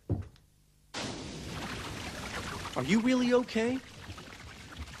 Are you really okay?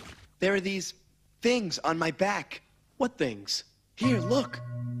 There are these things on my back. What things? Here, look.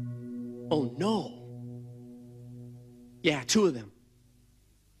 Oh, no. Yeah, 2 of them.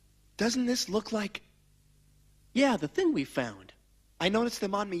 Doesn't this look like... Yeah, the thing we found. I noticed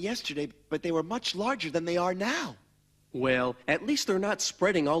them on me yesterday, but they were much larger than they are now. Well, at least they're not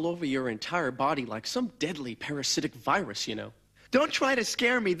spreading all over your entire body like some deadly parasitic virus, you know. Don't try to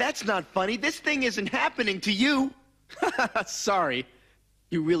scare me. That's not funny. This thing isn't happening to you. Sorry.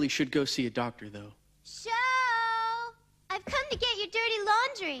 You really should go see a doctor, though. Show! I've come to get your dirty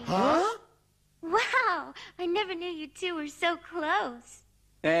laundry. Huh? Wow, I never knew you two were so close.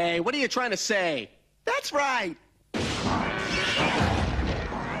 Hey, what are you trying to say? That's right.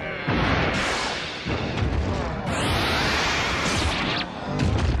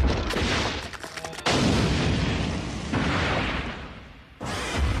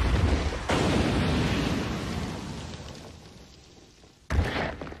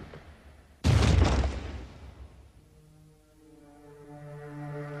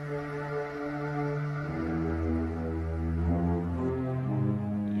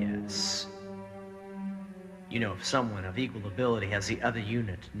 You know, if someone of equal ability has the other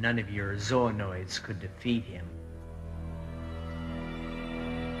unit, none of your zoonoids could defeat him.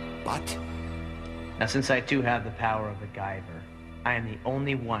 But? Now, since I too have the power of the Guyver, I am the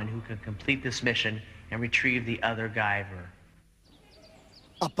only one who can complete this mission and retrieve the other Guyver.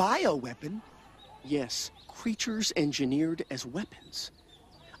 A bioweapon? Yes, creatures engineered as weapons.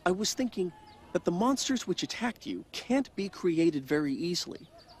 I was thinking that the monsters which attacked you can't be created very easily.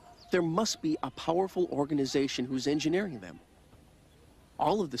 There must be a powerful organization who's engineering them.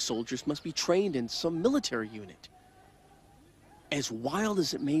 All of the soldiers must be trained in some military unit. As wild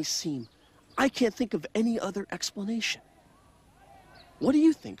as it may seem, I can't think of any other explanation. What do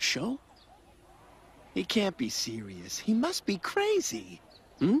you think, Sho? He can't be serious. He must be crazy.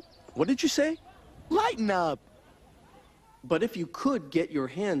 What did you say? Lighten up. But if you could get your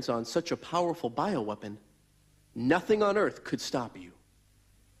hands on such a powerful bioweapon, nothing on Earth could stop you.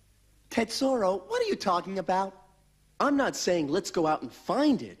 Tetsuro, what are you talking about? I'm not saying let's go out and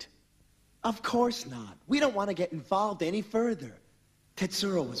find it. Of course not. We don't want to get involved any further.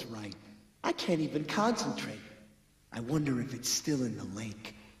 Tetsuro was right. I can't even concentrate. I wonder if it's still in the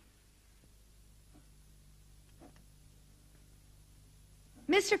lake.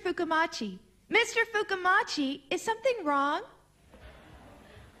 Mr. Fukumachi! Mr. Fukumachi, is something wrong?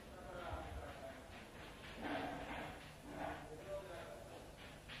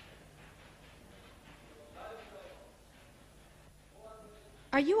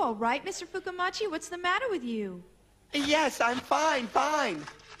 Are you all right, Mr. Fukumachi? What's the matter with you? Yes, I'm fine.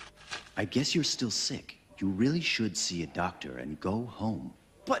 I guess you're still sick. You really should see a doctor and go home.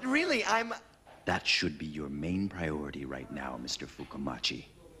 But really, That should be your main priority right now, Mr. Fukumachi.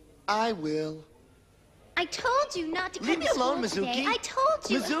 I will. I told you not to come Leave me to school alone, Mizuki. today. I told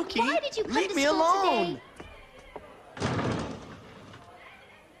you. Mizuki, Why did you come leave to me school alone. today?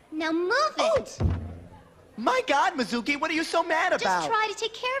 Now move it. My God, Mizuki, what are you so mad about? Just try to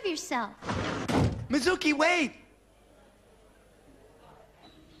take care of yourself. Mizuki, wait!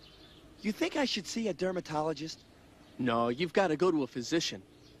 You think I should see a dermatologist? No, you've got to go to a physician.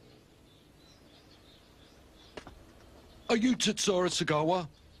 Are you Tetsuro Sagawa?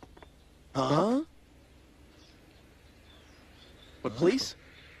 Huh? What, police?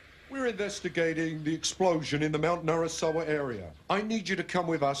 We're investigating the explosion in the Mount Narasawa area. I need you to come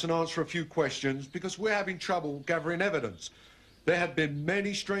with us and answer a few questions because we're having trouble gathering evidence. There have been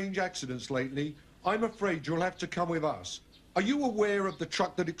many strange accidents lately. I'm afraid you'll have to come with us. Are you aware of the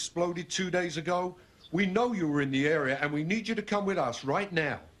truck that exploded 2 days ago? We know you were in the area and we need you to come with us right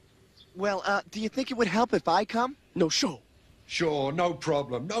now. Well, do you think it would help if I come? No, Sho. Sure, no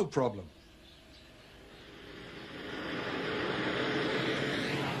problem, no problem.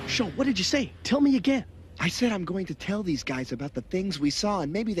 Sho, what did you say? Tell me again. I said I'm going to tell these guys about the things we saw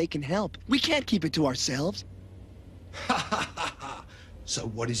and maybe they can help. We can't keep it to ourselves. So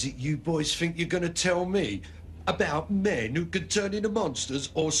what is it you boys think you're going to tell me? About men who could turn into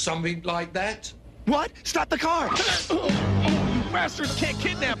monsters or something like that? What? Stop the car! You bastards can't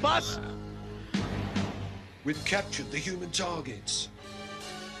kidnap us! We've captured the human targets.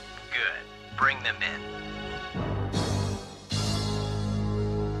 Good. Bring them in.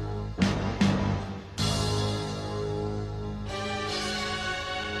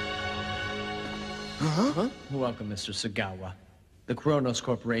 Welcome, Mr. Sagawa. The Kronos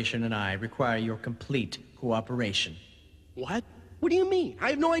Corporation and I require your complete cooperation. What? What do you mean?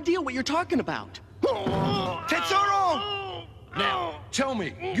 I have no idea what you're talking about. Tetsuro! Now, tell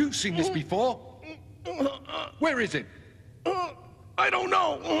me, you've seen this before? Where is it? I don't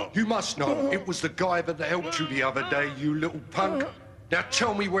know. You must know. It was the Guyver that helped you the other day, you little punk. Now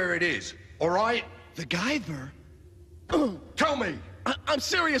tell me where it is, all right? The Guyver? Tell me! I'm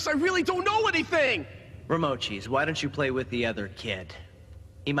serious, I really don't know anything! Ramochis, why don't you play with the other kid?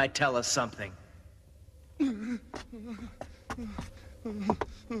 He might tell us something.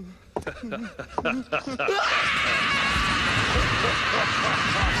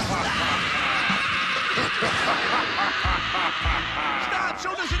 Stop!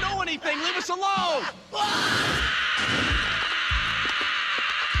 Joe doesn't know anything! Leave us alone!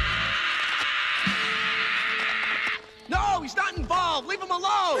 No, he's not involved! Leave him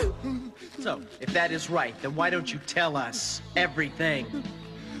alone! So, if that is right, then why don't you tell us everything?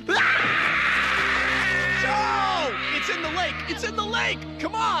 Joe! It's in the lake! It's in the lake!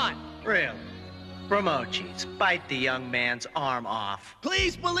 Come on! Really? Ramochis, bite the young man's arm off.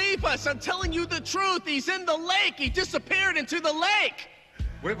 Please believe us! I'm telling you the truth! He's in the lake! He disappeared into the lake!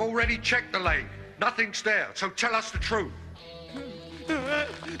 We've already checked the lake. Nothing's there, so tell us the truth.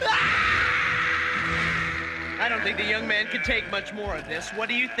 I don't think the young man can take much more of this. What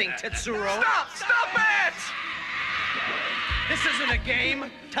do you think, Tetsuro? Stop! Stop it! This isn't a game.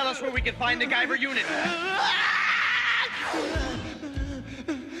 Tell us where we can find the Guyver unit.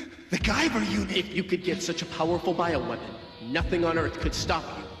 The Guyver unit! If you could get such a powerful bioweapon, nothing on Earth could stop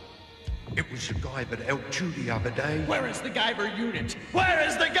you. It was the guy that helped you the other day. Where is the Guyver unit? Where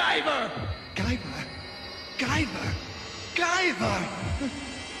is the Guyver? Guyver! Guyver! Guyver!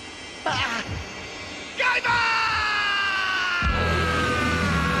 Ah! Guyver!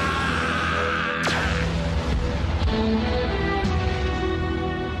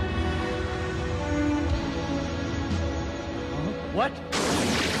 What?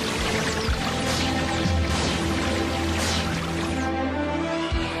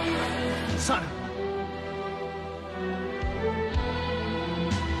 Son.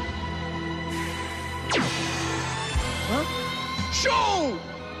 Huh? Show!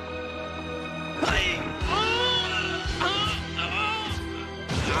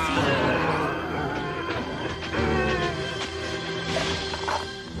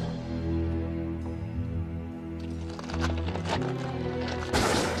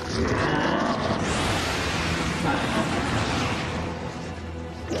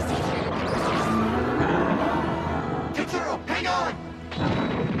 Tetsuro, hang on!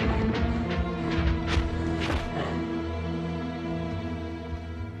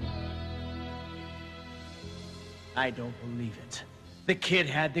 I don't believe it. The kid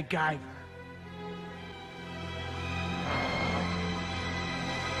had the Guyver.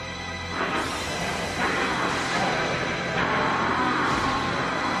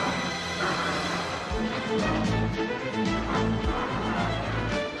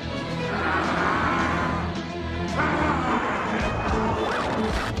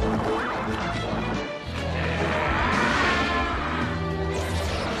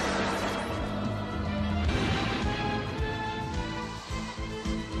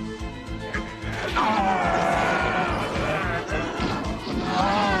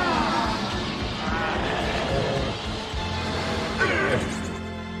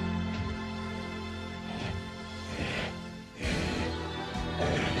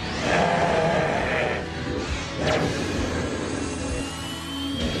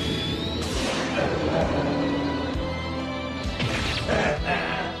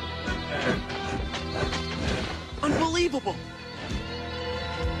 Unbelievable!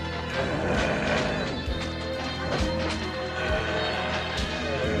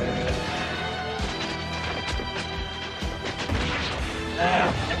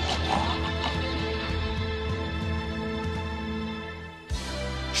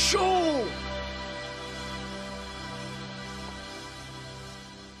 Show!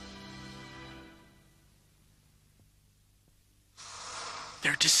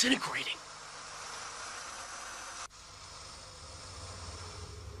 They're disintegrating.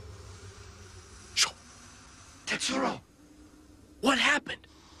 Tetsuro! What happened?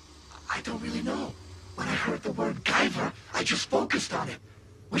 I don't really know. When I heard the word Guyver, I just focused on it.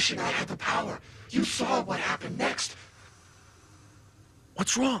 Wishing I had the power. You saw what happened next.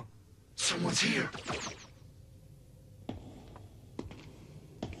 What's wrong? Someone's here.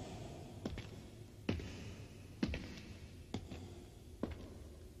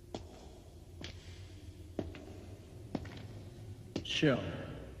 Sure.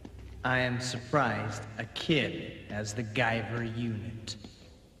 I am surprised a kid has the Guyver unit.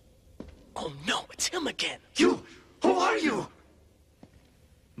 Oh no, it's him again! You! Who are you?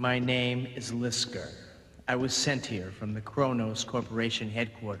 My name is Lisker. I was sent here from the Kronos Corporation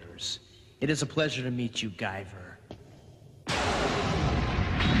headquarters. It is a pleasure to meet you, Guyver.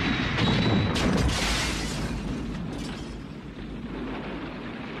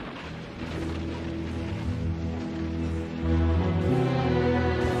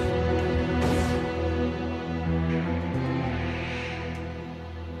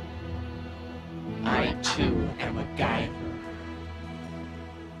 I, too, am a Guyver.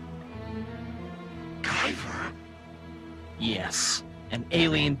 Guyver? Yes. An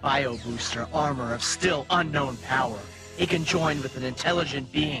alien bio-booster armor of still unknown power. It can join with an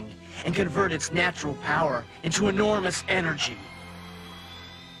intelligent being and convert its natural power into enormous energy.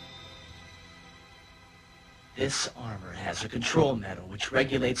 This armor has a control metal which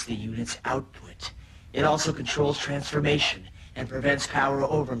regulates the unit's output. It also controls transformation and prevents power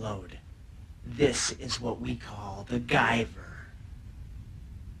overload. This is what we call the Guyver.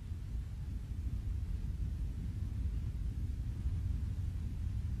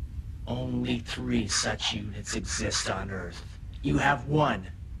 Only 3 such units exist on Earth. You have 1,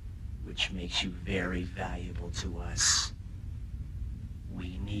 which makes you very valuable to us.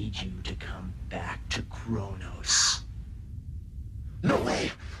 We need you to come back to Kronos. No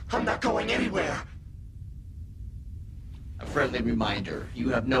way! I'm not going anywhere! A friendly reminder, you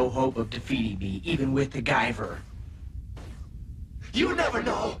have no hope of defeating me, even with the Guyver. You never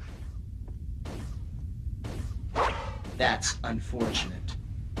know! That's unfortunate.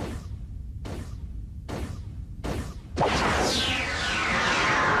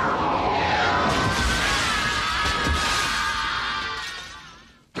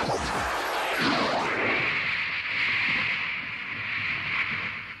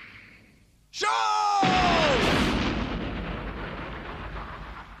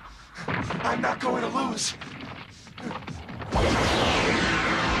 I'm not going to lose.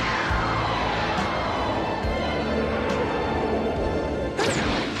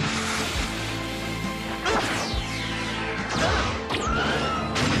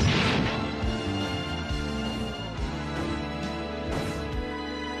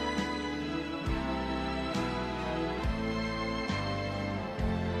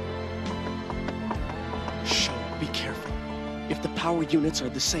 Shh, be careful. If the power units are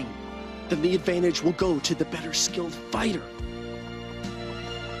the same, then the advantage will go to the better skilled fighter.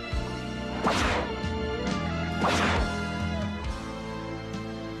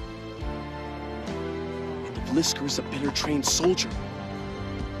 And if Lisker is a better trained soldier,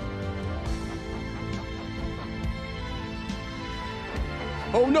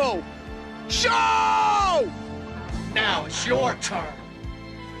 oh no! Show! Now it's your turn.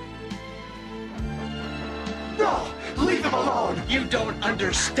 No! Leave him alone! You don't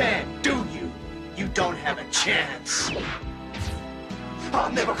understand, do you? You don't have a chance.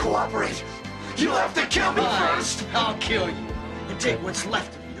 I'll never cooperate! You'll have to kill me first! I'll kill you and take what's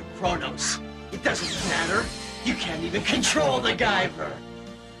left of you to Kronos. It doesn't matter. You can't even control the Guyver.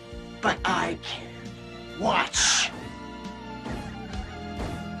 But I can. Watch.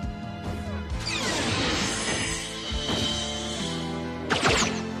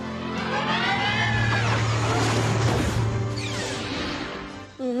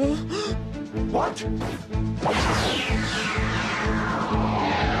 What?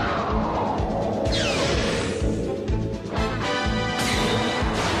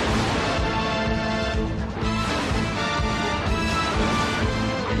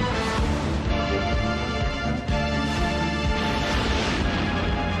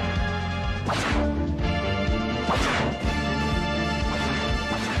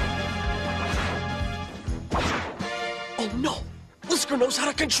 oh no! Lisker knows how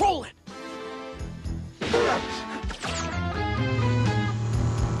to control it!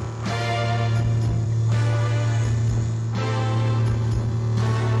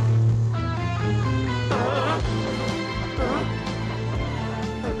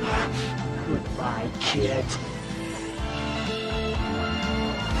 Goodbye, kid.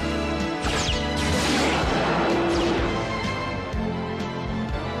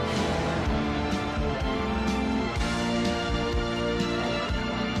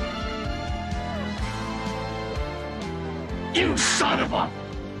 You son of a...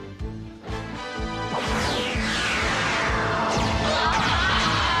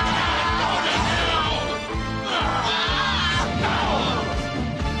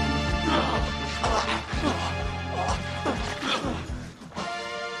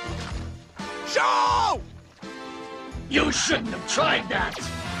 Show! You shouldn't have tried that!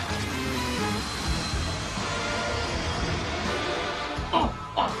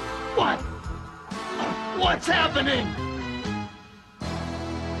 What? What's happening?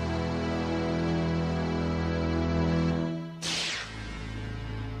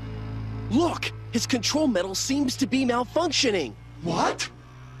 Look! His control metal seems to be malfunctioning. What?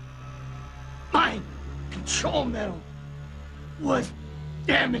 My control metal was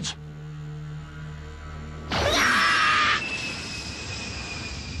damaged.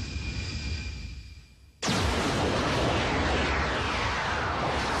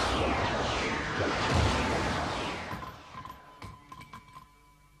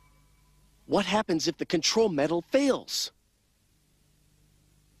 What happens if the control metal fails?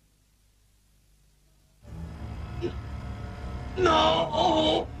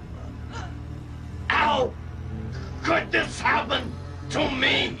 No! How could this happen to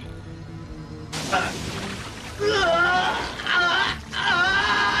me?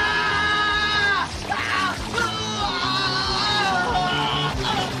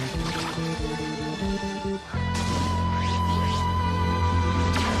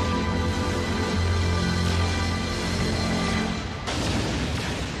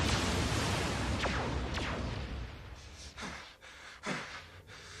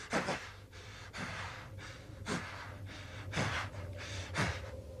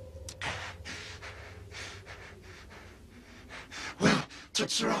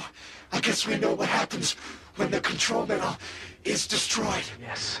 Tetsuro, I guess we know what happens when the control metal is destroyed.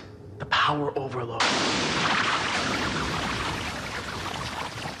 Yes, the power overload.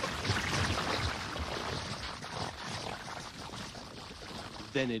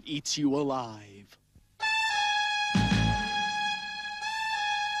 Then it eats you alive.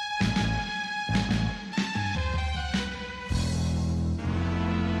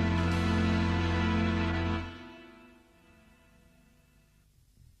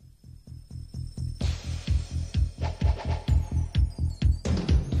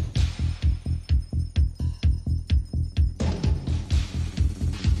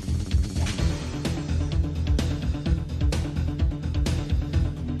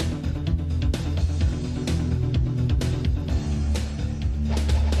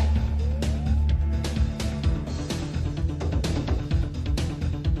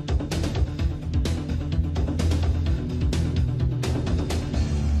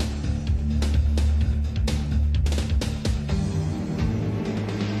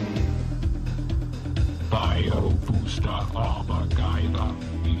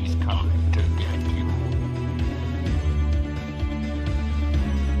 Guyver. He's coming to get you.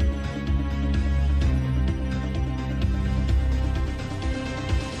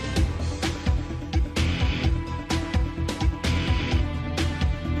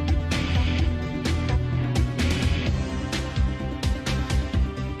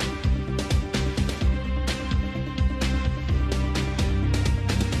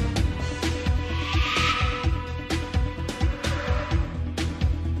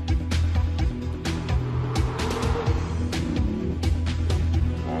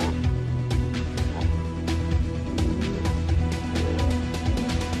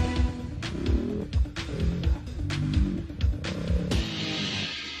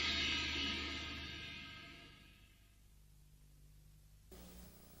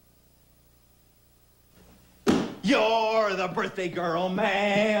 You're the birthday girl,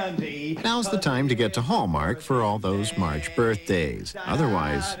 Mandy. Now's the time to get to Hallmark for all those March birthdays.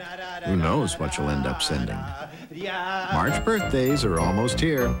 Otherwise, who knows what you'll end up sending. March birthdays are almost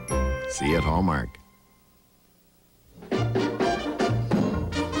here. See you at Hallmark.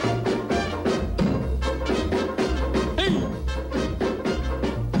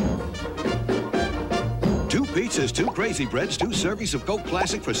 Two pizzas, two crazy breads, two servings of Coke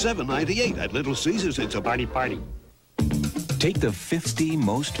Classic for $7.98 at Little Caesars. It's a party party. Take the 50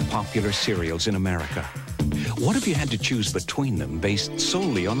 most popular cereals in America. What if you had to choose between them based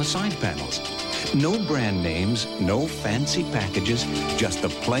solely on the side panels? No brand names, no fancy packages, just the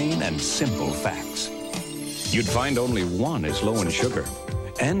plain and simple facts. You'd find only one is low in sugar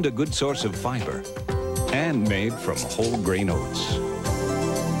and a good source of fiber and made from whole grain oats.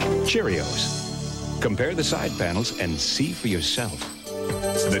 Cheerios. Compare the side panels and see for yourself.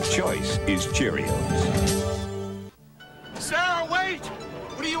 The choice is Cheerios. Sarah, wait!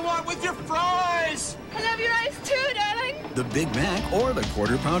 What do you want with your fries? I love your eyes too, darling. The Big Mac or the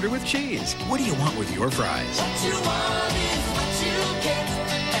Quarter Pounder with cheese. What do you want with your fries? What you want is what you get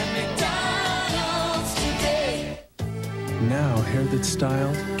at McDonald's today. Now, hair that's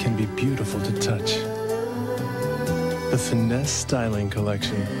styled can be beautiful to touch. The Finesse Styling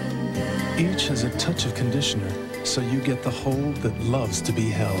Collection. Each has a touch of conditioner, so you get the hold that loves to be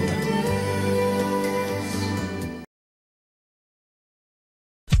held.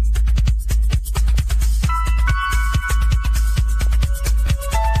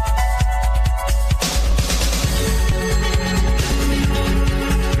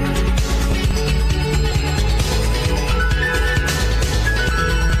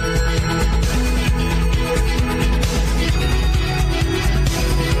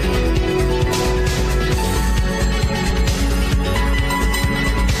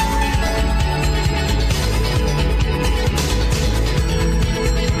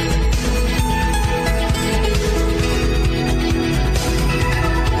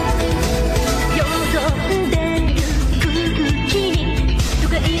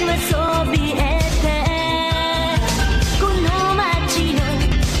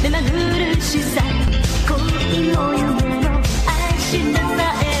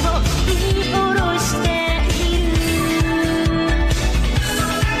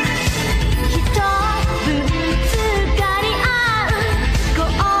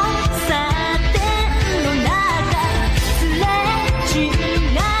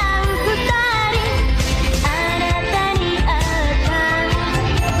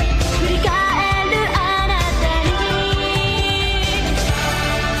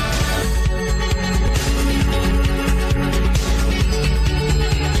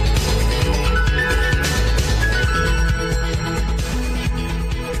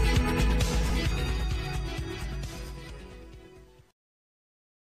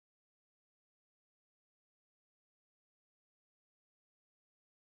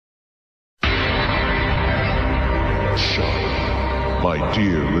 My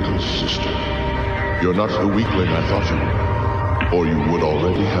dear little sister, you're not the weakling I thought you were, or you would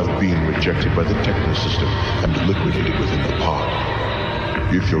already have been rejected by the Techno system and liquidated within the pod.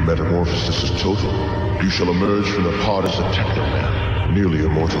 If your metamorphosis is total, you shall emerge from the pod as a Teknoman, nearly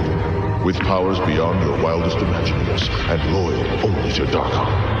immortal, with powers beyond your wildest imaginings, and loyal only to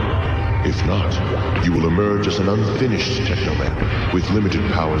Darkon. If not, you will emerge as an unfinished Teknoman, with limited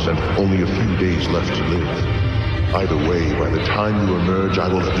powers and only a few days left to live. Either way, by the time you emerge, I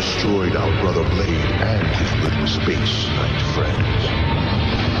will have destroyed our brother Blade and his little space knight friends.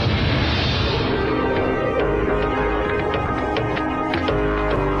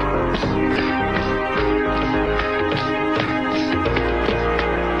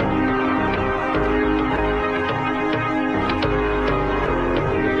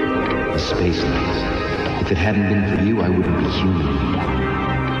 Space Knight. If it hadn't been for you, I wouldn't be human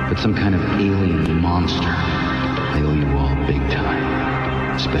anymore. But some kind of alien monster. I owe you all big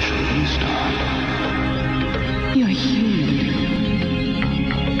time. Especially you, Star. You're human.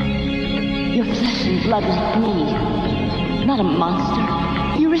 You're flesh and blood like me. Not a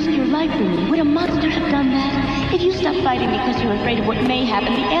monster. You risked your life for me. Would a monster have done that? If you stop fighting because you're afraid of what may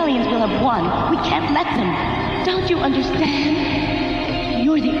happen, the aliens will have won. We can't let them. Don't you understand?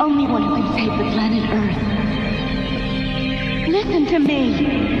 You're the only one who can save the planet Earth. Listen to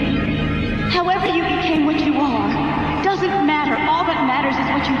me. However you became what you are, doesn't matter. All that matters is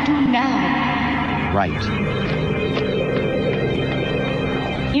what you do now. Right.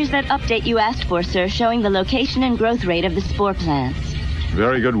 Here's that update you asked for, sir, showing the location and growth rate of the spore plants.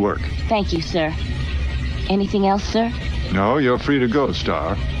 Very good work. Thank you, sir. Anything else, sir? No, you're free to go,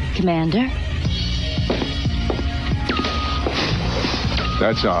 Star. Commander?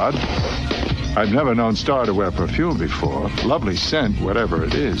 That's odd. I've never known Star to wear perfume before. Lovely scent, whatever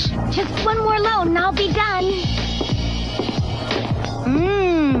it is. Just one more load and I'll be done.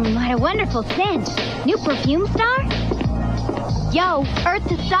 What a wonderful scent. New perfume, Star? Yo, Earth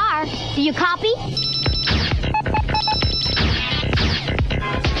to Star. Do you copy?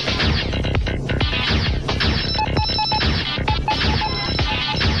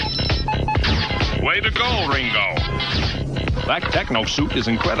 Way to go, Ringo. That techno suit is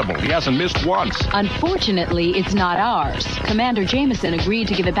incredible. He hasn't missed once. Unfortunately, it's not ours. Commander Jameson agreed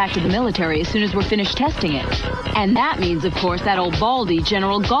to give it back to the military as soon as we're finished testing it. And that means, of course, that old baldy,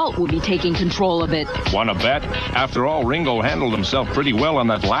 General Galt, will be taking control of it. Wanna bet? After all, Ringo handled himself pretty well on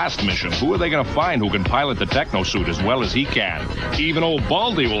that last mission. Who are they gonna find who can pilot the techno suit as well as he can? Even old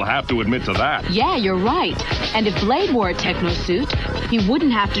Baldy will have to admit to that. Yeah, you're right. And if Blade wore a techno suit, he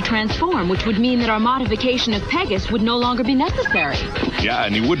wouldn't have to transform, which would mean that our modification of Pegasus would no longer be necessary. Yeah,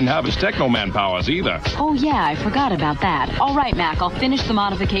 and he wouldn't have his Teknoman powers either. Oh, yeah, I forgot about that. All right, Mac, I'll finish the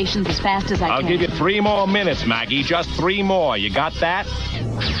modifications as fast as I can. I'll give you 3 more minutes, Maggie. Just 3 more. You got that?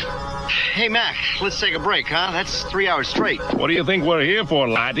 Hey, Mac, let's take a break, huh? That's 3 hours straight. What do you think we're here for,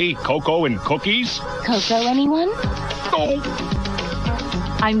 laddie? Cocoa and cookies? Cocoa, anyone? No.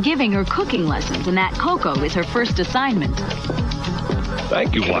 I'm giving her cooking lessons, and that cocoa is her first assignment.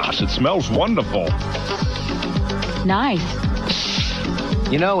 Thank you, Lass. It smells wonderful. Nice.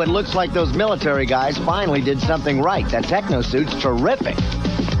 You know, it looks like those military guys finally did something right. That techno suit's terrific.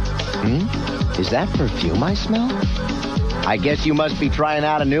 Is that perfume I smell? I guess you must be trying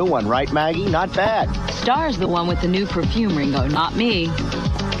out a new one, right, Maggie? Not bad. Star's the one with the new perfume, Ringo, not me.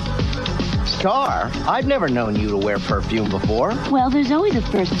 Star? I've never known you to wear perfume before. Well, there's always a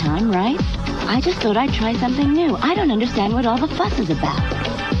first time, right? I just thought I'd try something new. I don't understand what all the fuss is about.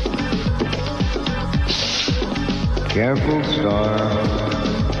 Careful, Star.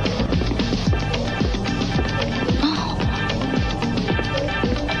 Oh.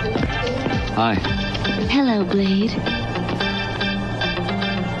 Hi. Hello, Blade.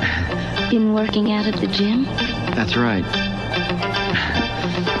 Been working out at the gym? That's right.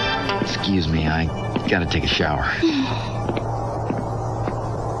 Excuse me, I gotta take a shower.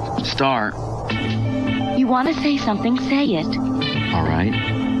 Star. You want to say something, say it. All right.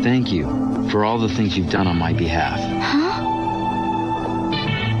 Thank you for all the things you've done on my behalf. Huh?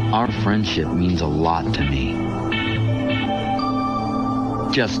 Our friendship means a lot to me.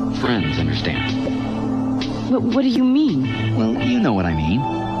 Just friends, understand? What do you mean? Well, you know what I mean.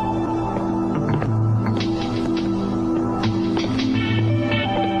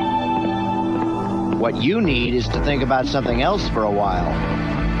 What you need is to think about something else for a while.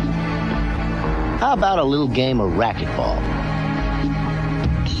 How about a little game of racquetball?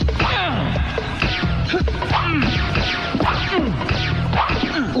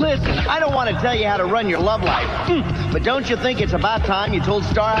 Listen, I don't want to tell you how to run your love life, but don't you think it's about time you told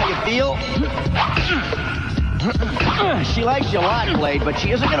Star how you feel? She likes you a lot, Blade, but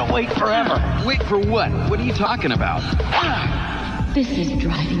she isn't gonna wait forever. Wait for what? What are you talking about? This is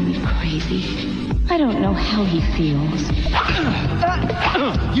driving me crazy. I don't know how he feels.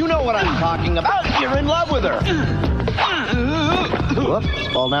 You know what I'm talking about. You're in love with her. Whoops,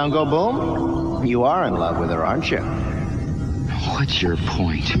 fall down, go boom. You are in love with her, aren't you? What's your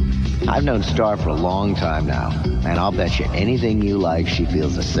point? I've known Star for a long time now, and I'll bet you anything you like, she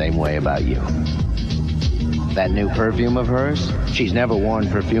feels the same way about you. That new perfume of hers? She's never worn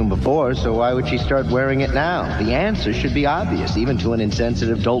perfume before, so why would she start wearing it now? The answer should be obvious, even to an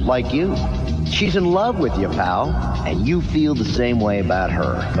insensitive dolt like you. She's in love with you, pal, and you feel the same way about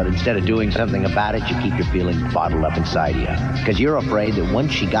her. But instead of doing something about it, you keep your feelings bottled up inside you. Because you're afraid that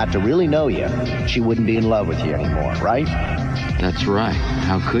once she got to really know you, she wouldn't be in love with you anymore, right? That's right.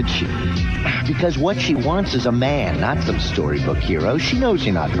 How could she? Because what she wants is a man, not some storybook hero. She knows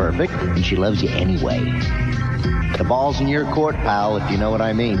you're not perfect, and she loves you anyway. The ball's in your court, pal, if you know what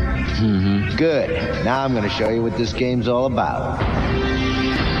I mean. Mm-hmm. Good. Now I'm going to show you what this game's all about.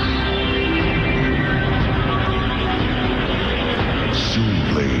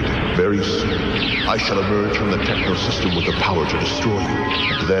 Soon, Blade, very soon, I shall emerge from the techno system with the power to destroy you.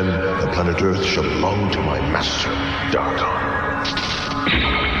 And then the planet Earth shall belong to my master, Darkon.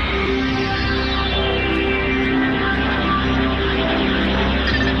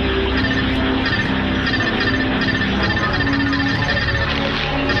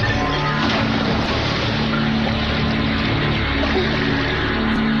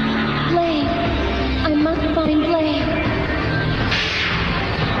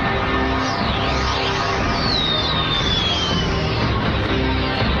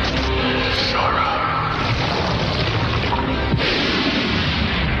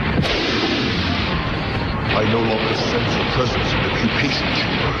 I no longer sense your presence in the pupation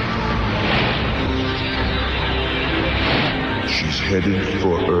chamber. She's headed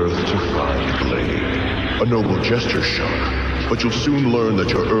for Earth to find Blade. A noble gesture, Shara, but you'll soon learn that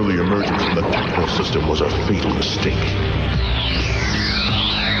your early emergence from the techno system was a fatal mistake.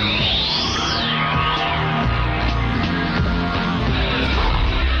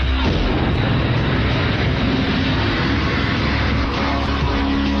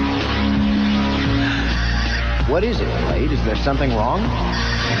 What is it, Blade? Is there something wrong?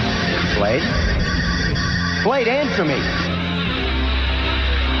 Blade? Blade, answer me!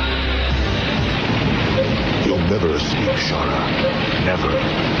 You'll never escape, Shara. Never.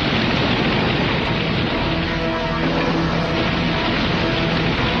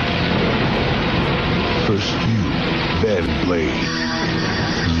 First you, then Blade.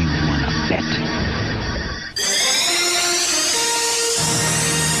 You wanna bet?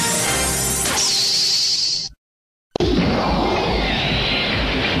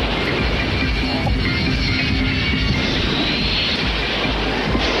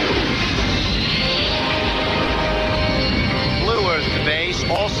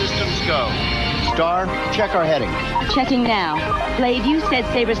 All systems go. Star, check our heading. Checking now. Blade, you said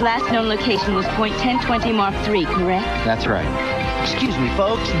Saber's last known location was point 1020 Mark III, correct? That's right. Excuse me,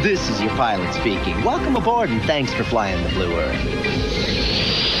 folks. This is your pilot speaking. Welcome aboard and thanks for flying the Blue Earth.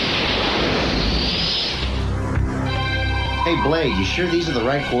 Hey, Blade, you sure these are the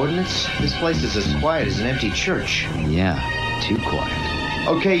right coordinates? This place is as quiet as an empty church. Yeah, too quiet.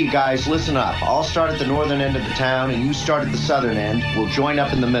 Okay, you guys, listen up. I'll start at the northern end of the town, and you start at the southern end. We'll join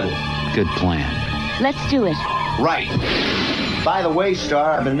up in the middle. Good plan. Let's do it. Right. By the way,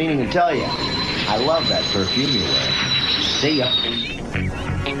 Star, I've been meaning to tell you. I love that perfume you wear. See ya.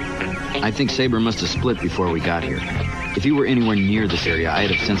 I think Saber must have split before we got here. If he were anywhere near this area, I'd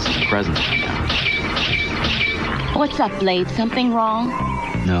have sensed his presence by now. What's up, Blade? Something wrong?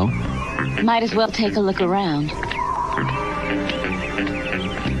 No. Might as well take a look around.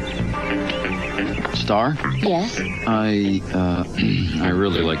 Star? Yes? I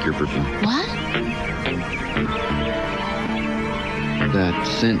really like your perfume. What? That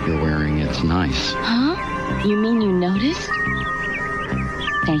scent you're wearing, it's nice. Huh? You mean you noticed?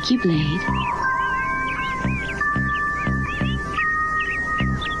 Thank you, Blade.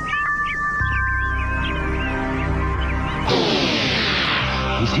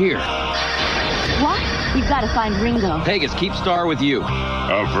 He's here. What? We've got to find Ringo. Pegasus, keep Star with you.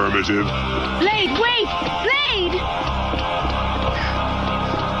 Affirmative. Blade, wait! Blade!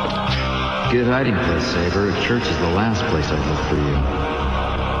 Good hiding place, Saber. Church is the last place I'd look for you.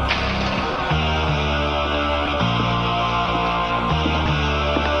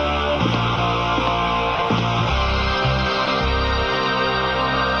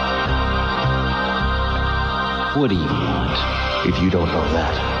 What do you want? If you don't know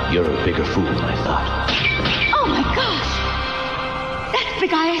that, you're a bigger fool than I thought. Oh! Oh my gosh! That's the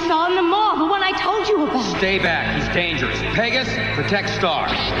guy I saw in the mall, the one I told you about. Stay back. He's dangerous. Pegasus, protect Star.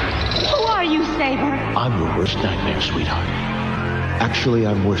 Who are you, Saber? I'm your worst nightmare, sweetheart. Actually,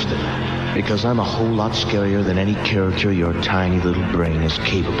 I'm worse than that, because I'm a whole lot scarier than any character your tiny little brain is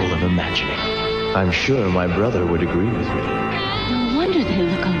capable of imagining. I'm sure my brother would agree with me. No wonder they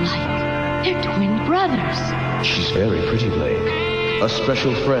look alike. They're twin brothers. She's very pretty, Blade. A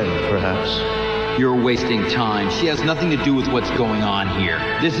special friend, perhaps. You're wasting time. She has nothing to do with what's going on here.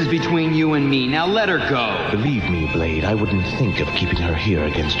 This is between you and me. Now let her go. Believe me, Blade, I wouldn't think of keeping her here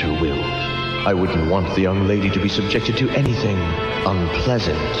against her will. I wouldn't want the young lady to be subjected to anything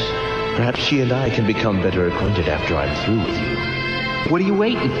unpleasant. Perhaps she and I can become better acquainted after I'm through with you. What are you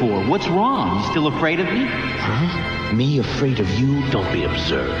waiting for? What's wrong? You still afraid of me? Huh? Me afraid of you? Don't be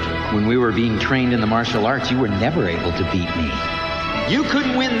absurd. When we were being trained in the martial arts, you were never able to beat me. You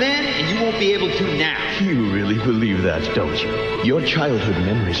couldn't win then, and you won't be able to now. You really believe that, don't you? Your childhood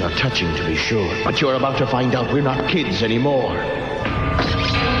memories are touching, to be sure, but you're about to find out we're not kids anymore.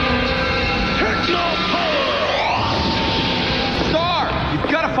 Star! You've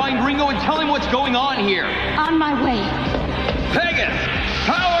got to find Ringo and tell him what's going on here. On my way. Pegasus,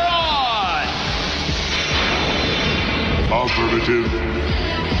 power on! Affirmative.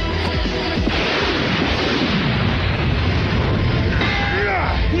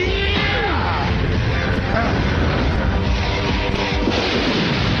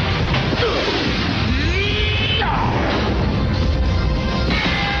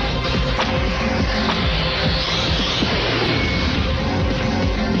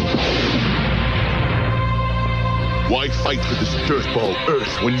 Why fight for this dirtball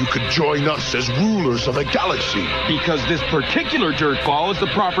Earth when you could join us as rulers of the galaxy? Because this particular dirtball is the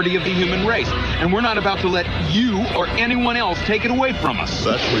property of the human race, and we're not about to let you or anyone else take it away from us.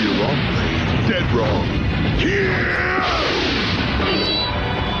 That's where you're wrong, Blade. Dead wrong.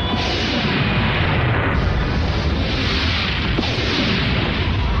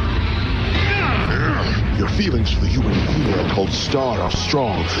 Your feelings for the human female called Star are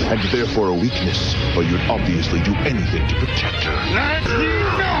strong, and therefore a weakness, but you'd obviously do anything to protect her.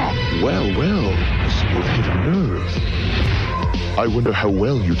 Well, you've hit a nerve. I wonder how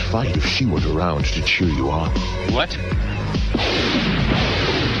well you'd fight if she weren't around to cheer you on. What?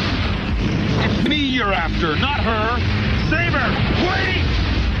 It's me you're after, not her. Saber, wait!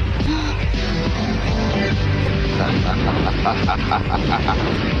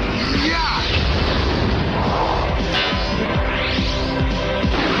 Yeah!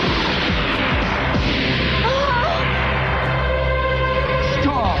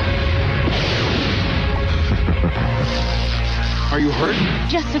 Stop! Are you hurt?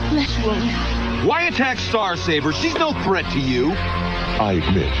 Just a flesh wound. Why attack Star, Saber? She's no threat to you. I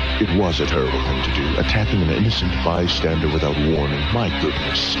admit, it was a terrible thing to do, attacking an innocent bystander without warning. My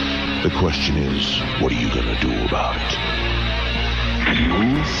goodness. The question is, what are you gonna do about it?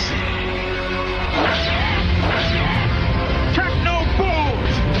 Techno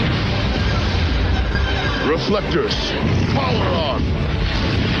balls! Reflectors, power on!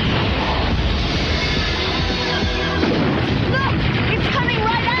 Look! It's coming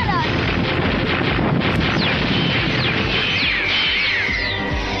right at us!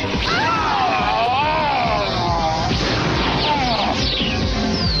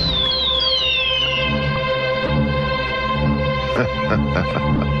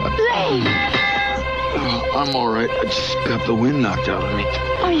 I'm all right. I just got the wind knocked out of me.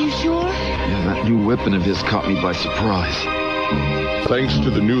 Are you sure? Yeah, that new weapon of his caught me by surprise. Thanks to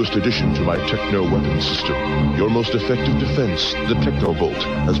the newest addition to my techno weapon system, your most effective defense, the Technobolt,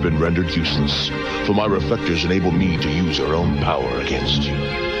 has been rendered useless. For my reflectors enable me to use our own power against you.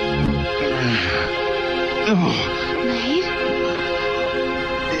 Blade?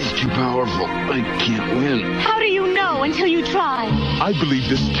 He's too powerful. I can't win. How do you know until you try? I believe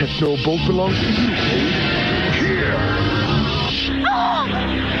this Technobolt belongs to you, Blade. Here! Oh!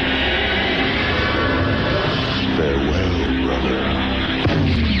 Farewell, brother.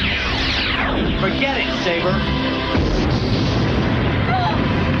 Forget it, Saber.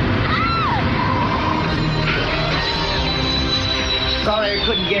 Sorry I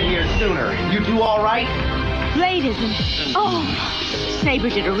couldn't get here sooner. You two all right? Blade isn't. Oh, Saber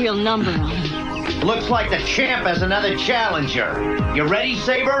did a real number on him. Looks like the champ has another challenger. You ready,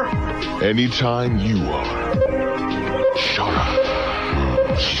 Saber? Anytime you are. Shara.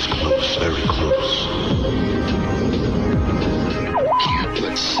 She's close, very close. Can't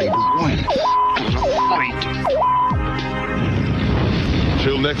let Saber win. Gotta fight.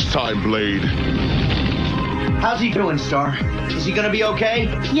 Till next time, Blade. How's he doing, Star? Is he gonna be okay?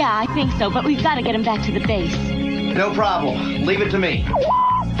 Yeah, I think so, but we've got to get him back to the base. No problem. Leave it to me.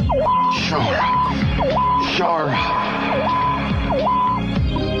 Sure.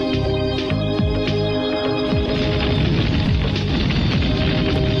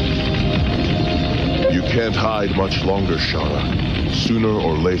 You can't hide much longer, Shara. Sooner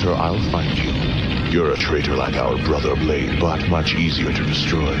or later, I'll find you. You're a traitor like our brother Blade, but much easier to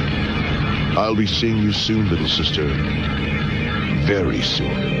destroy. I'll be seeing you soon, little sister. Very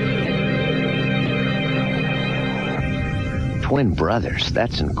soon. Twin brothers?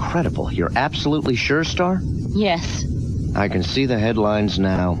 That's incredible. You're absolutely sure, Star? Yes. I can see the headlines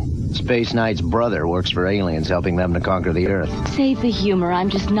now. Space Knight's brother works for aliens, helping them to conquer the Earth. Save the humor. I'm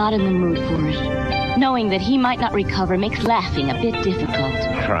just not in the mood for it. Knowing that he might not recover makes laughing a bit difficult.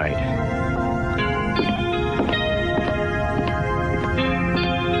 Right.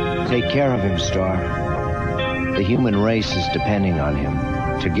 Take care of him, Star. The human race is depending on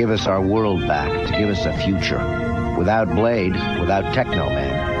him to give us our world back, to give us a future. Without Blade, without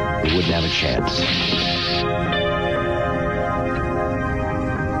Teknoman, we wouldn't have a chance.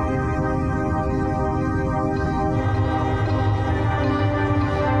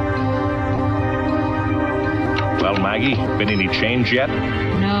 Well, Maggie, been any change yet?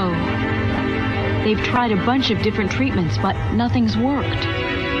 No. They've tried a bunch of different treatments, but nothing's worked.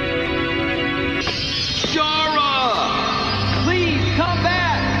 Shara! Please come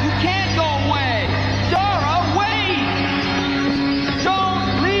back! You can't go away! Shara, wait!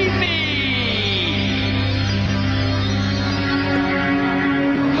 Don't leave me!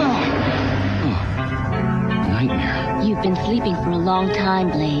 Nightmare. You've been sleeping for a long time,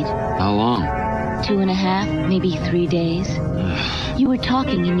 Blade. How long? 2.5, maybe 3 days. You were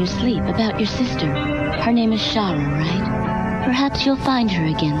talking in your sleep about your sister. Her name is Shara, right? Perhaps you'll find her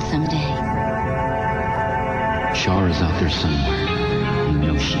again someday. Shara's out there somewhere. You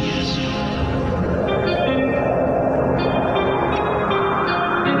know she is.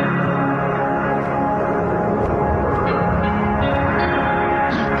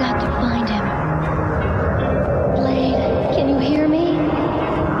 You've got to find him. Blade, can you hear me?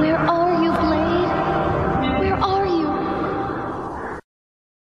 Where are you, Blade? Where are you?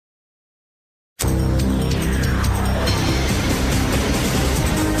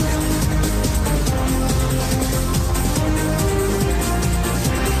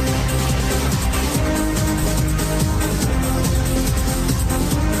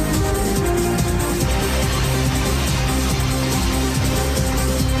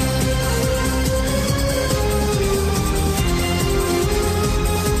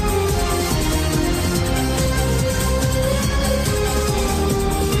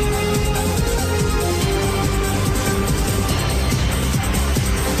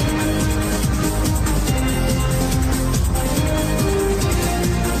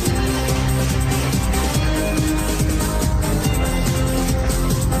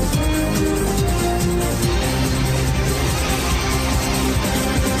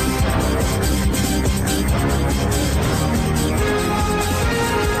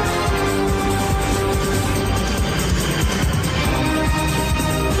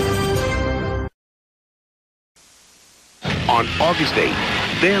 On August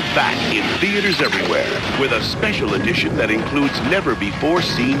 8th, they're back in theaters everywhere with a special edition that includes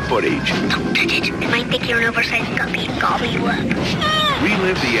never-before-seen footage. Don't touch it. It might think you're an oversized guppy and gobble you up.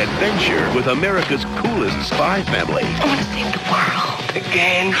 Relive the adventure with America's coolest spy family. I want to save the world.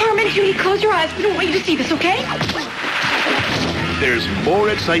 Again? Carmen, Judy, close your eyes. We don't want you to see this, okay? There's more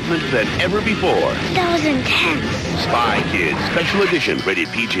excitement than ever before. That was intense. Spy Kids Special Edition, rated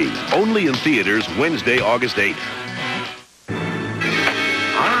PG. Only in theaters Wednesday, August 8th.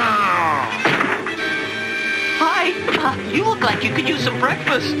 Hi, you look like you could use some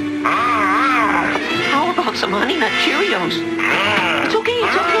breakfast. How about some Honey Nut Cheerios? It's okay,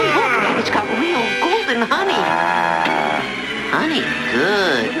 look. It's got real golden honey. Honey,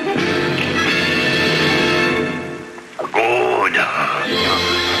 good. Good.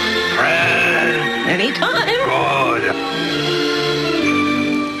 Friend. Anytime. Good.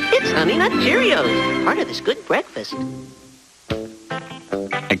 It's Honey Nut Cheerios, part of this good breakfast.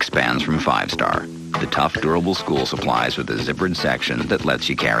 Expands from 5 Star. The tough, durable school supplies with a zippered section that lets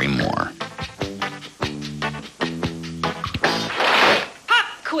you carry more. Pop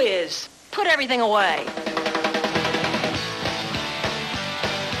quiz. Put everything away.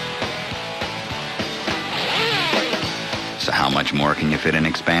 So how much more can you fit in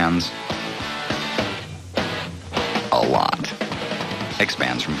Expands? A lot.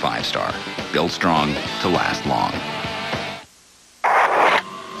 Expands from 5 Star. Built strong to last long.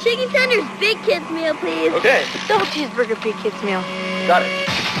 Chicken tenders, big kids meal, please. Okay. Double cheeseburger, big kids meal. Got it.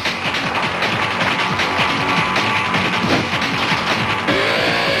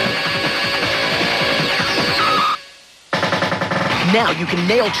 Now you can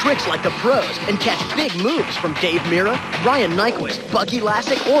nail tricks like the pros and catch big moves from Dave Mirra, Ryan Nyquist, Bucky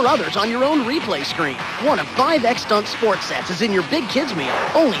Lassick, or others on your own replay screen. One of 5X Stunt sports sets is in your Big Kids meal,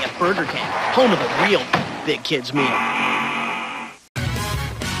 only at Burger King, home of the real Big Kids meal.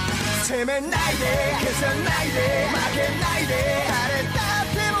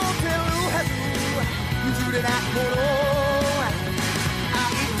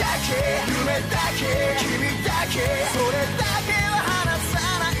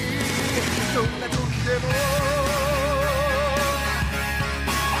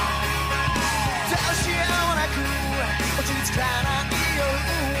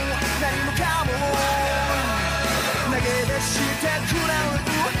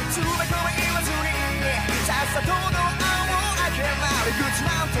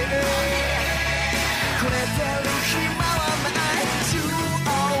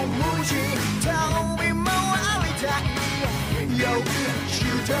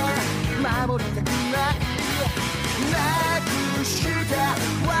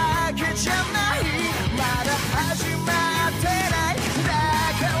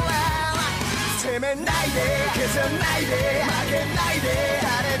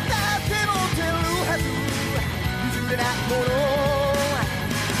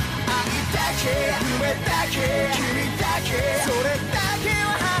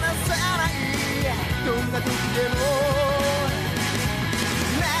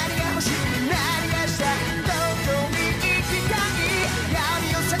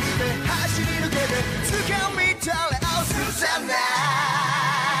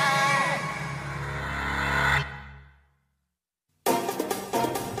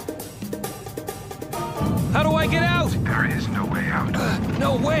 How do I get out? There is no way out.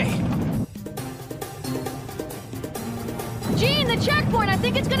 No way! Gene, the checkpoint! I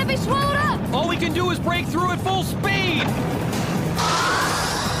think it's gonna be swallowed up! All we can do is break through at full speed!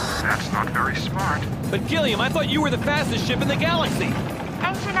 That's not very smart. But Gilliam, I thought you were the fastest ship in the galaxy!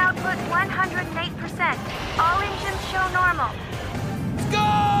 Engine output 108%. All engines show normal. Let's go!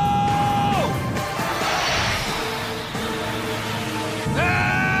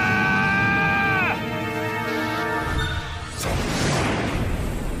 Ah!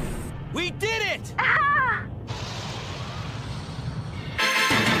 We did it! Ah!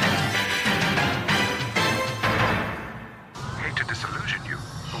 Hate to disillusion you,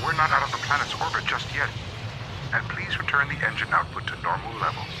 but we're not out of the planet's orbit just yet. And please return the engine output to normal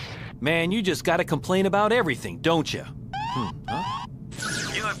levels. Man, you just gotta complain about everything, don't you? Huh?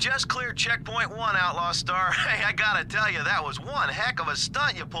 You have just cleared checkpoint 1, Outlaw Star. Hey, I gotta tell you, that was one heck of a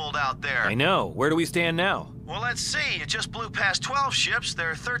stunt you pulled out there. I know. Where do we stand now? Well, let's see. You just blew past 12 ships.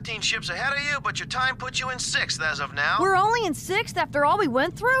 There are 13 ships ahead of you, but your time puts you in 6th as of now. We're only in 6th after all we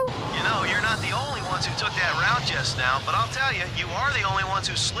went through? You know, you're not the only ones who took that route just now, but I'll tell you, you are the only ones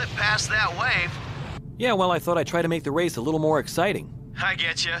who slipped past that wave. Yeah, well, I thought I'd try to make the race a little more exciting. I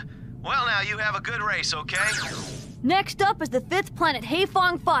get you. Well, now, you have a good race, okay? Next up is the 5th planet,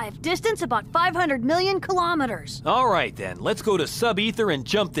 Haifong 5, distance about 500 million kilometers. All right, then. Let's go to sub-ether and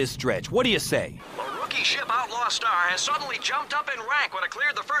jump this stretch. What do you say? The rookie ship Outlaw Star has suddenly jumped up in rank when it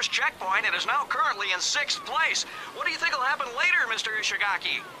cleared the first checkpoint and is now currently in 6th place. What do you think will happen later, Mr.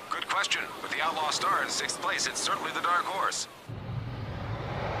 Ishigaki? Good question. With the Outlaw Star in 6th place, it's certainly the dark horse.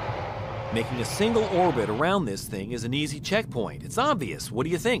 Making a single orbit around this thing is an easy checkpoint. It's obvious. What do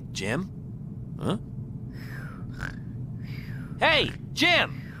you think, Jim? Huh? Hey,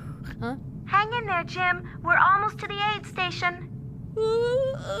 Jim! Huh? Hang in there, Jim. We're almost to the aid station.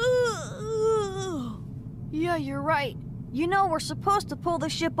 Yeah, you're right. You know, we're supposed to pull the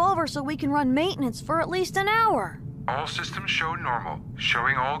ship over so we can run maintenance for at least an hour. All systems show normal,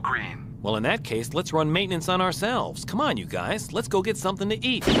 showing all green. Well, in that case, let's run maintenance on ourselves. Come on, you guys. Let's go get something to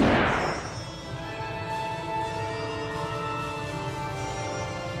eat.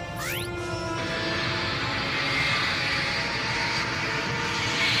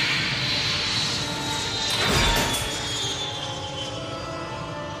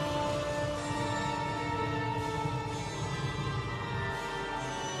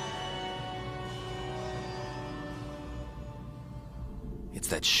 It's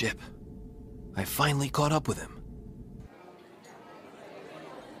that ship. I finally caught up with him.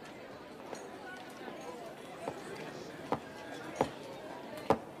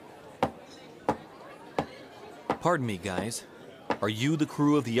 Pardon me, guys. Are you the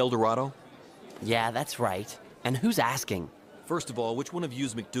crew of the El Dorado? Yeah, that's right. And who's asking? First of all, which one of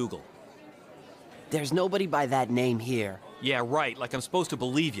you's McDougal? There's nobody by that name here. Yeah, right, like I'm supposed to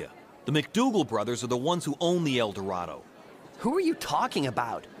believe you. The McDougal brothers are the ones who own the El Dorado. Who are you talking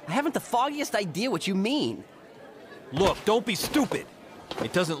about? I haven't the foggiest idea what you mean. Look, don't be stupid.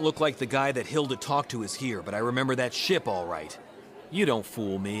 It doesn't look like the guy that Hilda talked to is here, but I remember that ship all right. You don't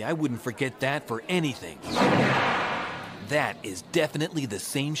fool me. I wouldn't forget that for anything. That is definitely the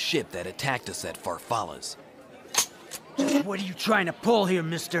same ship that attacked us at Farfalla's. What are you trying to pull here,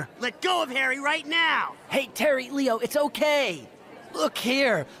 mister? Let go of Harry right now! Hey, Terry, Leo, it's okay. Look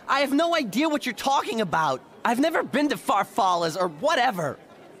here, I have no idea what you're talking about. I've never been to Farfalla's or whatever.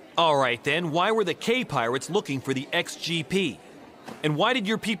 All right then, why were the K-Pirates looking for the XGP? And why did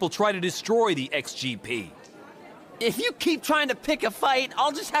your people try to destroy the XGP? If you keep trying to pick a fight,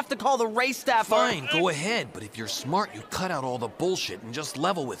 I'll just have to call the race staff. Fine, go ahead, but if you're smart, you'd cut out all the bullshit and just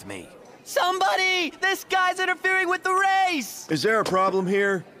level with me. Somebody! This guy's interfering with the race! Is there a problem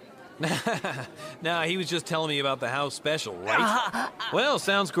here? Nah, he was just telling me about the house special, right? Well,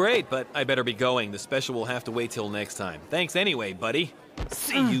 sounds great, but I better be going. The special will have to wait till next time. Thanks anyway, buddy.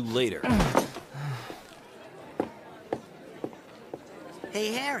 See you later.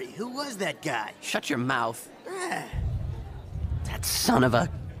 Hey, Harry, who was that guy? Shut your mouth. That son of a...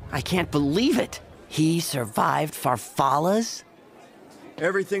 I can't believe it. He survived Farfalla's?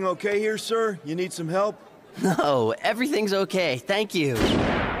 Everything okay here, sir? You need some help? No, everything's okay, thank you.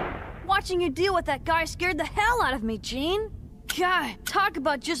 Watching you deal with that guy scared the hell out of me, Gene. God, talk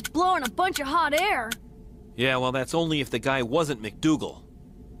about just blowing a bunch of hot air. Yeah, well, that's only if the guy wasn't McDougal.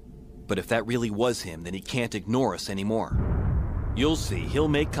 But if that really was him, then he can't ignore us anymore. You'll see, he'll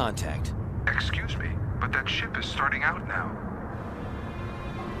make contact. Excuse me, but that ship is starting out now.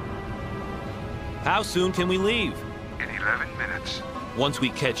 How soon can we leave? In 11 minutes. Once we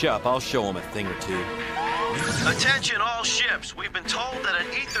catch up, I'll show him a thing or two. Attention all ships. We've been told that an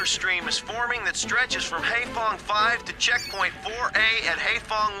ether stream is forming that stretches from Haifong 5 to checkpoint 4A at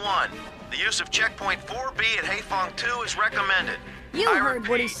Haifong 1. The use of checkpoint 4B at Haifong 2 is recommended. You heard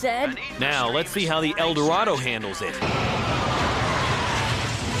what he said. Now, let's see how the El Dorado handles it.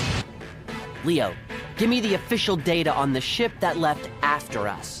 Leo, give me the official data on the ship that left after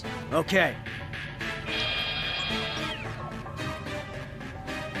us. Okay.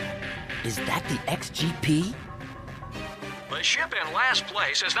 Is that the XGP? The ship in last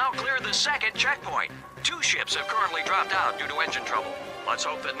place has now cleared the second checkpoint. 2 ships have currently dropped out due to engine trouble. Let's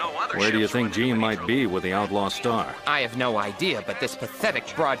hope that no other Where do you ships think Gene might be with the Outlaw Star? I have no idea, but this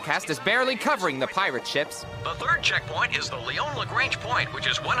pathetic broadcast is barely covering the pirate ships. The third checkpoint is the Leon-Lagrange Point, which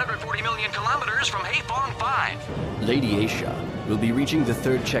is 140 million kilometers from Haifong 5. Lady Aisha will be reaching the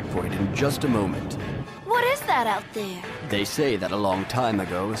third checkpoint in just a moment. What is that out there? They say that a long time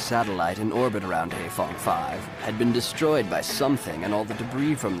ago, a satellite in orbit around Haifong 5 had been destroyed by something, and all the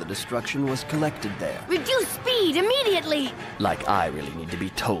debris from the destruction was collected there. Reduce speed immediately! Like I really need to be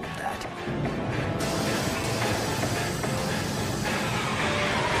told that.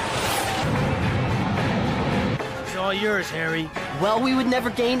 It's all yours, Harry. Well, we would never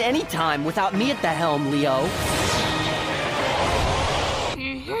gain any time without me at the helm, Leo.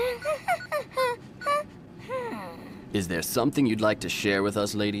 Is there something you'd like to share with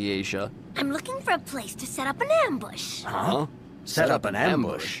us, Lady Aisha? I'm looking for a place to set up an ambush. Huh? Set up an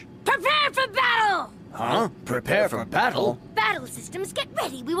ambush? Prepare for battle! Huh? Prepare for battle? Battle systems, get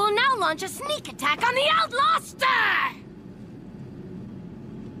ready. We will now launch a sneak attack on the Outlaw Star!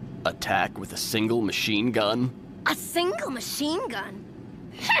 Attack with a single machine gun? A single machine gun?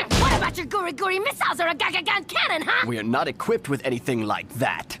 What about your guri-guri missiles or a gagagan cannon, huh? We are not equipped with anything like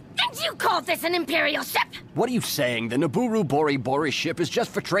that. And you call this an Imperial ship? What are you saying? The Naburu Bori Bori ship is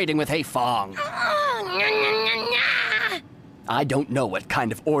just for trading with Haifong. I don't know what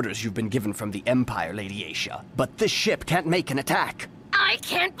kind of orders you've been given from the Empire, Lady Aisha, but this ship can't make an attack. I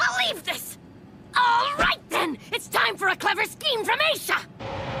can't believe this! All right then! It's time for a clever scheme from Aisha!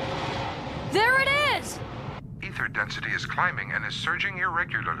 There it is! Ether density is climbing and is surging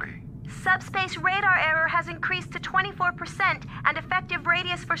irregularly. Subspace radar error has increased to 24%, and effective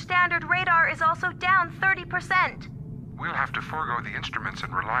radius for standard radar is also down 30%. We'll have to forego the instruments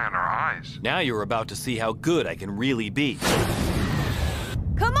and rely on our eyes. Now you're about to see how good I can really be.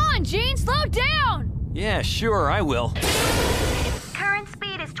 Come on, Gene, slow down! Yeah, sure, I will. Current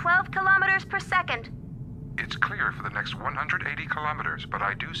speed is 12 kilometers per second. It's clear for the next 180 kilometers, but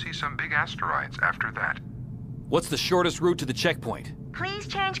I do see some big asteroids after that. What's the shortest route to the checkpoint? Please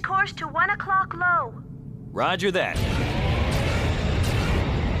change course to 1 o'clock low. Roger that.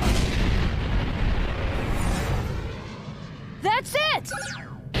 That's it!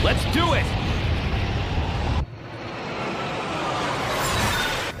 Let's do it!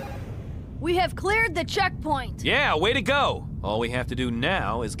 We have cleared the checkpoint. Yeah, way to go. All we have to do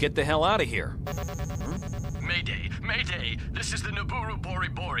now is get the hell out of here. Mayday, Mayday, this is the Naburu Bori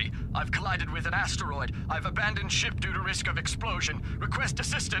Bori. Harry. I've collided with an asteroid. I've abandoned ship due to risk of explosion. Request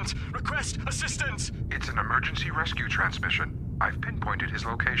assistance! Request assistance! It's an emergency rescue transmission. I've pinpointed his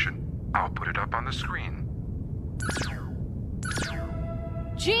location. I'll put it up on the screen.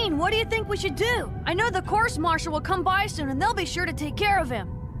 Gene, what do you think we should do? I know the course marshal will come by soon and they'll be sure to take care of him.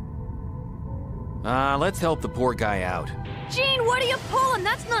 Let's help the poor guy out. Gene, what are you pulling?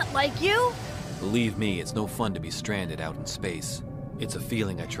 That's not like you. Believe me, it's no fun to be stranded out in space. It's a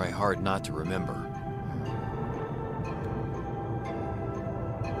feeling I try hard not to remember.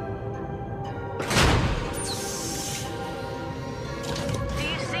 Do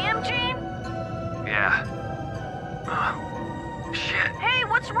you see him, Gene? Yeah. Shit. Hey,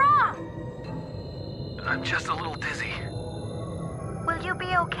 what's wrong? I'm just a little dizzy. Will you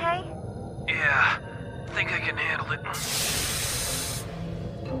be okay? Yeah. Think I can handle it.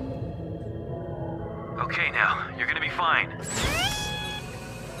 Okay now, you're gonna be fine.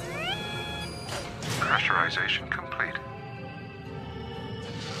 Pressurization complete.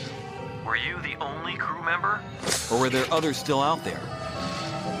 Were you the only crew member? Or were there others still out there?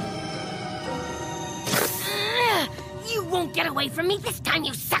 You won't get away from me this time,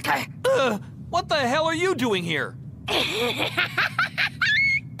 you sucker! What the hell are you doing here? You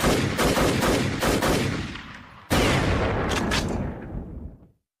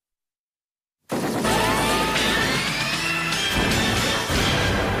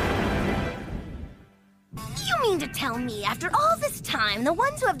mean to tell me, after all this time, the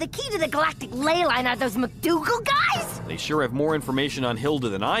ones who have the key to the galactic ley line are those McDougal guys? They sure have more information on Hilda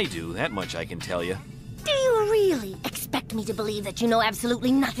than I do, that much I can tell you. Do you really expect me to believe that you know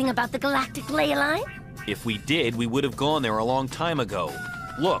absolutely nothing about the galactic ley line? If we did, we would have gone there a long time ago.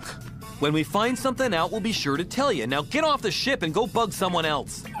 Look, when we find something out, we'll be sure to tell you. Now get off the ship and go bug someone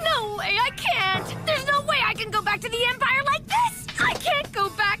else. No way, I can't! There's no way I can go back to the Empire like this! I can't go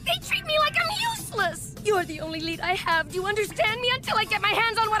back! They treat me like I'm useless! You're the only lead I have. Do you understand me? Until I get my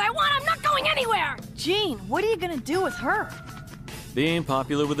hands on what I want, I'm not going anywhere! Gene, what are you gonna do with her? Being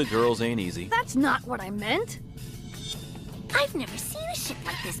popular with the girls ain't easy. That's not what I meant. I've never seen a ship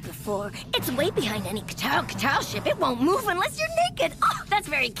like this before. It's way behind any Katal ship. It won't move unless you're naked. Oh, that's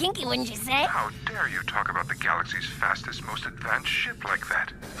very kinky, wouldn't you say? How dare you talk about the galaxy's fastest, most advanced ship like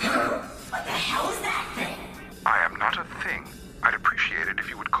that? What the hell is that thing? I am not a thing. I'd appreciate it if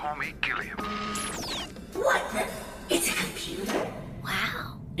you would call me Gilliam. What the? It's a computer?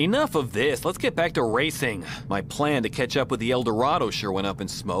 Wow. Enough of this. Let's get back to racing. My plan to catch up with the El Dorado sure went up in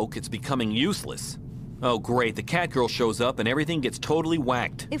smoke. It's becoming useless. Oh, great. The cat girl shows up and everything gets totally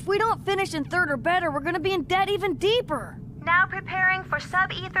whacked. If we don't finish in third or better, we're gonna be in debt even deeper. Now preparing for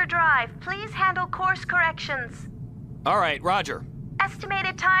sub-ether drive. Please handle course corrections. All right, Roger.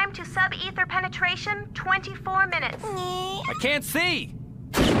 Estimated time to sub-ether penetration, 24 minutes. I can't see!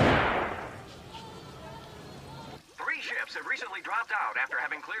 3 ships have recently dropped out after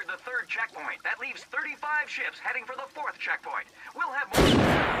having cleared the 3rd checkpoint. That leaves 35 ships heading for the 4th checkpoint. We'll have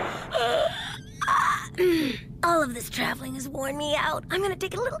more... All of this traveling has worn me out. I'm gonna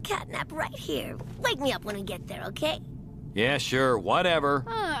take a little cat nap right here. Wake me up when we get there, okay? Yeah, sure, whatever.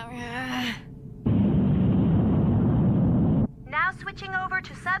 Now switching over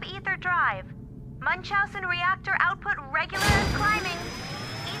to sub-ether drive. Munchausen reactor output regular and climbing.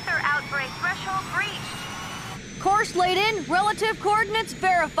 Ether outbreak threshold breached. Course laid in, relative coordinates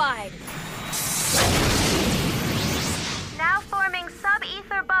verified. Now forming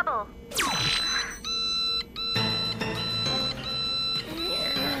sub-ether bubble.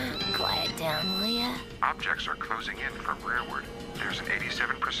 Quiet down, will ya? Objects are closing in from rearward. There's an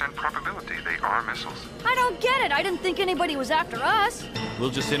 87% probability they are missiles. I don't get it. I didn't think anybody was after us. We'll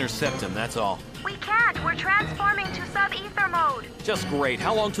just intercept them, that's all. We can't. We're transforming to sub-ether mode. Just great.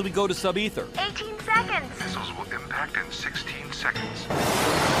 How long till we go to sub-ether? 18 seconds. Missiles will impact in 16 seconds.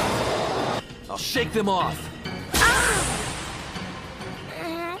 I'll shake them off.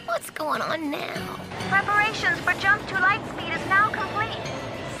 What's going on now? Preparations for jump to light speed is now complete.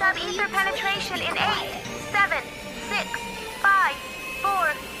 Sub-ether penetration in 8, 7, 6, 5,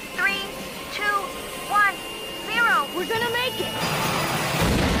 4, 3, 2, 1, 0. We're gonna make it.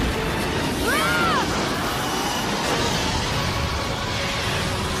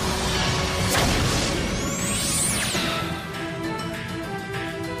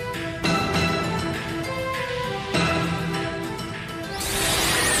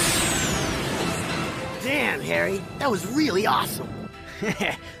 Damn, Harry, that was really awesome.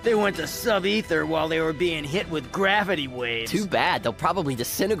 They went to sub-ether while they were being hit with gravity waves. Too bad, they'll probably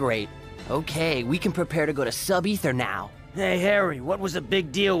disintegrate. Okay, we can prepare to go to sub-ether now. Hey, Harry, what was the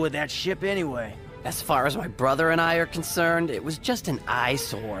big deal with that ship anyway? As far as my brother and I are concerned, it was just an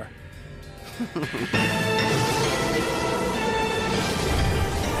eyesore.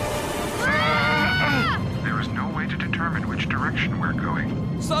 There is no way to determine which direction we're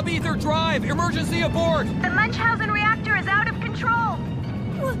going. Sub-ether drive! Emergency abort! The Munchausen reactor is out of control.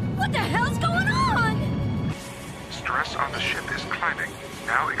 What the hell's going on? Stress on the ship is climbing,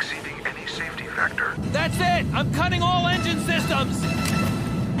 now exceeding any safety factor. That's it! I'm cutting all engine systems!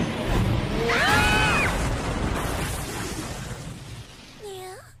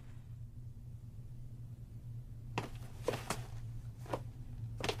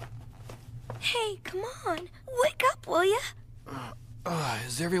 Hey, come on. Wake up, will ya?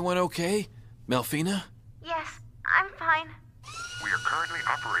 Is everyone okay? Melfina? Yes, I'm fine. We are currently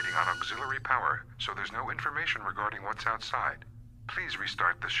operating on auxiliary power, so there's no information regarding what's outside. Please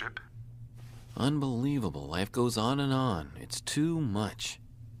restart the ship. Unbelievable. Life goes on and on. It's too much.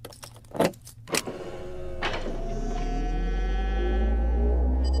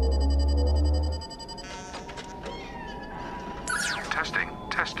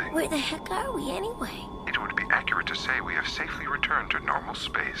 Testing. Where the heck are we anyway? It would be accurate to say we have safely returned to normal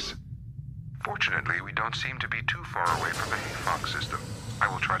space. Fortunately, we don't seem to be too far away from the Hayfong system. I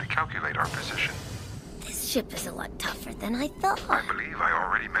will try to calculate our position. This ship is a lot tougher than I thought. I believe I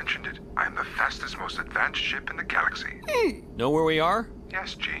already mentioned it. I am the fastest, most advanced ship in the galaxy. Know where we are?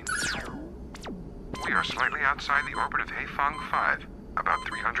 Yes, Gene. We are slightly outside the orbit of Hayfong 5, about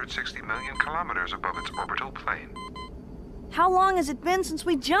 360 million kilometers above its orbital plane. How long has it been since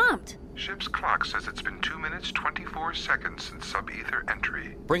we jumped? Ship's clock says it's been 2 minutes 24 seconds since sub-ether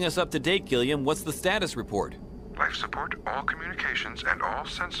entry. Bring us up to date, Gilliam. What's the status report? Life support, all communications, and all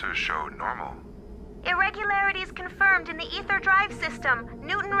sensors show normal. Irregularities confirmed in the ether drive system.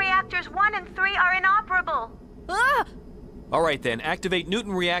 Newton reactors 1 and 3 are inoperable. Ah! All right then, activate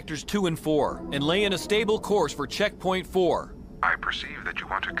Newton reactors 2 and 4, and lay in a stable course for checkpoint 4. I perceive that you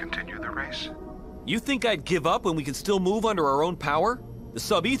want to continue the race. You think I'd give up when we can still move under our own power? The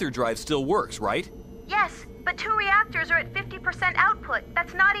sub-ether drive still works, right? Yes, but 2 reactors are at 50% output.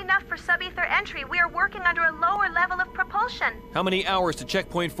 That's not enough for sub-ether entry. We are working under a lower level of propulsion. How many hours to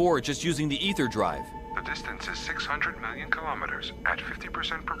checkpoint 4 just using the ether drive? The distance is 600 million kilometers at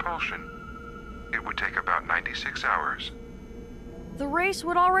 50% propulsion. It would take about 96 hours. The race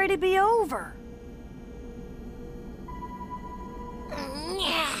would already be over.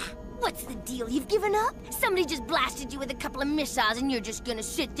 What's the deal? You've given up? Somebody just blasted you with a couple of missiles and you're just gonna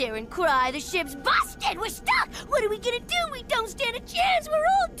sit there and cry. The ship's busted! We're stuck! What are we gonna do? We don't stand a chance! We're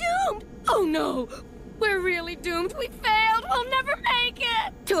all doomed! Oh no! We're really doomed! We failed! We'll never make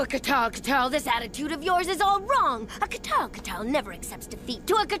it! To a Katal, this attitude of yours is all wrong! A Katal never accepts defeat.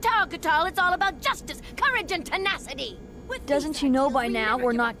 To a Katal, it's all about justice, courage, and tenacity! Doesn't she know by now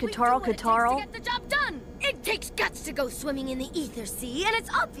we're not Katarl? To get the job done! It takes guts to go swimming in the ether sea, and it's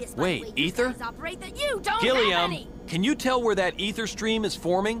obvious by the way ether? You guys operate that you don't Gilliam, have any! Can you tell where that ether stream is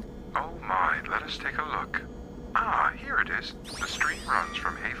forming? Oh my, let us take a look. Ah, here it is. The stream runs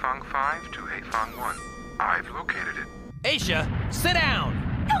from Hayfong 5 to Hayfong 1. I've located it. Aisha, sit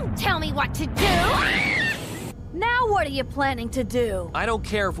down! Don't tell me what to do! Now what are you planning to do? I don't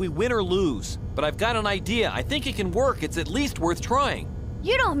care if we win or lose, but I've got an idea. I think it can work. It's at least worth trying.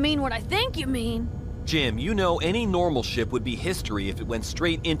 You don't mean what I think you mean. Jim, you know any normal ship would be history if it went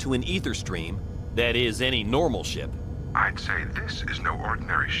straight into an ether stream. That is, any normal ship. I'd say this is no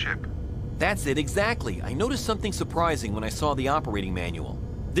ordinary ship. That's it, exactly. I noticed something surprising when I saw the operating manual.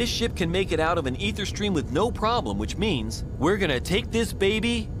 This ship can make it out of an ether stream with no problem, which means we're gonna take this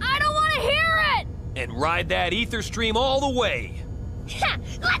baby... I don't want to hear it! ...and ride that ether stream all the way.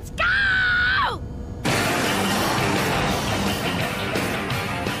 Let's go!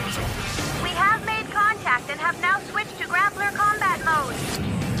 We have made contact and have now switched to grappler combat mode.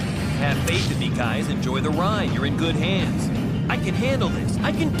 Have faith in me, guys. Enjoy the ride. You're in good hands. I can handle this.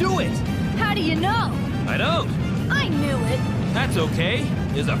 I can do it. How do you know? I don't. I knew it. That's okay.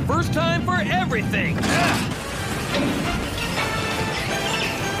 There's a first time for everything.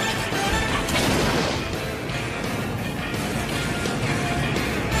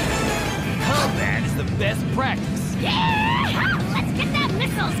 Combat is the best practice. Yeah! Let's get that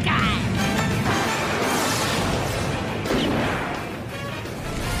missiles guy!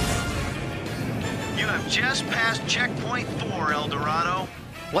 You have just passed checkpoint 4, El Dorado.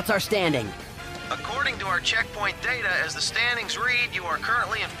 What's our standing? According to our checkpoint data, as the standings read, you are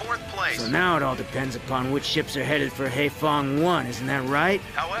currently in 4th place. So now it all depends upon which ships are headed for Hayfong 1, isn't that right?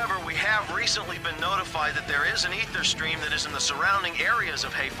 However, we have recently been notified that there is an ether stream that is in the surrounding areas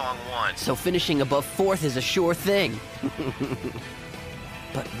of Hayfong 1. So finishing above 4th is a sure thing.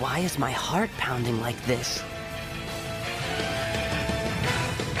 But why is my heart pounding like this?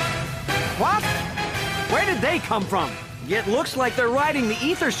 What? Where did they come from? It looks like they're riding the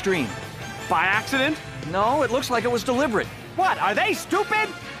ether stream. By accident? No, it looks like it was deliberate. What, are they stupid?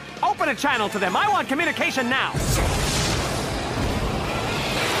 Open a channel to them. I want communication now.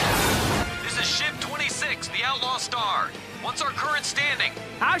 This is Ship 26, the Outlaw Star. What's our current standing?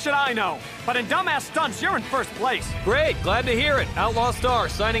 How should I know? But in dumbass stunts, you're in first place. Great, glad to hear it. Outlaw Star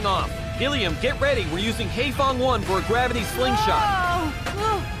signing off. Gilliam, get ready. We're using Haifong 1 for a gravity slingshot.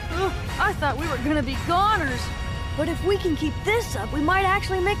 I thought we were gonna be goners. But if we can keep this up, we might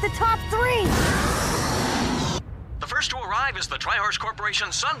actually make the top 3. The first to arrive is the Tri-Horse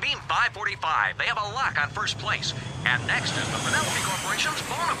Corporation Sunbeam 545. They have a lock on first place. And next is the Penelope Corporation's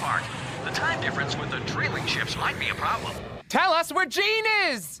Bonaparte. The time difference with the trailing ships might be a problem. Tell us where Jean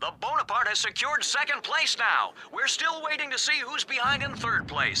is! The Bonaparte has secured second place now. We're still waiting to see who's behind in third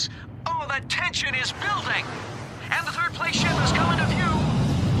place. Oh, the tension is building. And the third place ship is coming to view.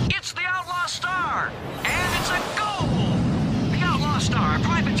 It's the Outlaw Star. And it's a goal! The Outlaw Star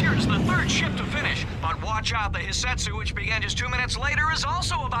privateered the third ship to finish. But watch out, the Hisetsu, which began just 2 minutes later, is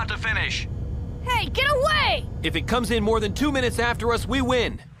also about to finish. Hey, get away! If it comes in more than 2 minutes after us, we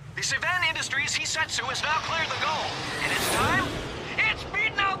win. The Savan Industries Hisetsu has now cleared the goal. And it's time. It's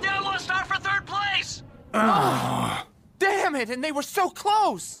beaten out the Outlaw Star for third place! Oh. Damn it, and they were so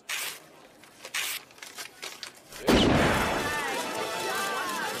close!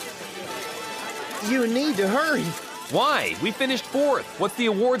 You need to hurry. Why? We finished 4th. What's the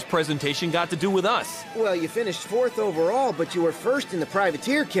awards presentation got to do with us? Well, you finished 4th overall, but you were 1st in the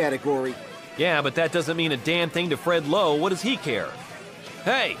privateer category. Yeah, but that doesn't mean a damn thing to Fred Lowe. What does he care?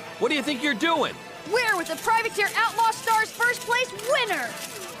 Hey, what do you think you're doing? We're with the Privateer Outlaw Star's first place winner!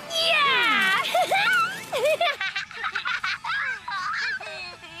 Yeah!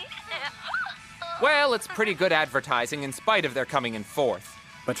 Well, it's pretty good advertising in spite of their coming in 4th.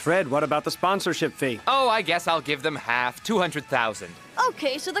 But Fred, what about the sponsorship fee? Oh, I guess I'll give them half, 200,000.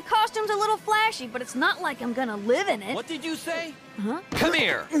 Okay, so the costume's a little flashy, but it's not like I'm gonna live in it. What did you say? Huh? Come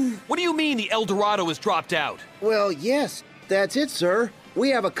here. What do you mean the El Dorado is dropped out? Well, yes, that's it, sir. We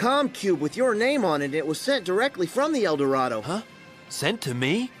have a comm cube with your name on it. It was sent directly from the El Dorado. Huh? Sent to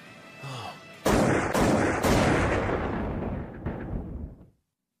me?